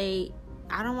that they,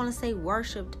 I don't want to say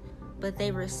worshipped, but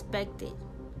they respected.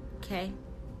 Okay?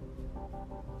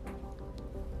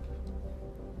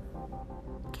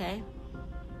 Okay?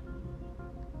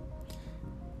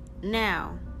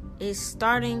 Now, it's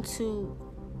starting to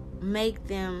make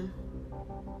them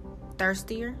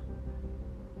thirstier.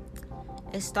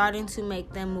 It's starting to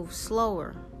make them move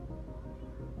slower.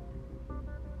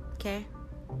 Okay?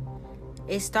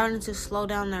 It's starting to slow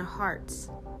down their hearts.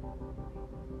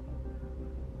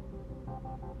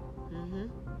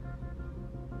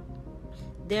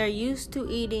 They're used to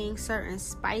eating certain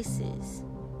spices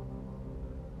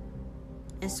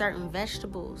and certain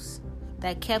vegetables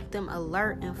that kept them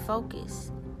alert and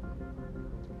focused.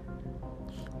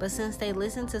 But since they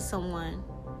listen to someone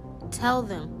tell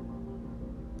them,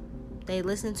 they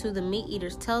listen to the meat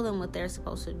eaters tell them what they're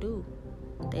supposed to do,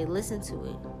 they listen to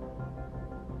it.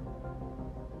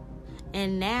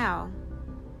 And now,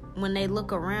 when they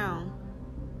look around,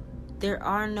 there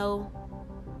are no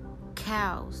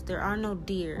cows, there are no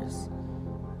deers,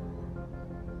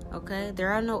 okay? There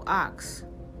are no ox,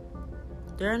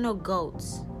 there are no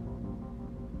goats.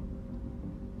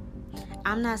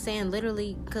 I'm not saying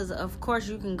literally, because of course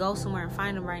you can go somewhere and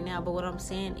find them right now, but what I'm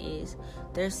saying is,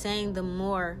 they're saying the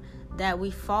more that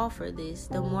we fall for this,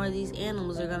 the more these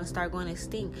animals are going to start going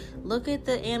extinct. Look at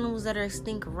the animals that are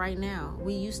extinct right now.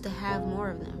 We used to have more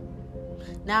of them.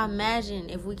 Now imagine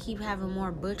if we keep having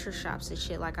more butcher shops and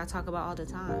shit like I talk about all the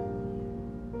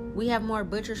time. We have more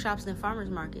butcher shops than farmers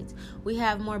markets. We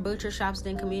have more butcher shops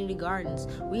than community gardens.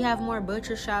 We have more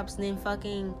butcher shops than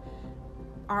fucking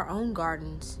our own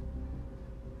gardens.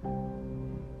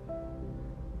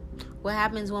 What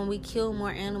happens when we kill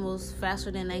more animals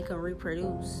faster than they can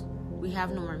reproduce? We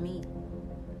have no more meat.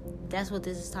 That's what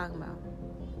this is talking about.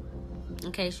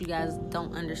 In case you guys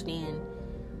don't understand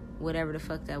whatever the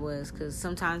fuck that was, because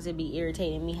sometimes it be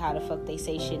irritating me how the fuck they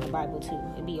say shit in the Bible too.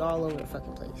 It be all over the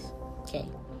fucking place. Okay,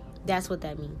 that's what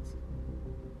that means.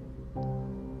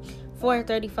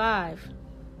 435.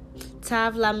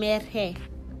 Tav lamer he.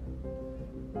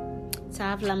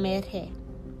 Tav lamer he.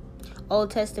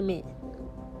 Old Testament.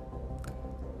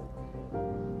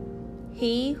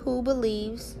 He who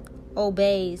believes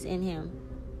obeys in him.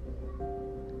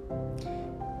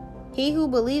 He who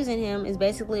believes in him is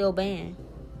basically obeying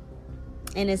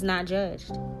and is not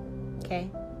judged. Okay?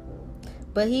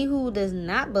 But he who does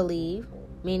not believe,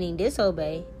 meaning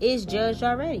disobey, is judged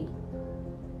already.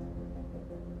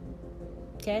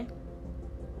 Okay?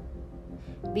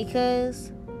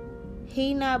 Because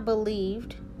he not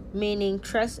believed, meaning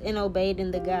trust and obeyed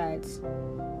in the gods,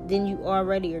 then you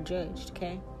already are judged.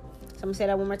 Okay? So I'm going to say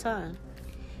that one more time.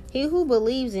 He who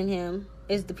believes in him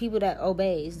is the people that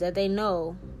obeys, that they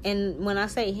know. And when I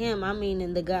say him, I mean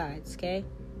in the gods, okay?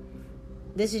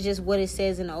 This is just what it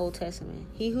says in the Old Testament.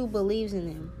 He who believes in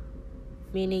him,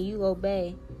 meaning you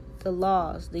obey the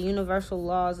laws, the universal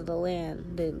laws of the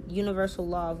land, the universal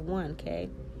law of one, okay?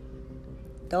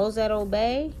 Those that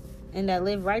obey and that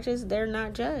live righteous, they're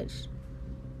not judged.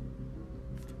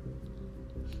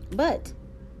 But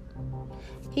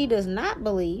he does not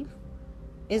believe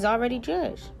is already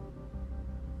judged.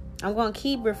 I'm going to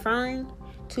keep referring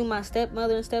to my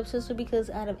stepmother and stepsister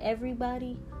because out of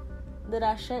everybody that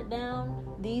I shut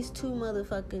down, these two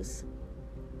motherfuckers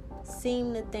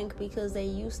seem to think because they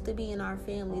used to be in our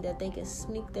family that they can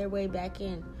sneak their way back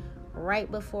in right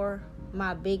before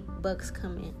my big bucks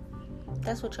come in.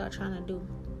 That's what y'all trying to do.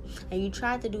 And you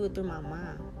tried to do it through my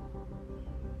mom.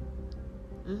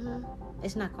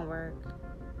 It's not going to work.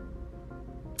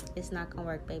 It's not going to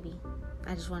work, baby.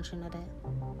 I just want you to know that.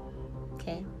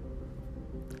 Okay?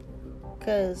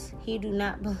 Because he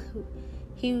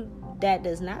that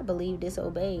does not believe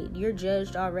disobeyed. You're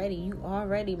judged already. You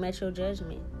already met your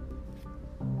judgment.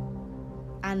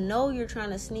 I know you're trying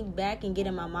to sneak back and get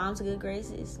in my mom's good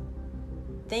graces,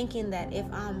 thinking that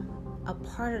if I'm a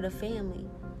part of the family,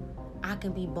 I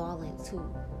can be balling too.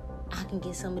 I can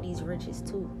get some of these riches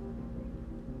too.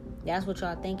 That's what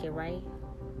y'all thinking, right?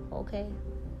 Okay.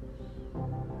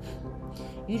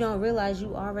 You don't realize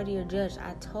you already are judged.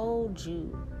 I told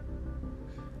you.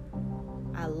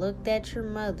 I looked at your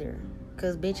mother.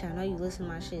 Because, bitch, I know you listen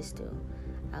to my shit still.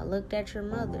 I looked at your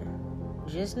mother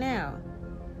just now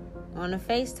on a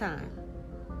FaceTime.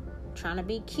 Trying to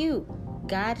be cute.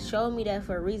 God showed me that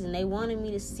for a reason. They wanted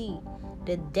me to see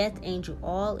the death angel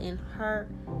all in her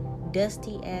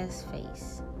dusty ass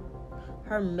face.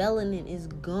 Her melanin is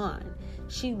gone.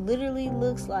 She literally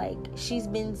looks like she's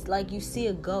been, like, you see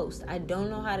a ghost. I don't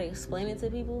know how to explain it to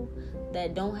people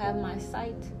that don't have my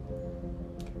sight.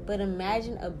 But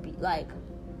imagine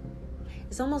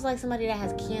it's almost like somebody that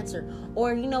has cancer.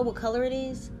 Or you know what color it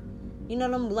is? You know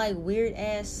them like weird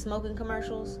ass smoking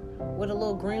commercials where the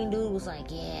little green dude was like,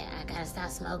 yeah, I gotta stop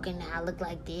smoking now, I look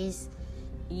like this.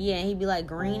 Yeah, and he'd be like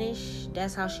greenish.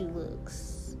 That's how she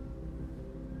looks.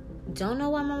 Don't know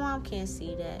why my mom can't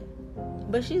see that.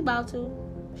 But she's about to.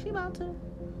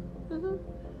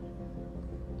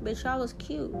 But y'all was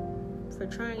cute for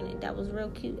trying it. That was real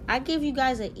cute. I give you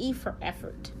guys an E for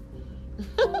effort.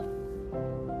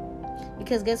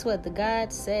 Because guess what? The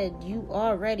God said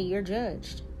you're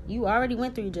judged. You already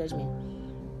went through your judgment.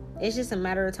 It's just a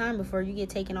matter of time before you get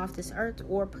taken off this earth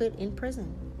or put in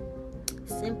prison.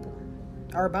 Simple.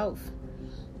 Or both.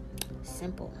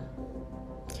 Simple.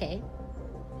 Okay.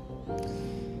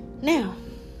 Now,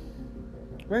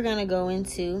 we're going to go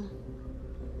into,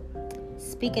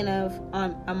 speaking of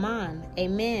Amun,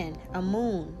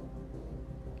 Amun.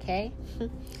 Okay?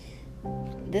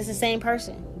 This is the same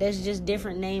person. There's just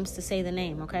different names to say the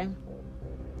name, okay?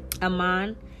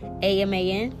 Amun,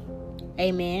 A-M-A-N.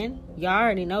 Amen. Y'all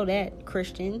already know that,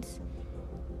 Christians.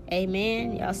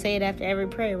 Amen. Y'all say it after every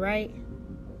prayer, right?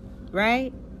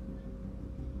 Right?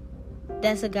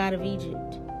 That's a god of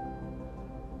Egypt.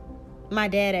 My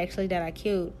dad, actually, that I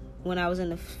killed when I was in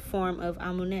the form of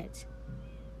Ahmunet.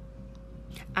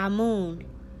 Amun.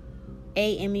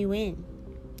 A-M-U-N.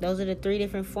 Those are the 3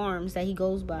 different forms that he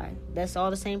goes by. That's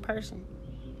all the same person.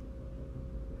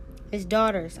 His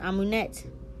daughters, Ahmunet.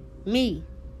 Me.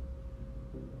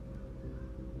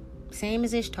 Same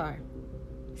as Ishtar.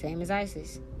 Same as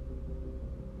Isis.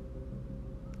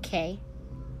 Okay.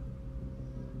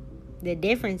 The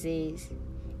difference is,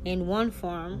 in one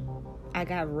form, I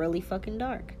got really fucking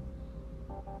dark.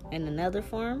 In another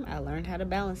form, I learned how to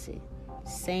balance it.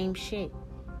 Same shit.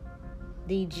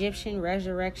 The Egyptian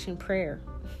resurrection prayer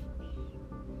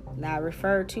that I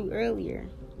referred to earlier.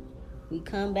 We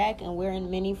come back and we're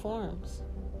in many forms.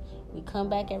 We come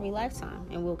back every lifetime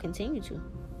and we'll continue to.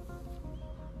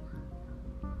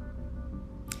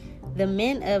 The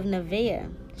men of Nevaeh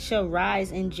shall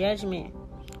rise in judgment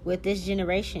with this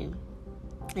generation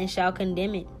and shall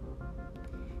condemn it,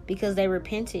 because they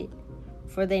repented,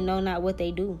 for they know not what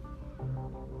they do.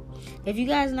 If you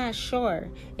guys not sure,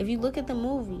 if you look at the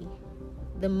movie,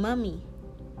 The Mummy,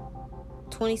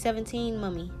 2017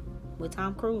 Mummy with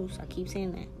Tom Cruise, I keep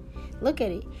saying that. Look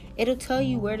at it. It'll tell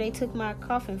you where they took my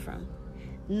coffin from.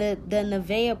 The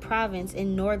Nevaeh province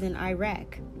in northern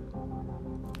Iraq.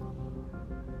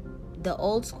 The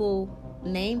old school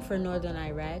name for northern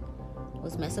Iraq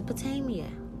was Mesopotamia.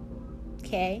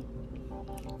 Okay?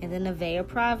 And the Nevaeh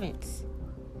province.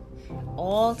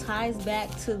 All ties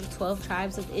back to the 12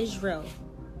 tribes of Israel.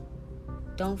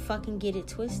 Don't fucking get it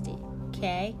twisted.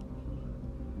 Okay?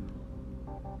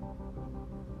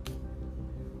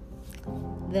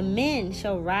 The men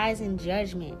shall rise in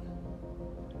judgment.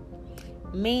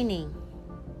 Meaning,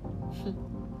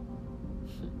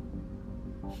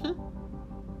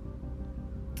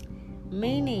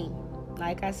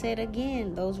 like I said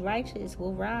again, those righteous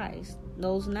will rise.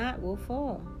 Those not will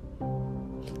fall.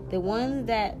 The ones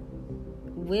that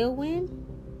will win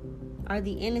are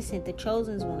the innocent, the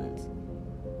chosen ones.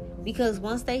 Because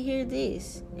once they hear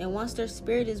this, and once their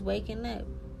spirit is waking up,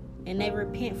 and they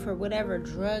repent for whatever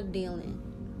drug dealing,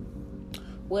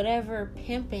 whatever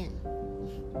pimping,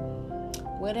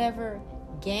 whatever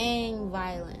gang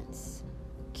violence,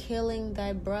 killing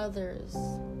thy brothers,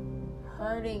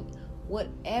 hurting,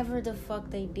 whatever the fuck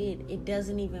they did, it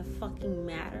doesn't even fucking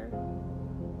matter.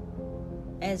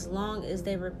 As long as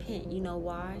they repent. You know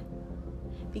why?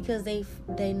 Because they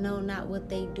know not what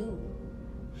they do.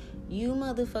 You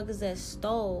motherfuckers that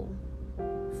stole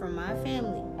from my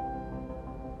family,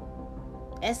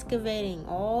 excavating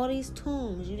all these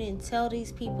tombs, you didn't tell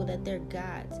these people that they're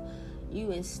gods.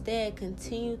 You instead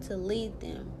continue to lead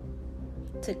them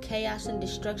to chaos and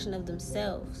destruction of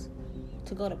themselves,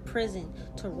 to go to prison,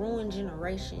 to ruin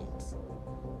generations,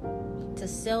 to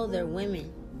sell their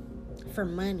women for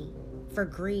money, for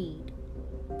greed,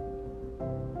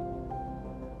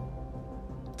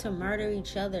 to murder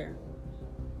each other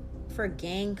for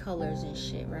gang colors and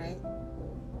shit, right?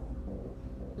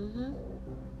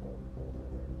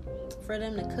 For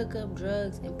them to cook up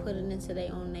drugs and put it into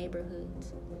their own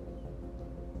neighborhoods.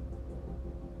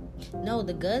 No,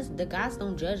 the gods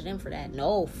don't judge them for that.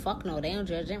 No, fuck no, they don't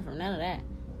judge them for none of that.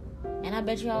 And I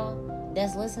bet y'all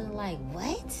that's listening like,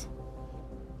 what?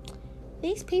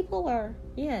 These people are,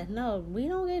 no, we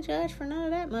don't get judged for none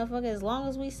of that, motherfucker. As long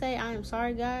as we say, I am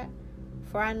sorry, God,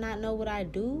 for I not know what I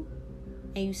do,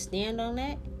 and you stand on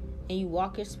that, and you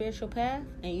walk your spiritual path,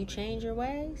 and you change your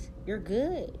ways, you're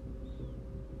good.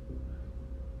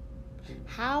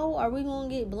 How are we going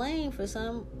to get blamed for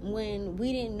something when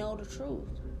we didn't know the truth?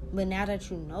 But now that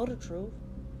you know the truth,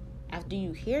 after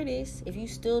you hear this, if you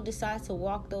still decide to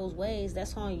walk those ways,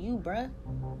 that's on you, bruh.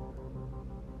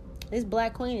 This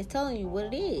black queen is telling you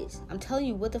what it is. I'm telling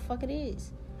you what the fuck it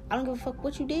is. I don't give a fuck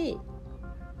what you did.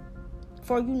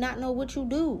 For you not know what you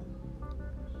do.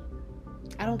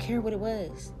 I don't care what it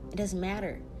was. It doesn't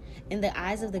matter. In the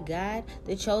eyes of the God,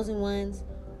 the chosen ones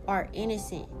are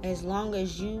innocent as long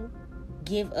as you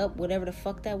give up whatever the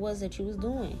fuck that was that you was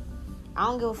doing. I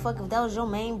don't give a fuck if that was your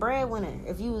main breadwinner.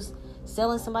 If you was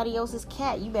selling somebody else's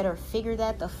cat, you better figure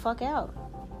that the fuck out.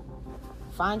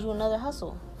 Find you another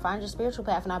hustle. Find your spiritual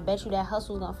path, and I bet you that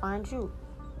hustle's gonna find you.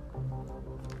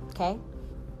 Okay?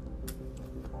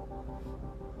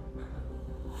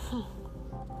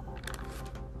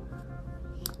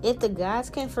 If the gods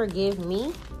can forgive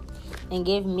me and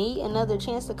give me another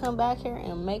chance to come back here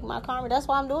and make my karma, that's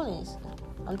why I'm doing this.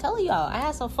 I'm telling y'all, I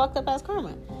had some fucked up ass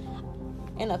karma.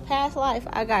 In a past life,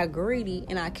 I got greedy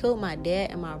and I killed my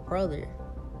dad and my brother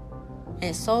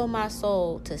and sold my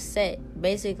soul to Set,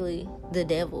 basically the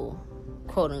devil,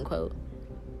 quote unquote,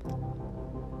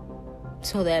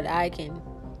 so that I can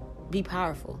be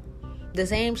powerful. The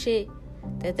same shit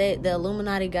that the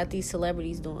Illuminati got these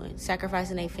celebrities doing,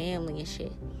 sacrificing their family and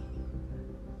shit.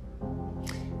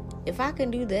 If I can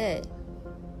do that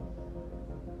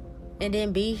and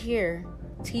then be here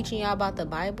teaching y'all about the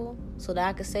Bible so that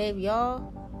I can save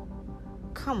y'all,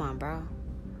 come on, bro.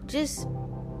 Just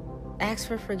ask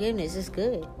for forgiveness. It's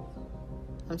good.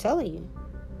 I'm telling you.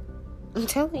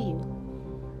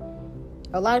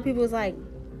 A lot of people is like,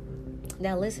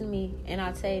 that listen to me and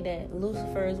I say that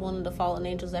Lucifer is one of the fallen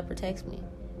angels that protects me.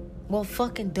 Well,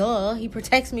 fucking duh. He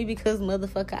protects me because,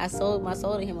 motherfucker, I sold my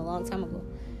soul to him a long time ago.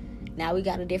 Now we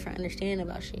got a different understanding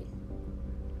about shit.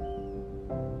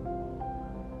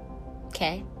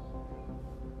 Okay?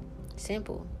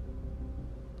 Simple.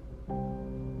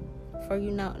 For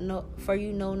you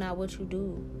know not what you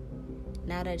do.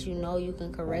 Now that you know, you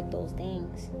can correct those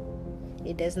things.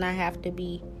 It does not have to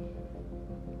be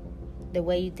the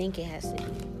way you think it has to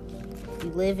be.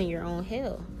 You live in your own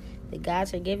hell. The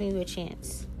gods are giving you a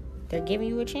chance. They're giving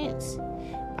you a chance.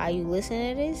 By you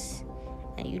listening to this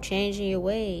and you changing your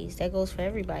ways, that goes for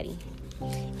everybody.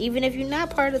 Even if you're not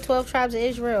part of the 12 tribes of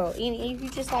Israel, if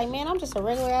you're just like, man, I'm just a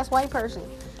regular ass white person.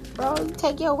 Bro, you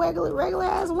take your regular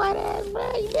ass white ass, bro.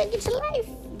 You better get your life.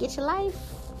 Get your life.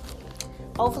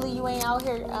 Hopefully you ain't out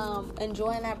here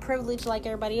enjoying that privilege like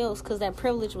everybody else, because that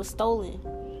privilege was stolen.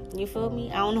 You feel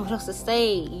me? I don't know what else to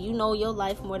say. You know your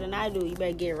life more than I do. You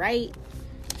better get right.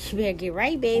 You better get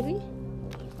right, baby.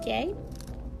 Okay?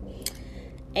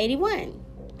 81.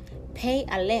 Pay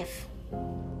Aleph.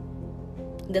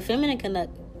 The feminine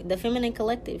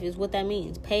collective is what that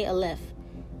means. Pay Aleph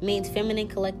means feminine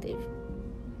collective.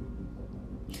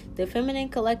 The feminine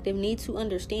collective needs to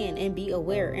understand and be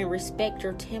aware and respect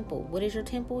your temple. What is your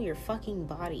temple? Your fucking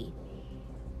body.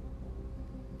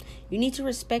 You need to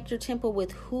respect your temple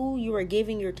with who you are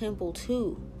giving your temple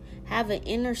to. Have an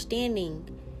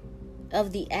understanding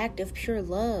of the act of pure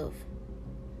love.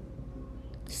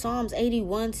 Psalms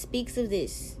 81 speaks of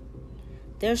this.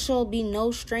 There shall be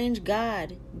no strange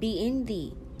God be in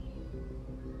thee.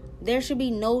 There should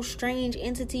be no strange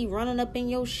entity running up in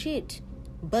your shit,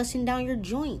 busting down your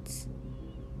joints.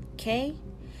 Okay?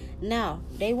 Now,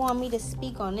 they want me to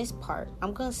speak on this part.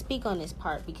 I'm going to speak on this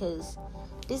part because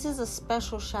this is a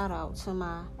special shout out to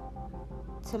my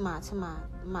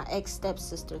ex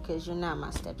stepsister, because you're not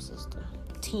my stepsister,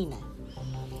 Tina.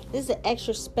 This is an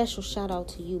extra special shout out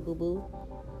to you, boo boo,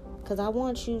 because I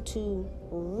want you to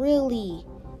really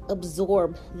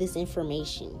absorb this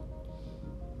information.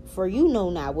 For you know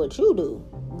not what you do.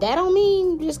 That don't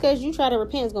mean just because you try to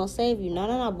repent is gonna save you.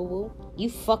 No, boo boo. You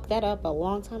fucked that up a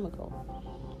long time ago.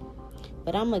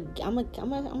 But I'm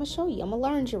gonna show you. I'm gonna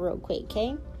learn you real quick,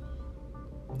 okay?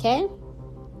 Okay?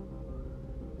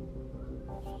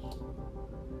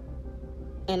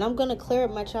 And I'm gonna clear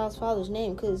up my child's father's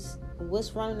name, because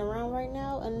what's running around right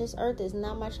now on this earth is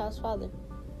not my child's father.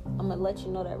 I'm gonna let you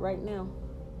know that right now.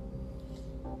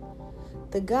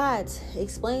 The gods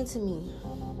explained to me,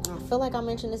 I feel like I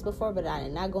mentioned this before, but I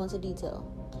did not go into detail.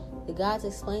 The gods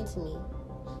explained to me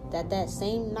that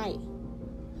same night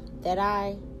that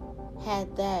I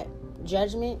had that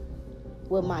judgment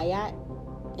with Mayat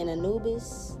and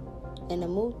Anubis and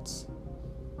Ammut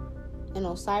and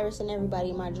Osiris and everybody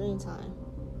in my dream time,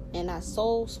 and I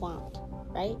soul swamped,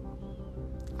 right?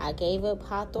 I gave up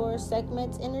Hathor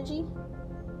Sekhmet's energy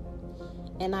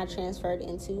and I transferred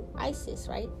into Isis,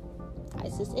 right?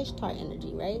 Isis Ishtar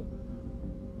energy, right?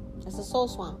 That's a soul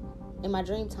swamp in my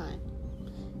dream time.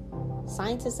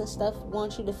 Scientists and stuff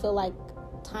want you to feel like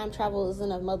time travel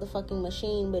isn't a motherfucking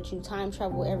machine, but you time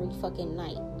travel every fucking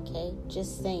night, okay?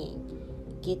 Just saying.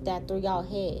 Get that through y'all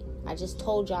head. I just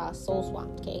told y'all I soul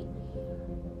swapped, okay?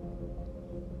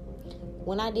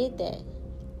 When I did that,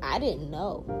 I didn't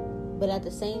know. But at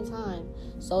the same time,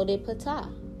 so did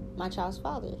Ptah, my child's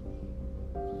father.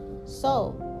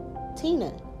 So,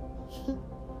 Tina.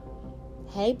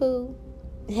 Hey, boo.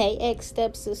 Hey,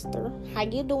 ex-stepsister. How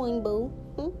you doing, boo?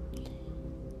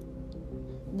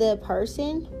 The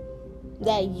person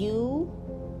that you,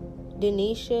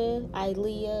 Denisha,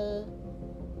 Ilea,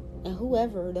 and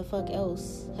whoever the fuck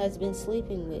else has been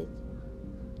sleeping with,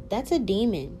 that's a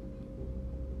demon.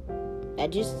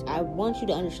 I want you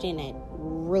to understand that.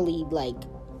 Really,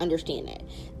 understand that.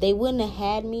 They wouldn't have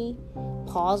had me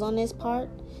pause on this part,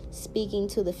 speaking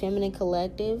to the feminine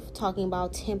collective, talking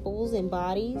about temples and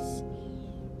bodies,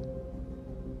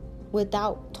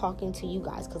 without talking to you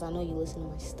guys, because I know you listen to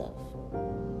my stuff.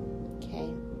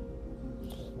 Okay?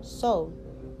 So,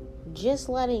 just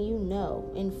letting you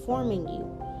know, informing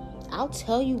you, I'll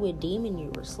tell you what demon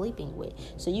you were sleeping with,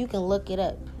 so you can look it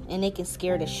up, and it can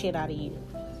scare the shit out of you.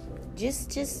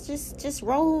 Just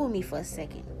roll with me for a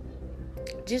second.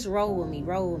 Just roll with me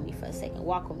for a second.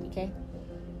 Walk with me, okay?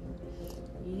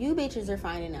 You bitches are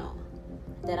finding out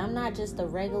that I'm not just a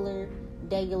regular,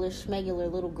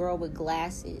 schmegular little girl with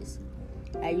glasses.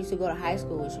 I used to go to high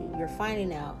school with you. You're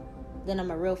finding out that I'm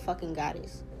a real fucking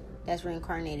goddess that's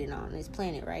reincarnated on this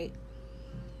planet, right?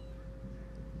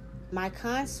 My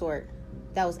consort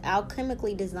that was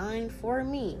alchemically designed for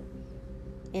me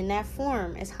in that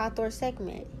form as Hathor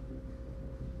Sekhmet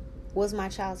was my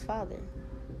child's father.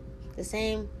 The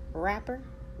same rapper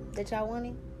that y'all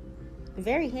wanted.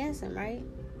 Very handsome, right?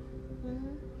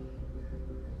 Mm-hmm.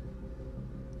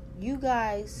 You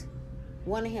guys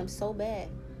wanted him so bad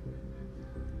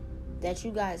that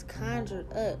you guys conjured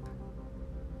up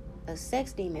a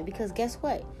sex demon, because guess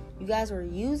what? You guys were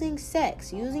using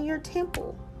sex, using your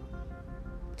temple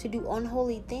to do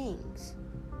unholy things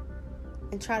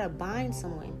and try to bind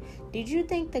someone. Did you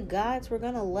think the gods were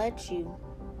going to let you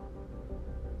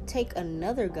take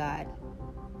another god,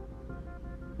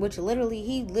 which he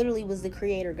literally was the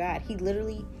creator god? He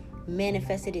literally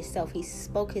manifested himself. He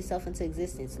spoke himself into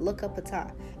existence. Look up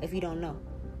Ptah if you don't know.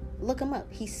 Look him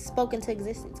up. He spoke into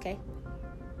existence, okay?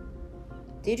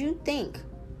 Did you think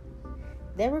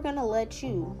they were going to let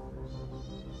you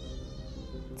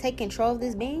take control of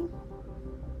this being?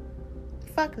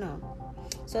 Fuck no.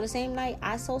 So the same night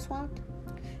I soul swamped,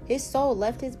 his soul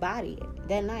left his body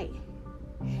that night.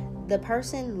 The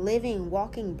person living,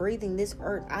 walking, breathing this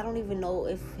earth, I don't even know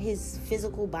if his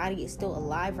physical body is still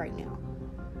alive right now,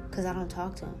 because I don't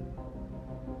talk to him.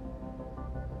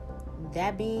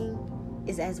 That being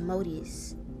is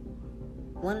Asmodeus,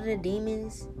 one of the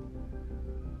demons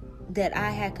that I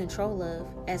had control of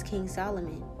as King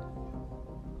Solomon.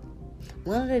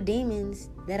 One of the demons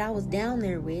that I was down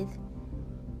there with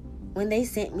when they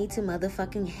sent me to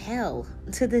motherfucking hell,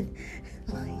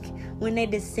 when they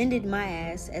descended my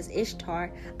ass as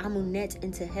Ishtar, Ahmunet,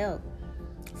 into hell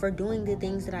for doing the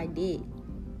things that I did.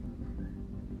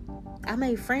 I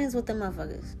made friends with the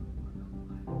motherfuckers.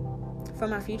 For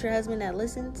my future husband that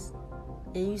listens,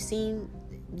 and you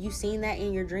seen that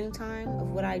in your dream time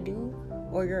of what I do,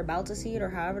 or you're about to see it, or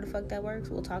however the fuck that works.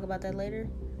 We'll talk about that later.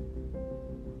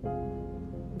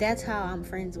 That's how I'm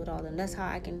friends with all of them. That's how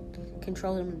I can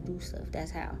control them to do stuff. That's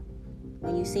how.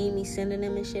 When you see me sending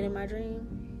them and shit in my dream,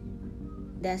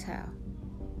 that's how.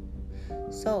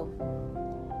 So,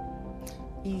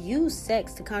 you use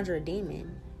sex to conjure a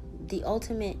demon. The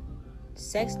ultimate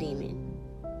sex demon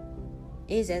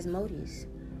is Asmodeus.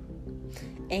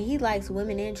 And he likes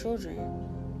women and children.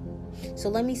 So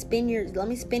let me spin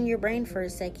your brain for a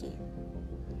second.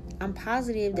 I'm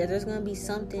positive that there's gonna be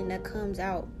something that comes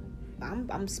out.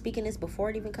 I'm speaking this before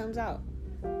it even comes out.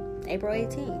 April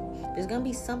 18th. There's gonna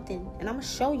be something, and I'm gonna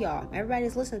show y'all.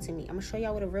 Everybody's listening to me. I'm gonna show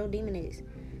y'all what a real demon is.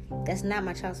 That's not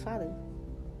my child's father.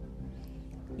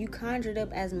 You conjured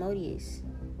up Asmodeus.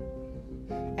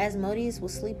 Asmodeus will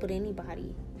sleep with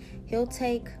anybody. He'll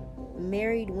take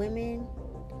married women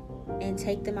and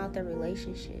take them out their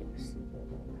relationships.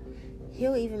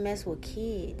 He'll even mess with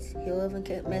kids. He'll even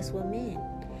mess with men.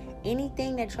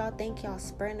 Anything that y'all think y'all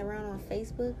spreading around on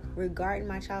Facebook regarding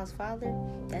my child's father,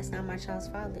 that's not my child's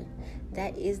father.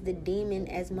 That is the demon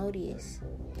Asmodeus.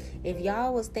 If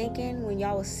y'all was thinking when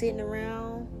y'all was sitting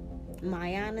around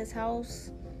Mayana's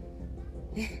house,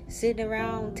 sitting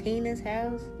around Tina's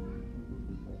house,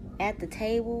 at the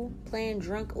table, playing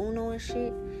drunk Uno and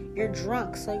shit, you're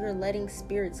drunk, so you're letting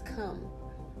spirits come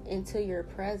into your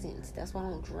presence. That's why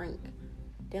I don't drink.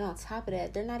 Then on top of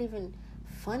that, they're not even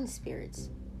fun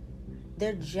spirits.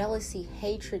 They're jealousy,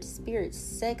 hatred spirits,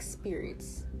 sex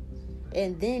spirits.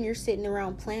 And then you're sitting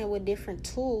around playing with different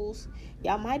tools.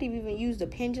 Y'all might have even used a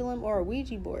pendulum or a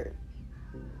Ouija board.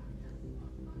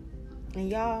 And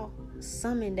y'all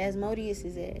summoned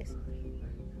Asmodeus' ass.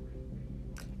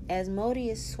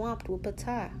 Asmodeus swamped with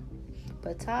Ptah.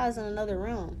 Ptah is in another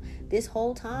realm. This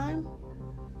whole time,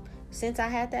 since I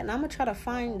had that, and I'm going to try to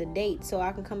find the date so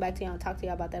I can come back to y'all and talk to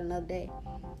y'all about that another day.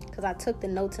 Because I took the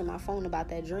notes in my phone about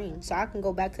that dream. So I can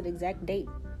go back to the exact date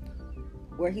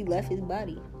where he left his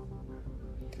body.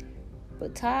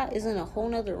 But Ptah is in a whole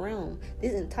nother realm.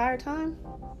 This entire time,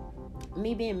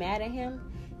 me being mad at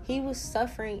him, he was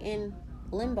suffering in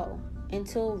limbo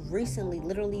until recently,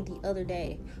 literally the other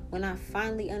day, when I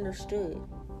finally understood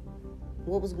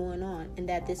what was going on and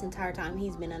that this entire time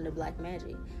he's been under black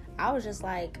magic. I was just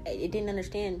like, it didn't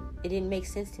understand. It didn't make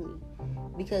sense to me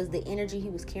because the energy he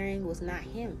was carrying was not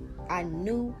him. I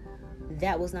knew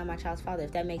that was not my child's father.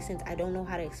 If that makes sense, I don't know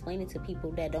how to explain it to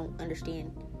people that don't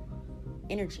understand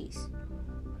energies.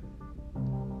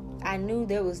 I knew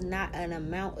there was not an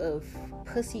amount of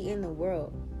pussy in the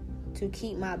world to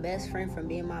keep my best friend from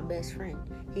being my best friend.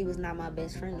 He was not my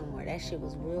best friend no more. That shit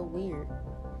was real weird.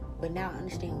 But now I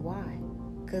understand why.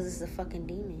 Because it's a fucking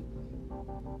demon.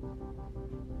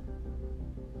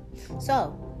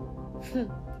 So,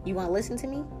 you want to listen to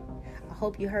me? I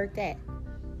hope you heard that.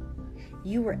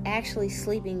 You were actually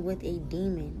sleeping with a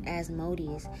demon,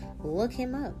 Asmodeus. Look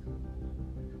him up.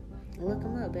 Look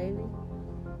him up, baby.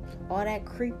 All that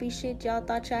creepy shit y'all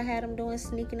thought y'all had him doing,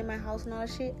 sneaking in my house and all that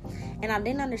shit. And I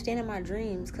didn't understand in my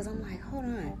dreams, because I'm like, hold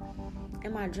on.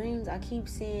 In my dreams, I keep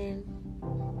seeing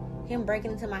him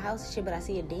breaking into my house and shit, but I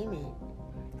see a demon.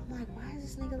 I'm like, why does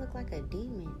this nigga look like a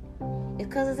demon? It's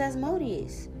because it's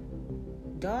Asmodeus.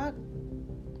 Dog.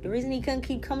 The reason he couldn't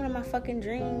keep coming to my fucking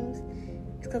dreams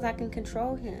is because I can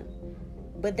control him.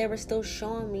 But they were still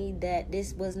showing me that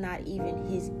this was not even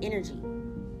his energy.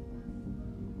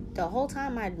 The whole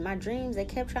time, my dreams, they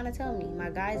kept trying to tell me, my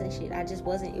guys and shit,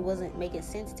 it wasn't making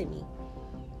sense to me.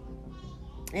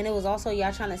 And it was also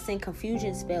y'all trying to send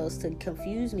confusion spells to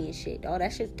confuse me and shit. Oh,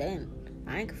 that shit's done.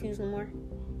 I ain't confused no more.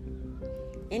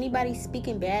 Anybody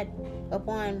speaking bad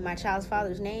upon my child's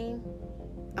father's name,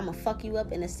 I'ma fuck you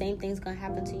up and the same thing's gonna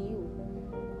happen to you.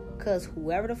 Cause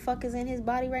whoever the fuck is in his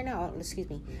body right now,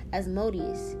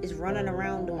 Asmodeus is running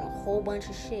around doing a whole bunch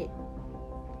of shit.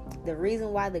 The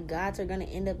reason why the gods are going to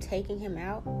end up taking him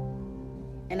out,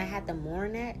 and I had to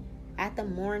mourn that, I had to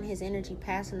mourn his energy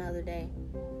past another day.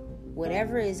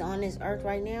 Whatever is on this earth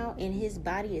right now in his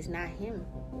body is not him.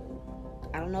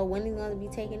 I don't know when he's going to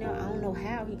be taken out. I don't know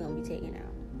how he's going to be taken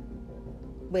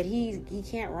out. But he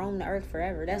can't roam the earth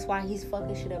forever. That's why he's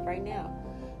fucking shit up right now.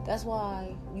 That's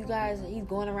why you guys, he's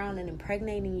going around and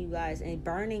impregnating you guys and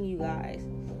burning you guys.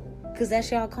 Because that's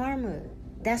y'all karma.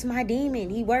 That's my demon.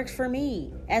 He works for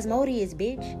me. Asmodeus,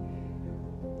 bitch.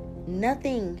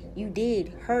 Nothing you did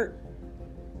hurt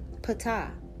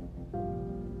Ptah.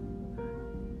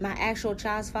 My actual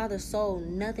child's father's soul.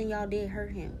 Nothing y'all did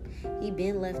hurt him. He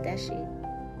been left that shit.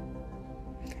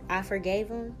 I forgave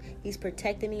him. He's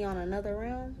protecting me on another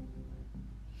realm.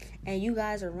 And you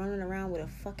guys are running around with a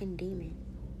fucking demon.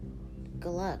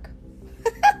 Good luck.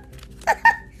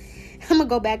 I'm going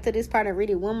to go back to this part and read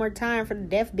it one more time for the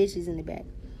deaf bitches in the back.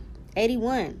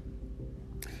 81.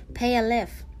 Pay a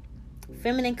left.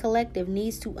 Feminine collective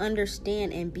needs to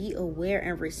understand and be aware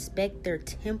and respect their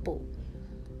temple.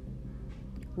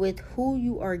 With who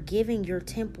you are giving your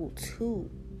temple to.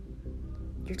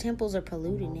 Your temples are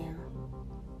polluted now.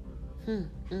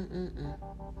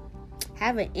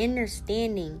 Have an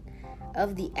understanding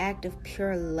of the act of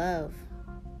pure love.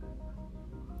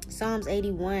 Psalms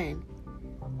 81.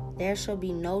 There shall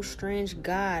be no strange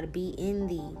God be in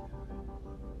thee.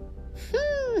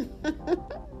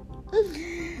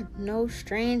 No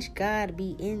strange God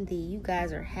be in thee. You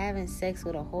guys are having sex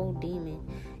with a whole demon.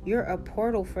 You're a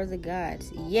portal for the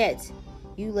gods. Yet,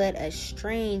 you let a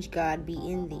strange God be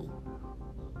in thee.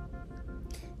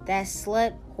 That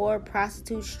slut, whore,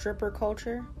 prostitute, stripper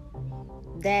culture,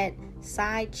 that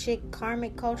side chick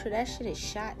karmic culture, that shit is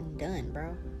shot and done,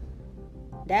 bro.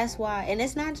 That's why, and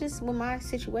it's not just with my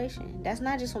situation. That's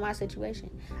not just with my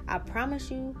situation. I promise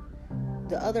you,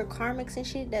 the other karmics and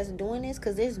shit that's doing this,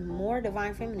 because there's more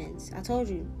divine feminines. I told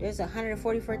you, there's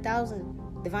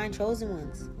 144,000 divine chosen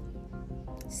ones.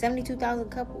 72,000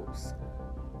 couples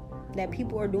that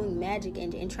people are doing magic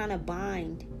and trying to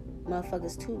bind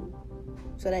motherfuckers to,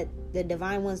 so that the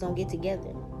divine ones don't get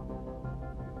together.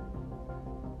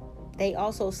 They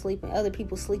also sleeping, other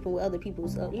people sleeping with other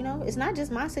people's, it's not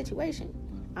just my situation.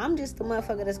 I'm just the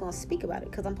motherfucker that's gonna speak about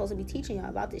it, because I'm supposed to be teaching y'all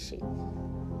about this shit,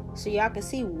 so y'all can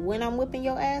see when I'm whipping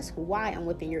your ass, why I'm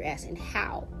whipping your ass, and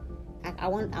how. I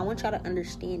want y'all to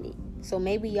understand it, so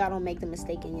maybe y'all don't make the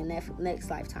mistake in your next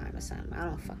lifetime or something. I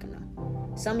don't fucking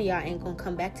know. Some of y'all ain't gonna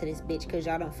come back to this bitch because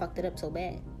y'all done fucked it up so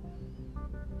bad.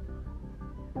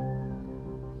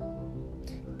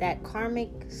 That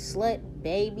karmic slut,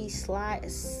 baby,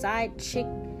 side chick,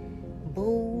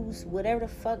 booze, whatever the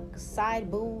fuck,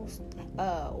 side booze,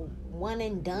 one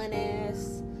and done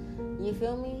ass, you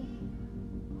feel me?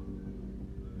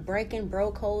 Breaking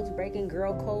bro codes, breaking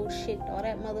girl codes, shit, all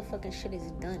that motherfucking shit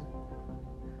is done.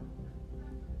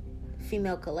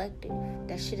 Female collective,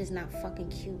 that shit is not fucking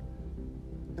cute.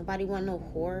 Nobody want no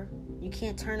whore. You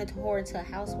can't turn a whore into a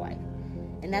housewife,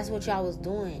 and that's what y'all was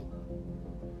doing.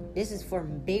 This is for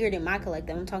bigger than my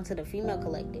collective. I'm talking to the female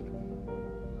collective.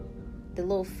 The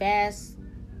little fast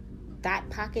dot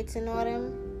pockets and all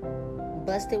them,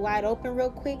 busted wide open real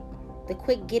quick. The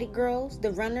quick get it girls,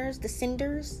 the runners, the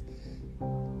senders.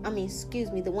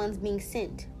 The ones being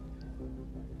sent.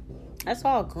 That's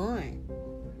all gone.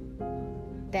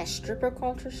 That stripper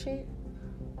culture shit,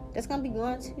 that's gonna be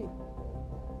gone too.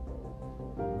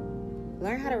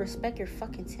 Learn how to respect your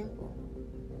fucking temple.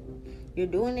 You're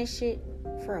doing this shit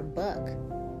for a buck.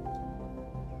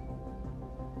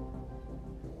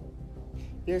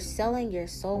 You're selling your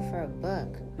soul for a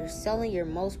buck. You're selling your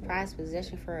most prized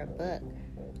possession for a buck,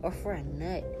 or for a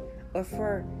nut, or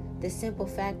for the simple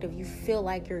fact of you feel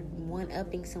like you're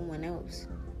one-upping someone else.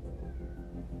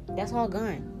 That's all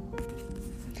gone.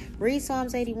 Read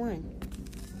Psalms 81,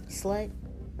 slut.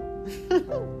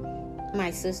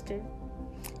 My sister.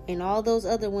 And all those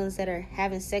other ones that are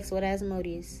having sex with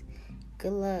Asmodeus.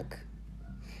 Good luck.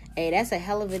 Hey, that's a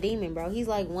hell of a demon, bro. He's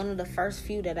like one of the first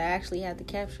few that I actually had to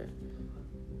capture.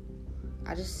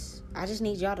 I just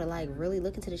need y'all to like really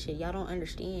look into this shit. Y'all don't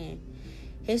understand.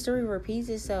 History repeats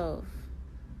itself.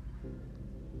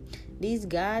 These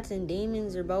gods and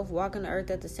demons are both walking the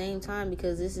earth at the same time,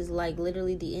 because this is like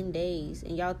literally the end days.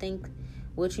 And y'all think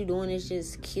what you doing is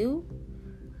just cute?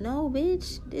 No,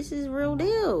 bitch. This is real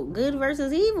deal. Good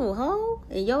versus evil, ho.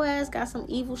 And your ass got some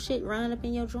evil shit running up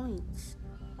in your joints.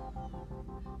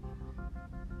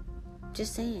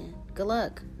 Just saying. Good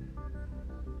luck.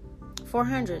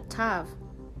 400. Tav.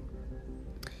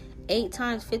 8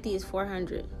 times 50 is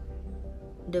 400.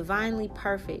 Divinely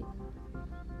perfect.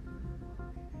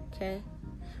 Okay?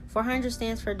 400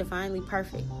 stands for divinely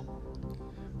perfect.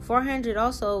 400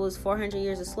 also was 400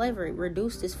 years of slavery.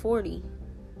 Reduced is 40.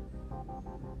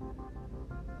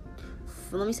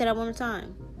 Let me say that one more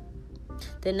time.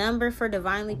 The number for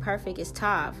divinely perfect is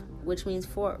Tav, which means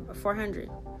 400.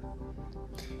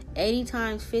 80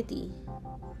 times 50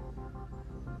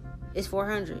 is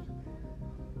 400.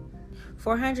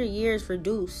 400 years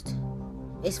reduced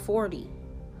is 40.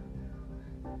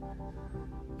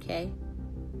 Okay?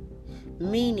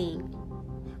 Meaning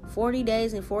 40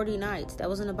 days and 40 nights. That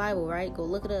was in the Bible, right? Go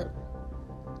look it up.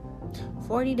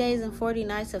 40 days and 40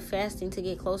 nights of fasting to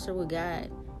get closer with God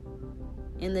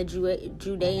in the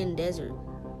Judean desert.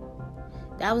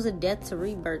 That was a death to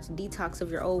rebirth, detox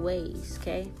of your old ways,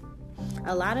 okay?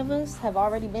 A lot of us have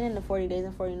already been in the 40 days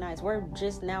and 40 nights. We're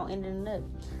just now ending it up.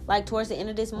 Like towards the end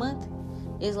of this month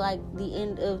is like the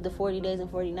end of the 40 days and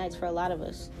 40 nights for a lot of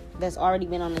us that's already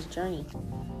been on this journey.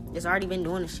 It's already been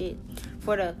doing the shit.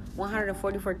 For the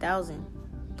 144,000,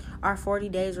 our 40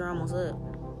 days are almost up.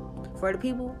 For the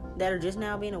people that are just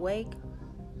now being awake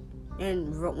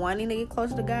and wanting to get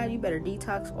closer to God, you better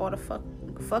detox all the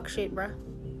fuck shit, bruh.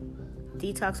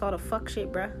 Detox all the fuck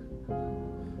shit, bruh.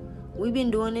 We've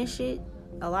been doing this shit.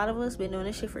 A lot of us been doing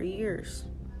this shit for years.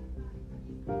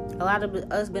 A lot of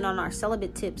us been on our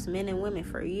celibate tips, men and women,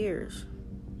 for years.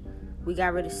 We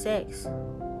got rid of sex.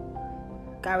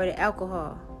 Got rid of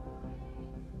alcohol.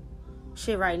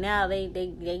 Shit, right now,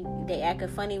 they acting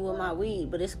funny with my weed,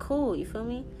 but it's cool, you feel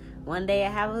me? One day I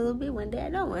have a little bit, one day I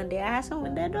don't. One day I have some,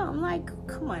 one day I don't. I'm like,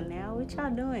 come on now, what y'all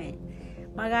doing?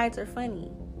 My guides are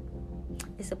funny.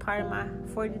 It's a part of my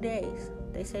 40 days.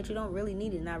 They said you don't really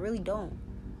need it, and I really don't.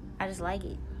 I just like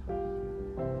it.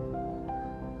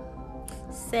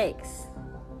 sex,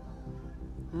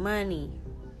 money,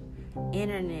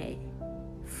 internet,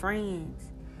 friends,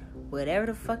 whatever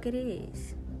the fuck it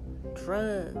is,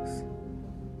 drugs,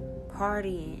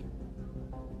 partying,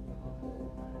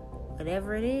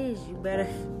 whatever it is, you better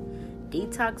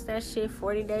detox that shit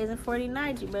 40 days and 40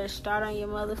 nights. You better start on your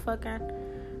motherfucking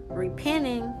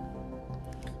repenting.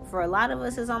 For a lot of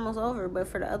us, it's almost over. But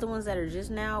for the other ones that are just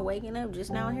now waking up,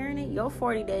 just now hearing it, your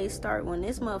 40 days start when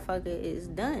this motherfucker is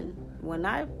done. When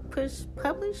I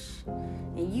publish,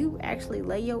 and you actually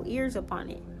lay your ears upon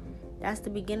it, that's the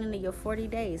beginning of your 40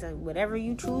 days. Like, whatever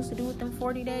you choose to do with them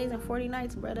 40 days and 40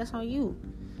 nights, bro, that's on you.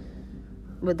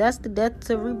 But that's the death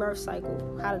to rebirth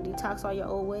cycle. How to detox all your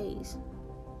old ways.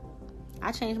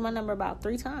 I changed my number about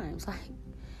 3 times. Like,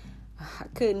 I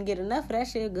couldn't get enough of that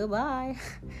shit. Goodbye.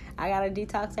 I gotta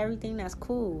detox everything that's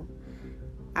cool.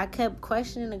 I kept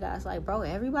questioning the guys, like, bro,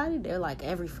 everybody? They're like,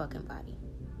 every fucking body.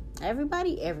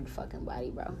 Everybody? Every fucking body,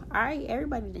 bro. Alright,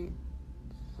 everybody then.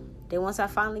 Then once I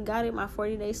finally got it, my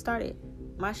 40 days started.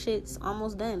 My shit's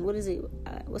almost done. What is it?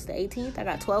 What's the 18th? I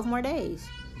got 12 more days.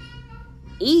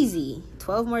 Easy.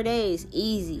 12 more days.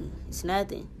 Easy. It's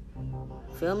nothing.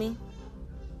 Feel me?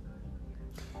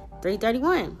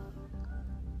 331.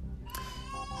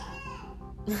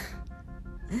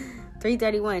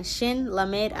 331. Shin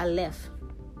Lamed Aleph.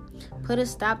 Put a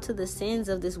stop to the sins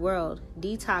of this world,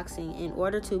 detoxing in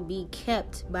order to be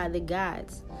kept by the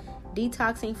gods.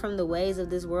 Detoxing from the ways of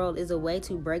this world is a way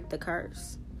to break the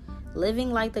curse.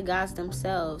 Living like the gods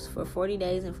themselves for 40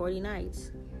 days and 40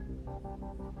 nights.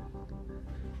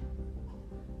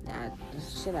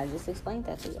 Shit, I just explained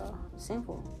that to y'all.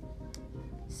 Simple.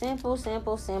 Simple,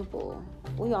 simple, simple.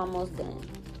 We almost done.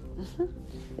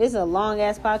 This is a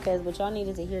long-ass podcast, but y'all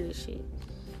needed to hear this shit.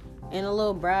 And the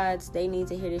little brides, they need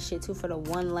to hear this shit too for the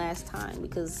one last time.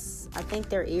 Because I think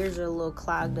their ears are a little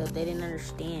clogged up. They didn't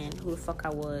understand who the fuck I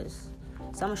was.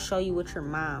 So I'm going to show you with your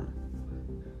mom.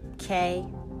 Okay?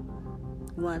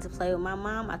 You wanted to play with my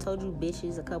mom? I told you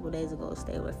bitches a couple days ago,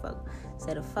 stay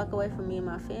the fuck away from me and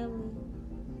my family.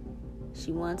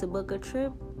 She wanted to book a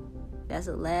trip. That's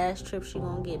the last trip she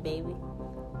gonna get, baby.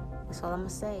 That's all I'm gonna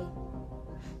say.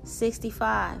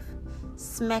 65.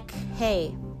 Smek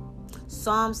Hey.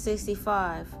 Psalm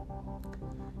 65.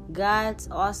 God's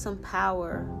awesome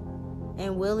power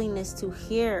and willingness to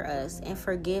hear us and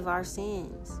forgive our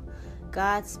sins.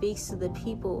 God speaks to the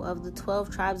people of the 12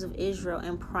 tribes of Israel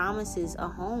and promises a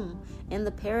home in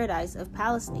the paradise of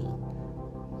Palestine.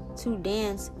 To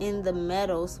dance in the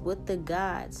meadows with the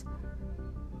gods.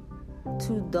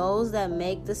 To those that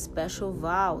make the special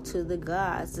vow to the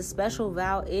gods. The special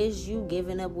vow is you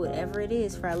giving up whatever it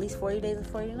is for at least 40 days and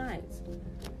 40 nights.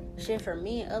 Shit, for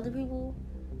me and other people,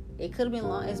 it could have been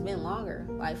long. It's been longer.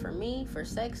 Like, for me, for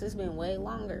sex, it's been way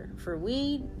longer. For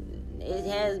weed, it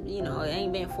has, it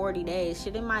ain't been 40 days.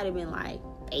 Shit, it might have been like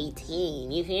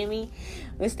 18. You feel me?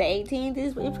 It's the 18th.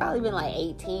 It probably been like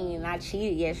 18, and I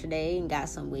cheated yesterday and got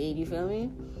some weed. You feel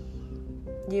me?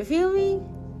 You feel me?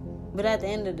 But at the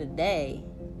end of the day,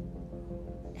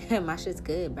 my shit's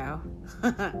good, bro.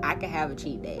 I can have a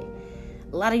cheat day.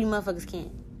 A lot of you motherfuckers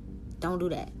can't. Don't do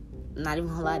that. I'm not even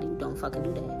gonna lie to you. Don't fucking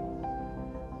do that.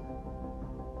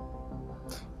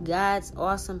 God's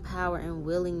awesome power and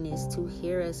willingness to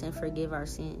hear us and forgive our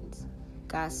sins.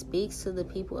 God speaks to the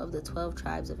people of the 12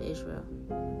 tribes of Israel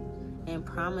and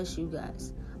promise you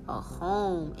guys a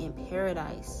home in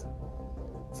paradise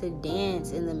to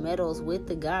dance in the meadows with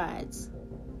the gods.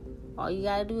 All you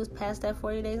gotta do is pass that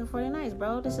 40 days and 40 nights,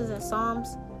 bro. This is in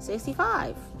Psalms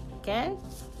 65, okay?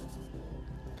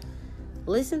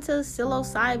 Listen to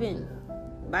Psilocybin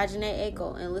by Janae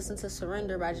Aiko and listen to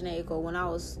Surrender by Janae Aiko. When I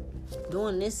was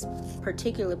doing this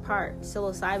particular part,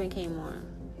 Psilocybin came on,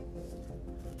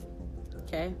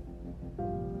 okay?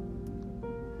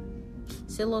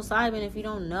 Psilocybin, if you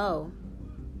don't know,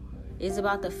 is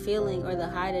about the feeling or the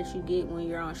high that you get when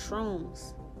you're on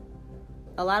shrooms.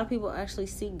 A lot of people actually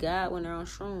seek God when they're on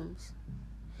shrooms.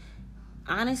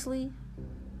 Honestly,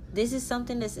 this is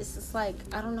something that's just like,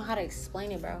 I don't know how to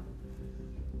explain it, bro.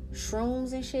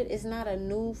 Shrooms and shit is not a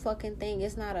new fucking thing.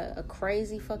 It's not a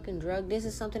crazy fucking drug. This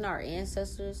is something our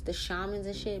ancestors, the shamans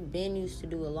and shit, been used to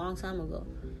do a long time ago.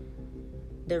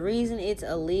 The reason it's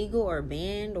illegal or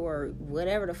banned or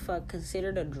whatever the fuck,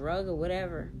 considered a drug or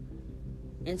whatever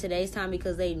in today's time,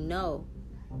 because they know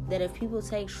that if people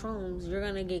take shrooms, you're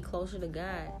gonna get closer to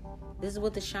God. This is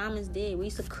what the shamans did. We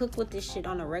used to cook with this shit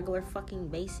on a regular fucking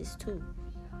basis too.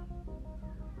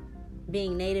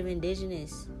 Being native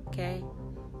indigenous, okay?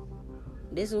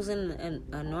 This was in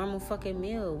a normal fucking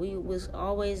meal. We was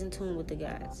always in tune with the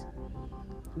gods.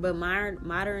 But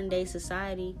modern day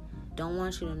society don't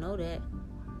want you to know that.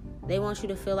 They want you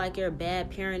to feel like you're a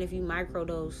bad parent if you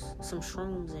microdose some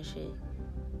shrooms and shit.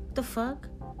 What the fuck?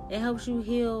 It helps you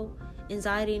heal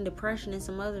anxiety and depression and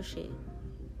some other shit.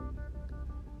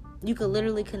 You could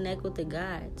literally connect with the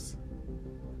gods.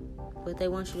 But they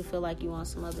want you to feel like you want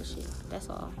some other shit. That's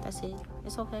all. That's it.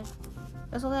 It's okay.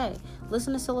 That's okay.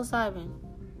 Listen to psilocybin.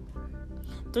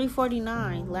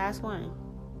 349. Last one.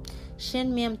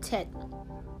 Shin Mem Tet.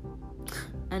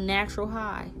 A natural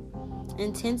high.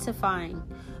 Intensifying.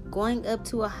 Going up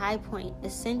to a high point.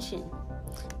 Ascension.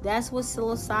 That's what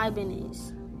psilocybin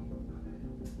is.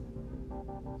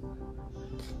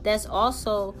 That's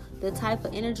also the type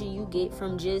of energy you get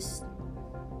from just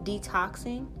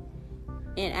detoxing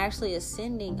and actually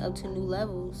ascending up to new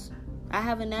levels. I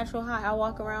have a natural high. I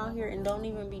walk around here and don't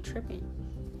even be tripping.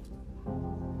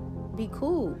 Be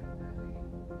cool.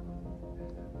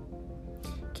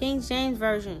 King James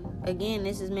Version. Again,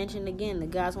 this is mentioned again. The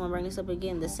gods want to bring this up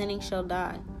again. The sinning shall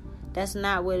die. That's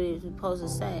not what it's supposed to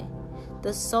say.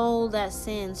 The soul that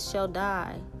sins shall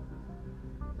die.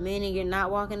 Meaning you're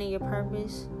not walking in your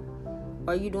purpose,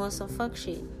 or you doing some fuck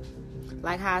shit.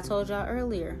 Like how I told y'all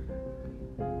earlier.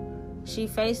 She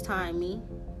FaceTimed me,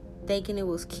 thinking it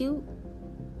was cute,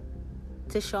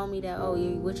 to show me that, oh,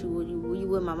 you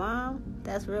with my mom?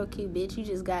 That's real cute, bitch. You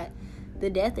just got the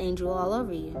death angel all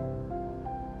over you.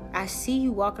 I see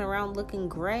you walking around looking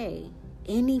gray.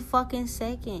 Any fucking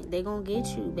second, they gonna get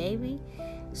you, baby.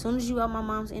 As soon as you out my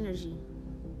mom's energy.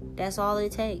 That's all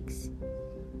it takes.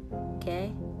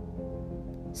 Okay?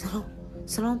 So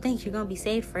don't think you're gonna be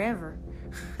saved forever.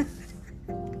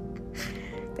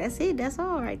 That's it. That's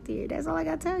all right there. That's all I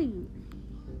gotta tell you.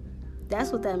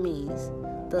 That's what that means.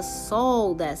 The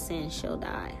soul that sins shall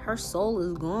die. Her soul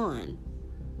is gone.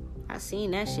 I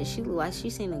seen that shit. She look like she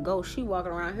seen a ghost. She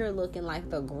walking around here looking like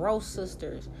the Gross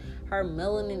Sisters. Her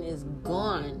melanin is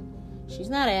gone. She's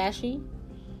not ashy.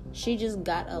 She just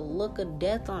got a look of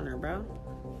death on her, bro.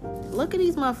 Look at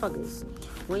these motherfuckers.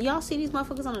 When y'all see these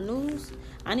motherfuckers on the news,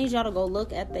 I need y'all to go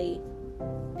look at they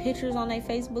pictures on their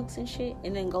Facebooks and shit,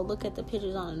 and then go look at the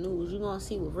pictures on the news. You're gonna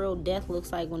see what real death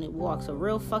looks like when it walks. A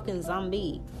real fucking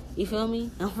zombie. You feel me?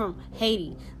 I'm from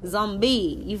Haiti.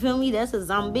 Zombie. You feel me? That's a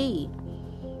zombie.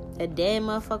 A dead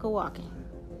motherfucker walking.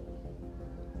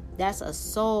 That's a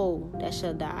soul that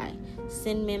shall die.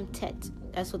 Sin Mem Tet.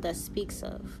 That's what that speaks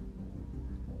of.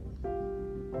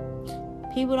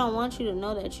 People don't want you to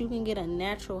know that you can get a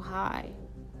natural high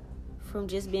from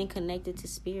just being connected to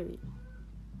spirit.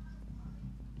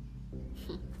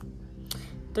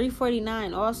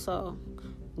 349 also.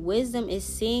 Wisdom is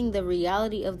seeing the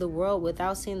reality of the world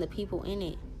without seeing the people in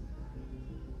it.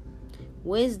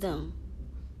 Wisdom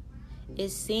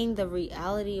is seeing the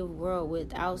reality of the world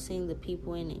without seeing the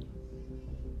people in it.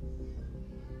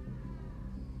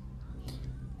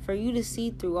 For you to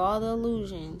see through all the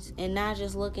illusions and not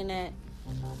just looking at,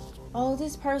 oh,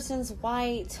 this person's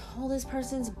white, oh, this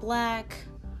person's black,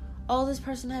 oh, this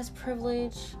person has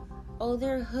privilege, oh,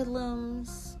 they're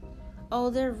hoodlums, oh,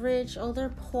 they're rich, oh, they're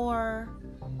poor.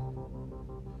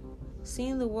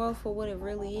 Seeing the world for what it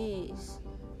really is.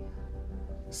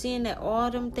 Seeing that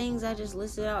all them things I just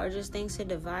listed out are just things to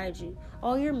divide you.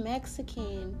 Oh, you're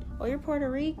Mexican, or you're Puerto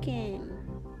Rican,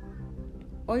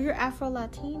 or you're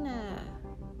Afro-Latina.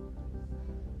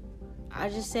 I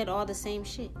just said all the same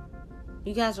shit.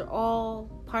 You guys are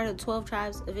all part of the 12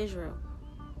 tribes of Israel.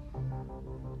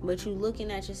 But you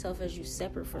looking at yourself as you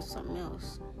separate from something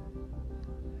else.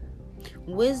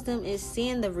 Wisdom is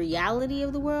seeing the reality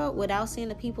of the world without seeing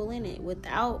the people in it.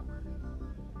 Without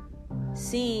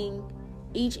seeing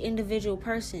each individual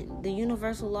person. The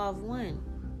universal law of one.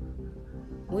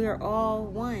 We are all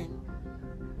one.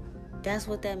 That's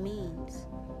what that means.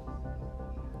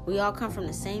 We all come from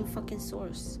the same fucking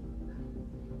source.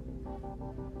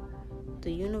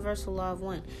 The universal law of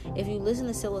one. If you listen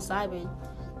to psilocybin,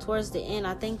 towards the end,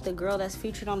 I think the girl that's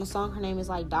featured on the song, her name is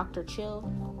like Dr. Chill.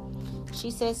 She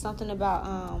said something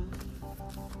about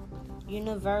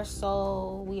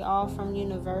universal. We all from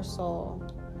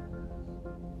universal.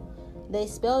 They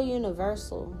spell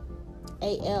universal,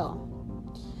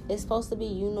 A-L. It's supposed to be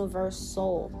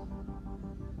universal.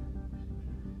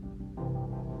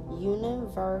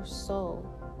 Universal.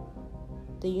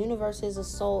 The universe is a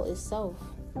soul itself.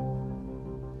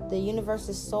 The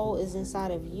universe's soul is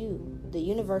inside of you. The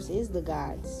universe is the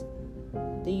gods.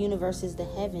 The universe is the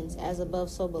heavens, as above,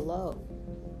 so below.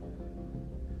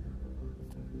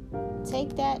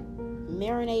 Take that,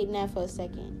 marinate in that for a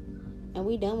second, and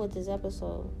we done with this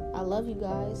episode. I love you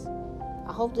guys.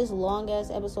 I hope this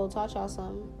long-ass episode taught y'all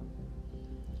something.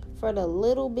 For the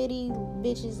little bitty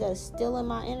bitches that's still in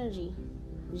my energy,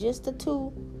 just the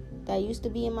two, that used to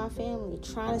be in my family,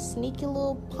 trying to sneak your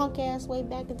little punk ass way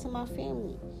back into my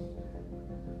family.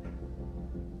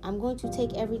 I'm going to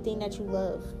take everything that you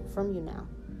love from you now.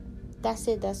 That's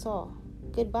it, that's all.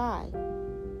 Goodbye.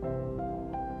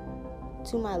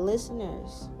 To my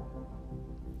listeners,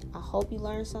 I hope you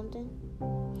learned something.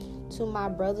 To my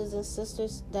brothers and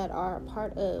sisters that are a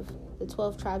part of the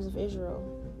 12 tribes of Israel,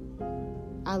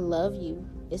 I love you.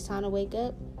 It's time to wake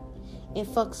up and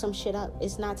fuck some shit up.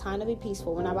 It's not time to be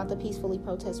peaceful. We're not about to peacefully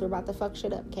protest. We're about to fuck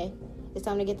shit up, okay? It's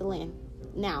time to get the land.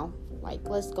 Now. Like,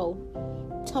 let's go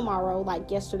tomorrow,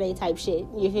 like yesterday type shit.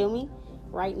 You feel me?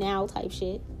 Right now type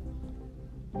shit.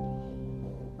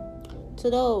 To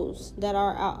those that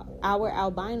are our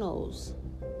albinos,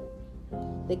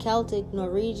 the Celtic,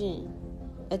 Norwegian,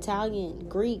 Italian,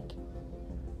 Greek,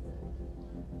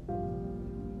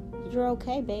 you're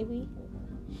okay, baby.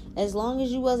 As long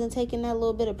as you wasn't taking that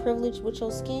little bit of privilege with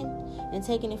your skin and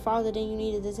taking it farther than you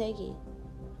needed to take it.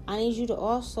 I need you to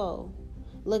also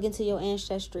look into your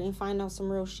ancestry and find out some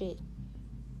real shit.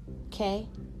 Okay?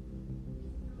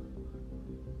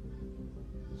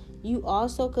 You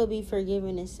also could be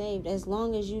forgiven and saved as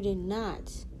long as you did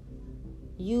not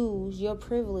use your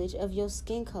privilege of your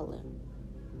skin color.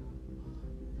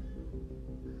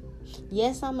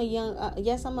 Yes, I'm a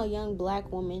young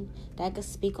black woman that could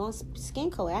speak on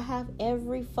skin color. I have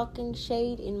every fucking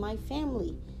shade in my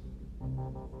family.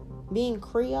 Being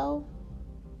Creole,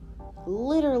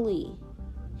 literally,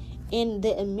 in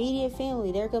the immediate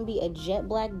family, there can be a jet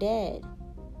black dad,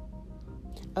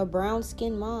 a brown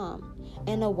skinned mom,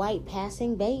 and a white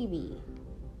passing baby.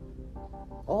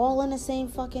 All in the same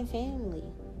fucking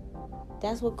family.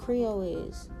 That's what Creole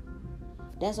is.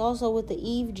 That's also what the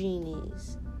Eve gene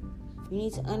is. You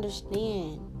need to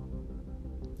understand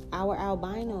our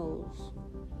albinos.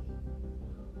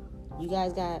 You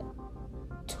guys got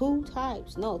 3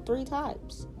 types.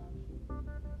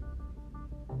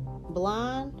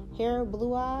 Blonde hair,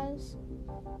 blue eyes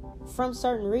from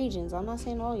certain regions. I'm not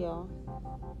saying all y'all.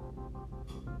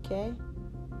 Okay?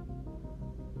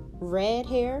 Red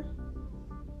hair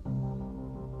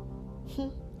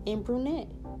and brunette.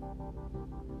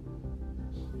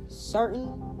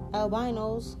 Certain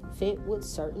albinos fit with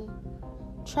certain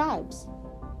tribes.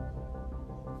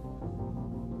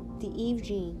 The Eve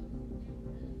gene.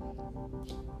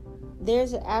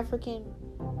 There's an African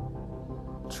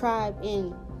tribe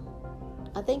in,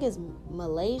 I think it's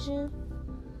Malaysia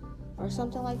or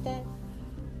something like that.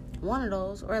 One of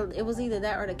those, or it was either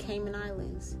that or the Cayman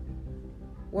Islands,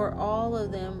 where all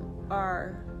of them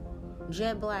are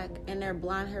jet black and they're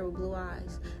blonde hair with blue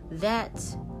eyes. That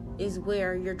is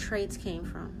where your traits came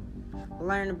from.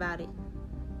 Learn about it.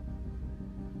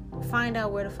 Find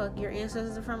out where the fuck your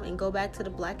ancestors are from and go back to the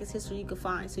blackest history you can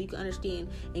find so you can understand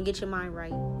and get your mind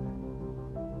right.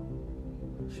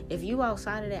 If you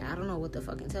outside of that, I don't know what to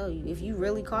fucking tell you. If you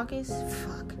really Caucasus,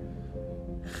 fuck.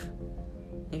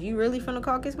 If you really from the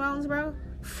Caucasus Mountains, bro,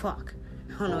 fuck.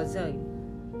 I don't know what to tell you.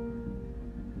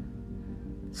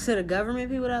 To the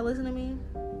government people that listen to me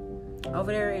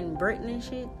over there in Britain and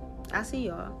shit, I see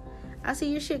y'all. I see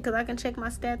your shit because I can check my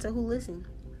stats of who listen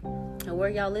and where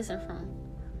y'all listen from.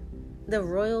 The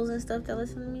royals and stuff that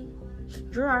listen to me,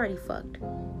 you're already fucked.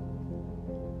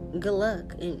 Good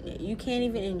luck. And you can't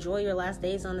even enjoy your last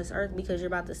days on this earth because you're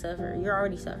about to suffer. You're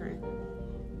already suffering.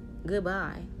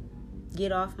 Goodbye.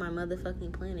 Get off my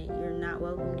motherfucking planet. You're not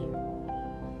welcome here.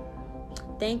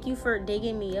 Thank you for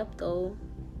digging me up, though.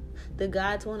 The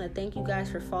gods want to thank you guys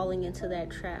for falling into that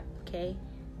trap, okay?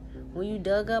 When you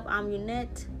dug up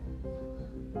Ahmunet,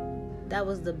 that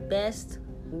was the best,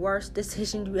 worst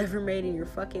decision you ever made in your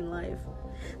fucking life.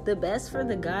 The best for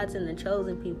the gods and the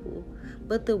chosen people,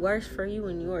 but the worst for you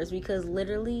and yours, because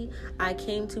literally, I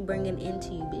came to bring an end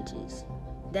to you bitches.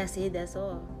 That's it, that's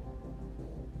all.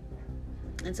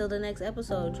 Until the next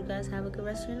episode, you guys have a good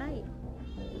rest of your night.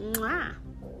 Mwah.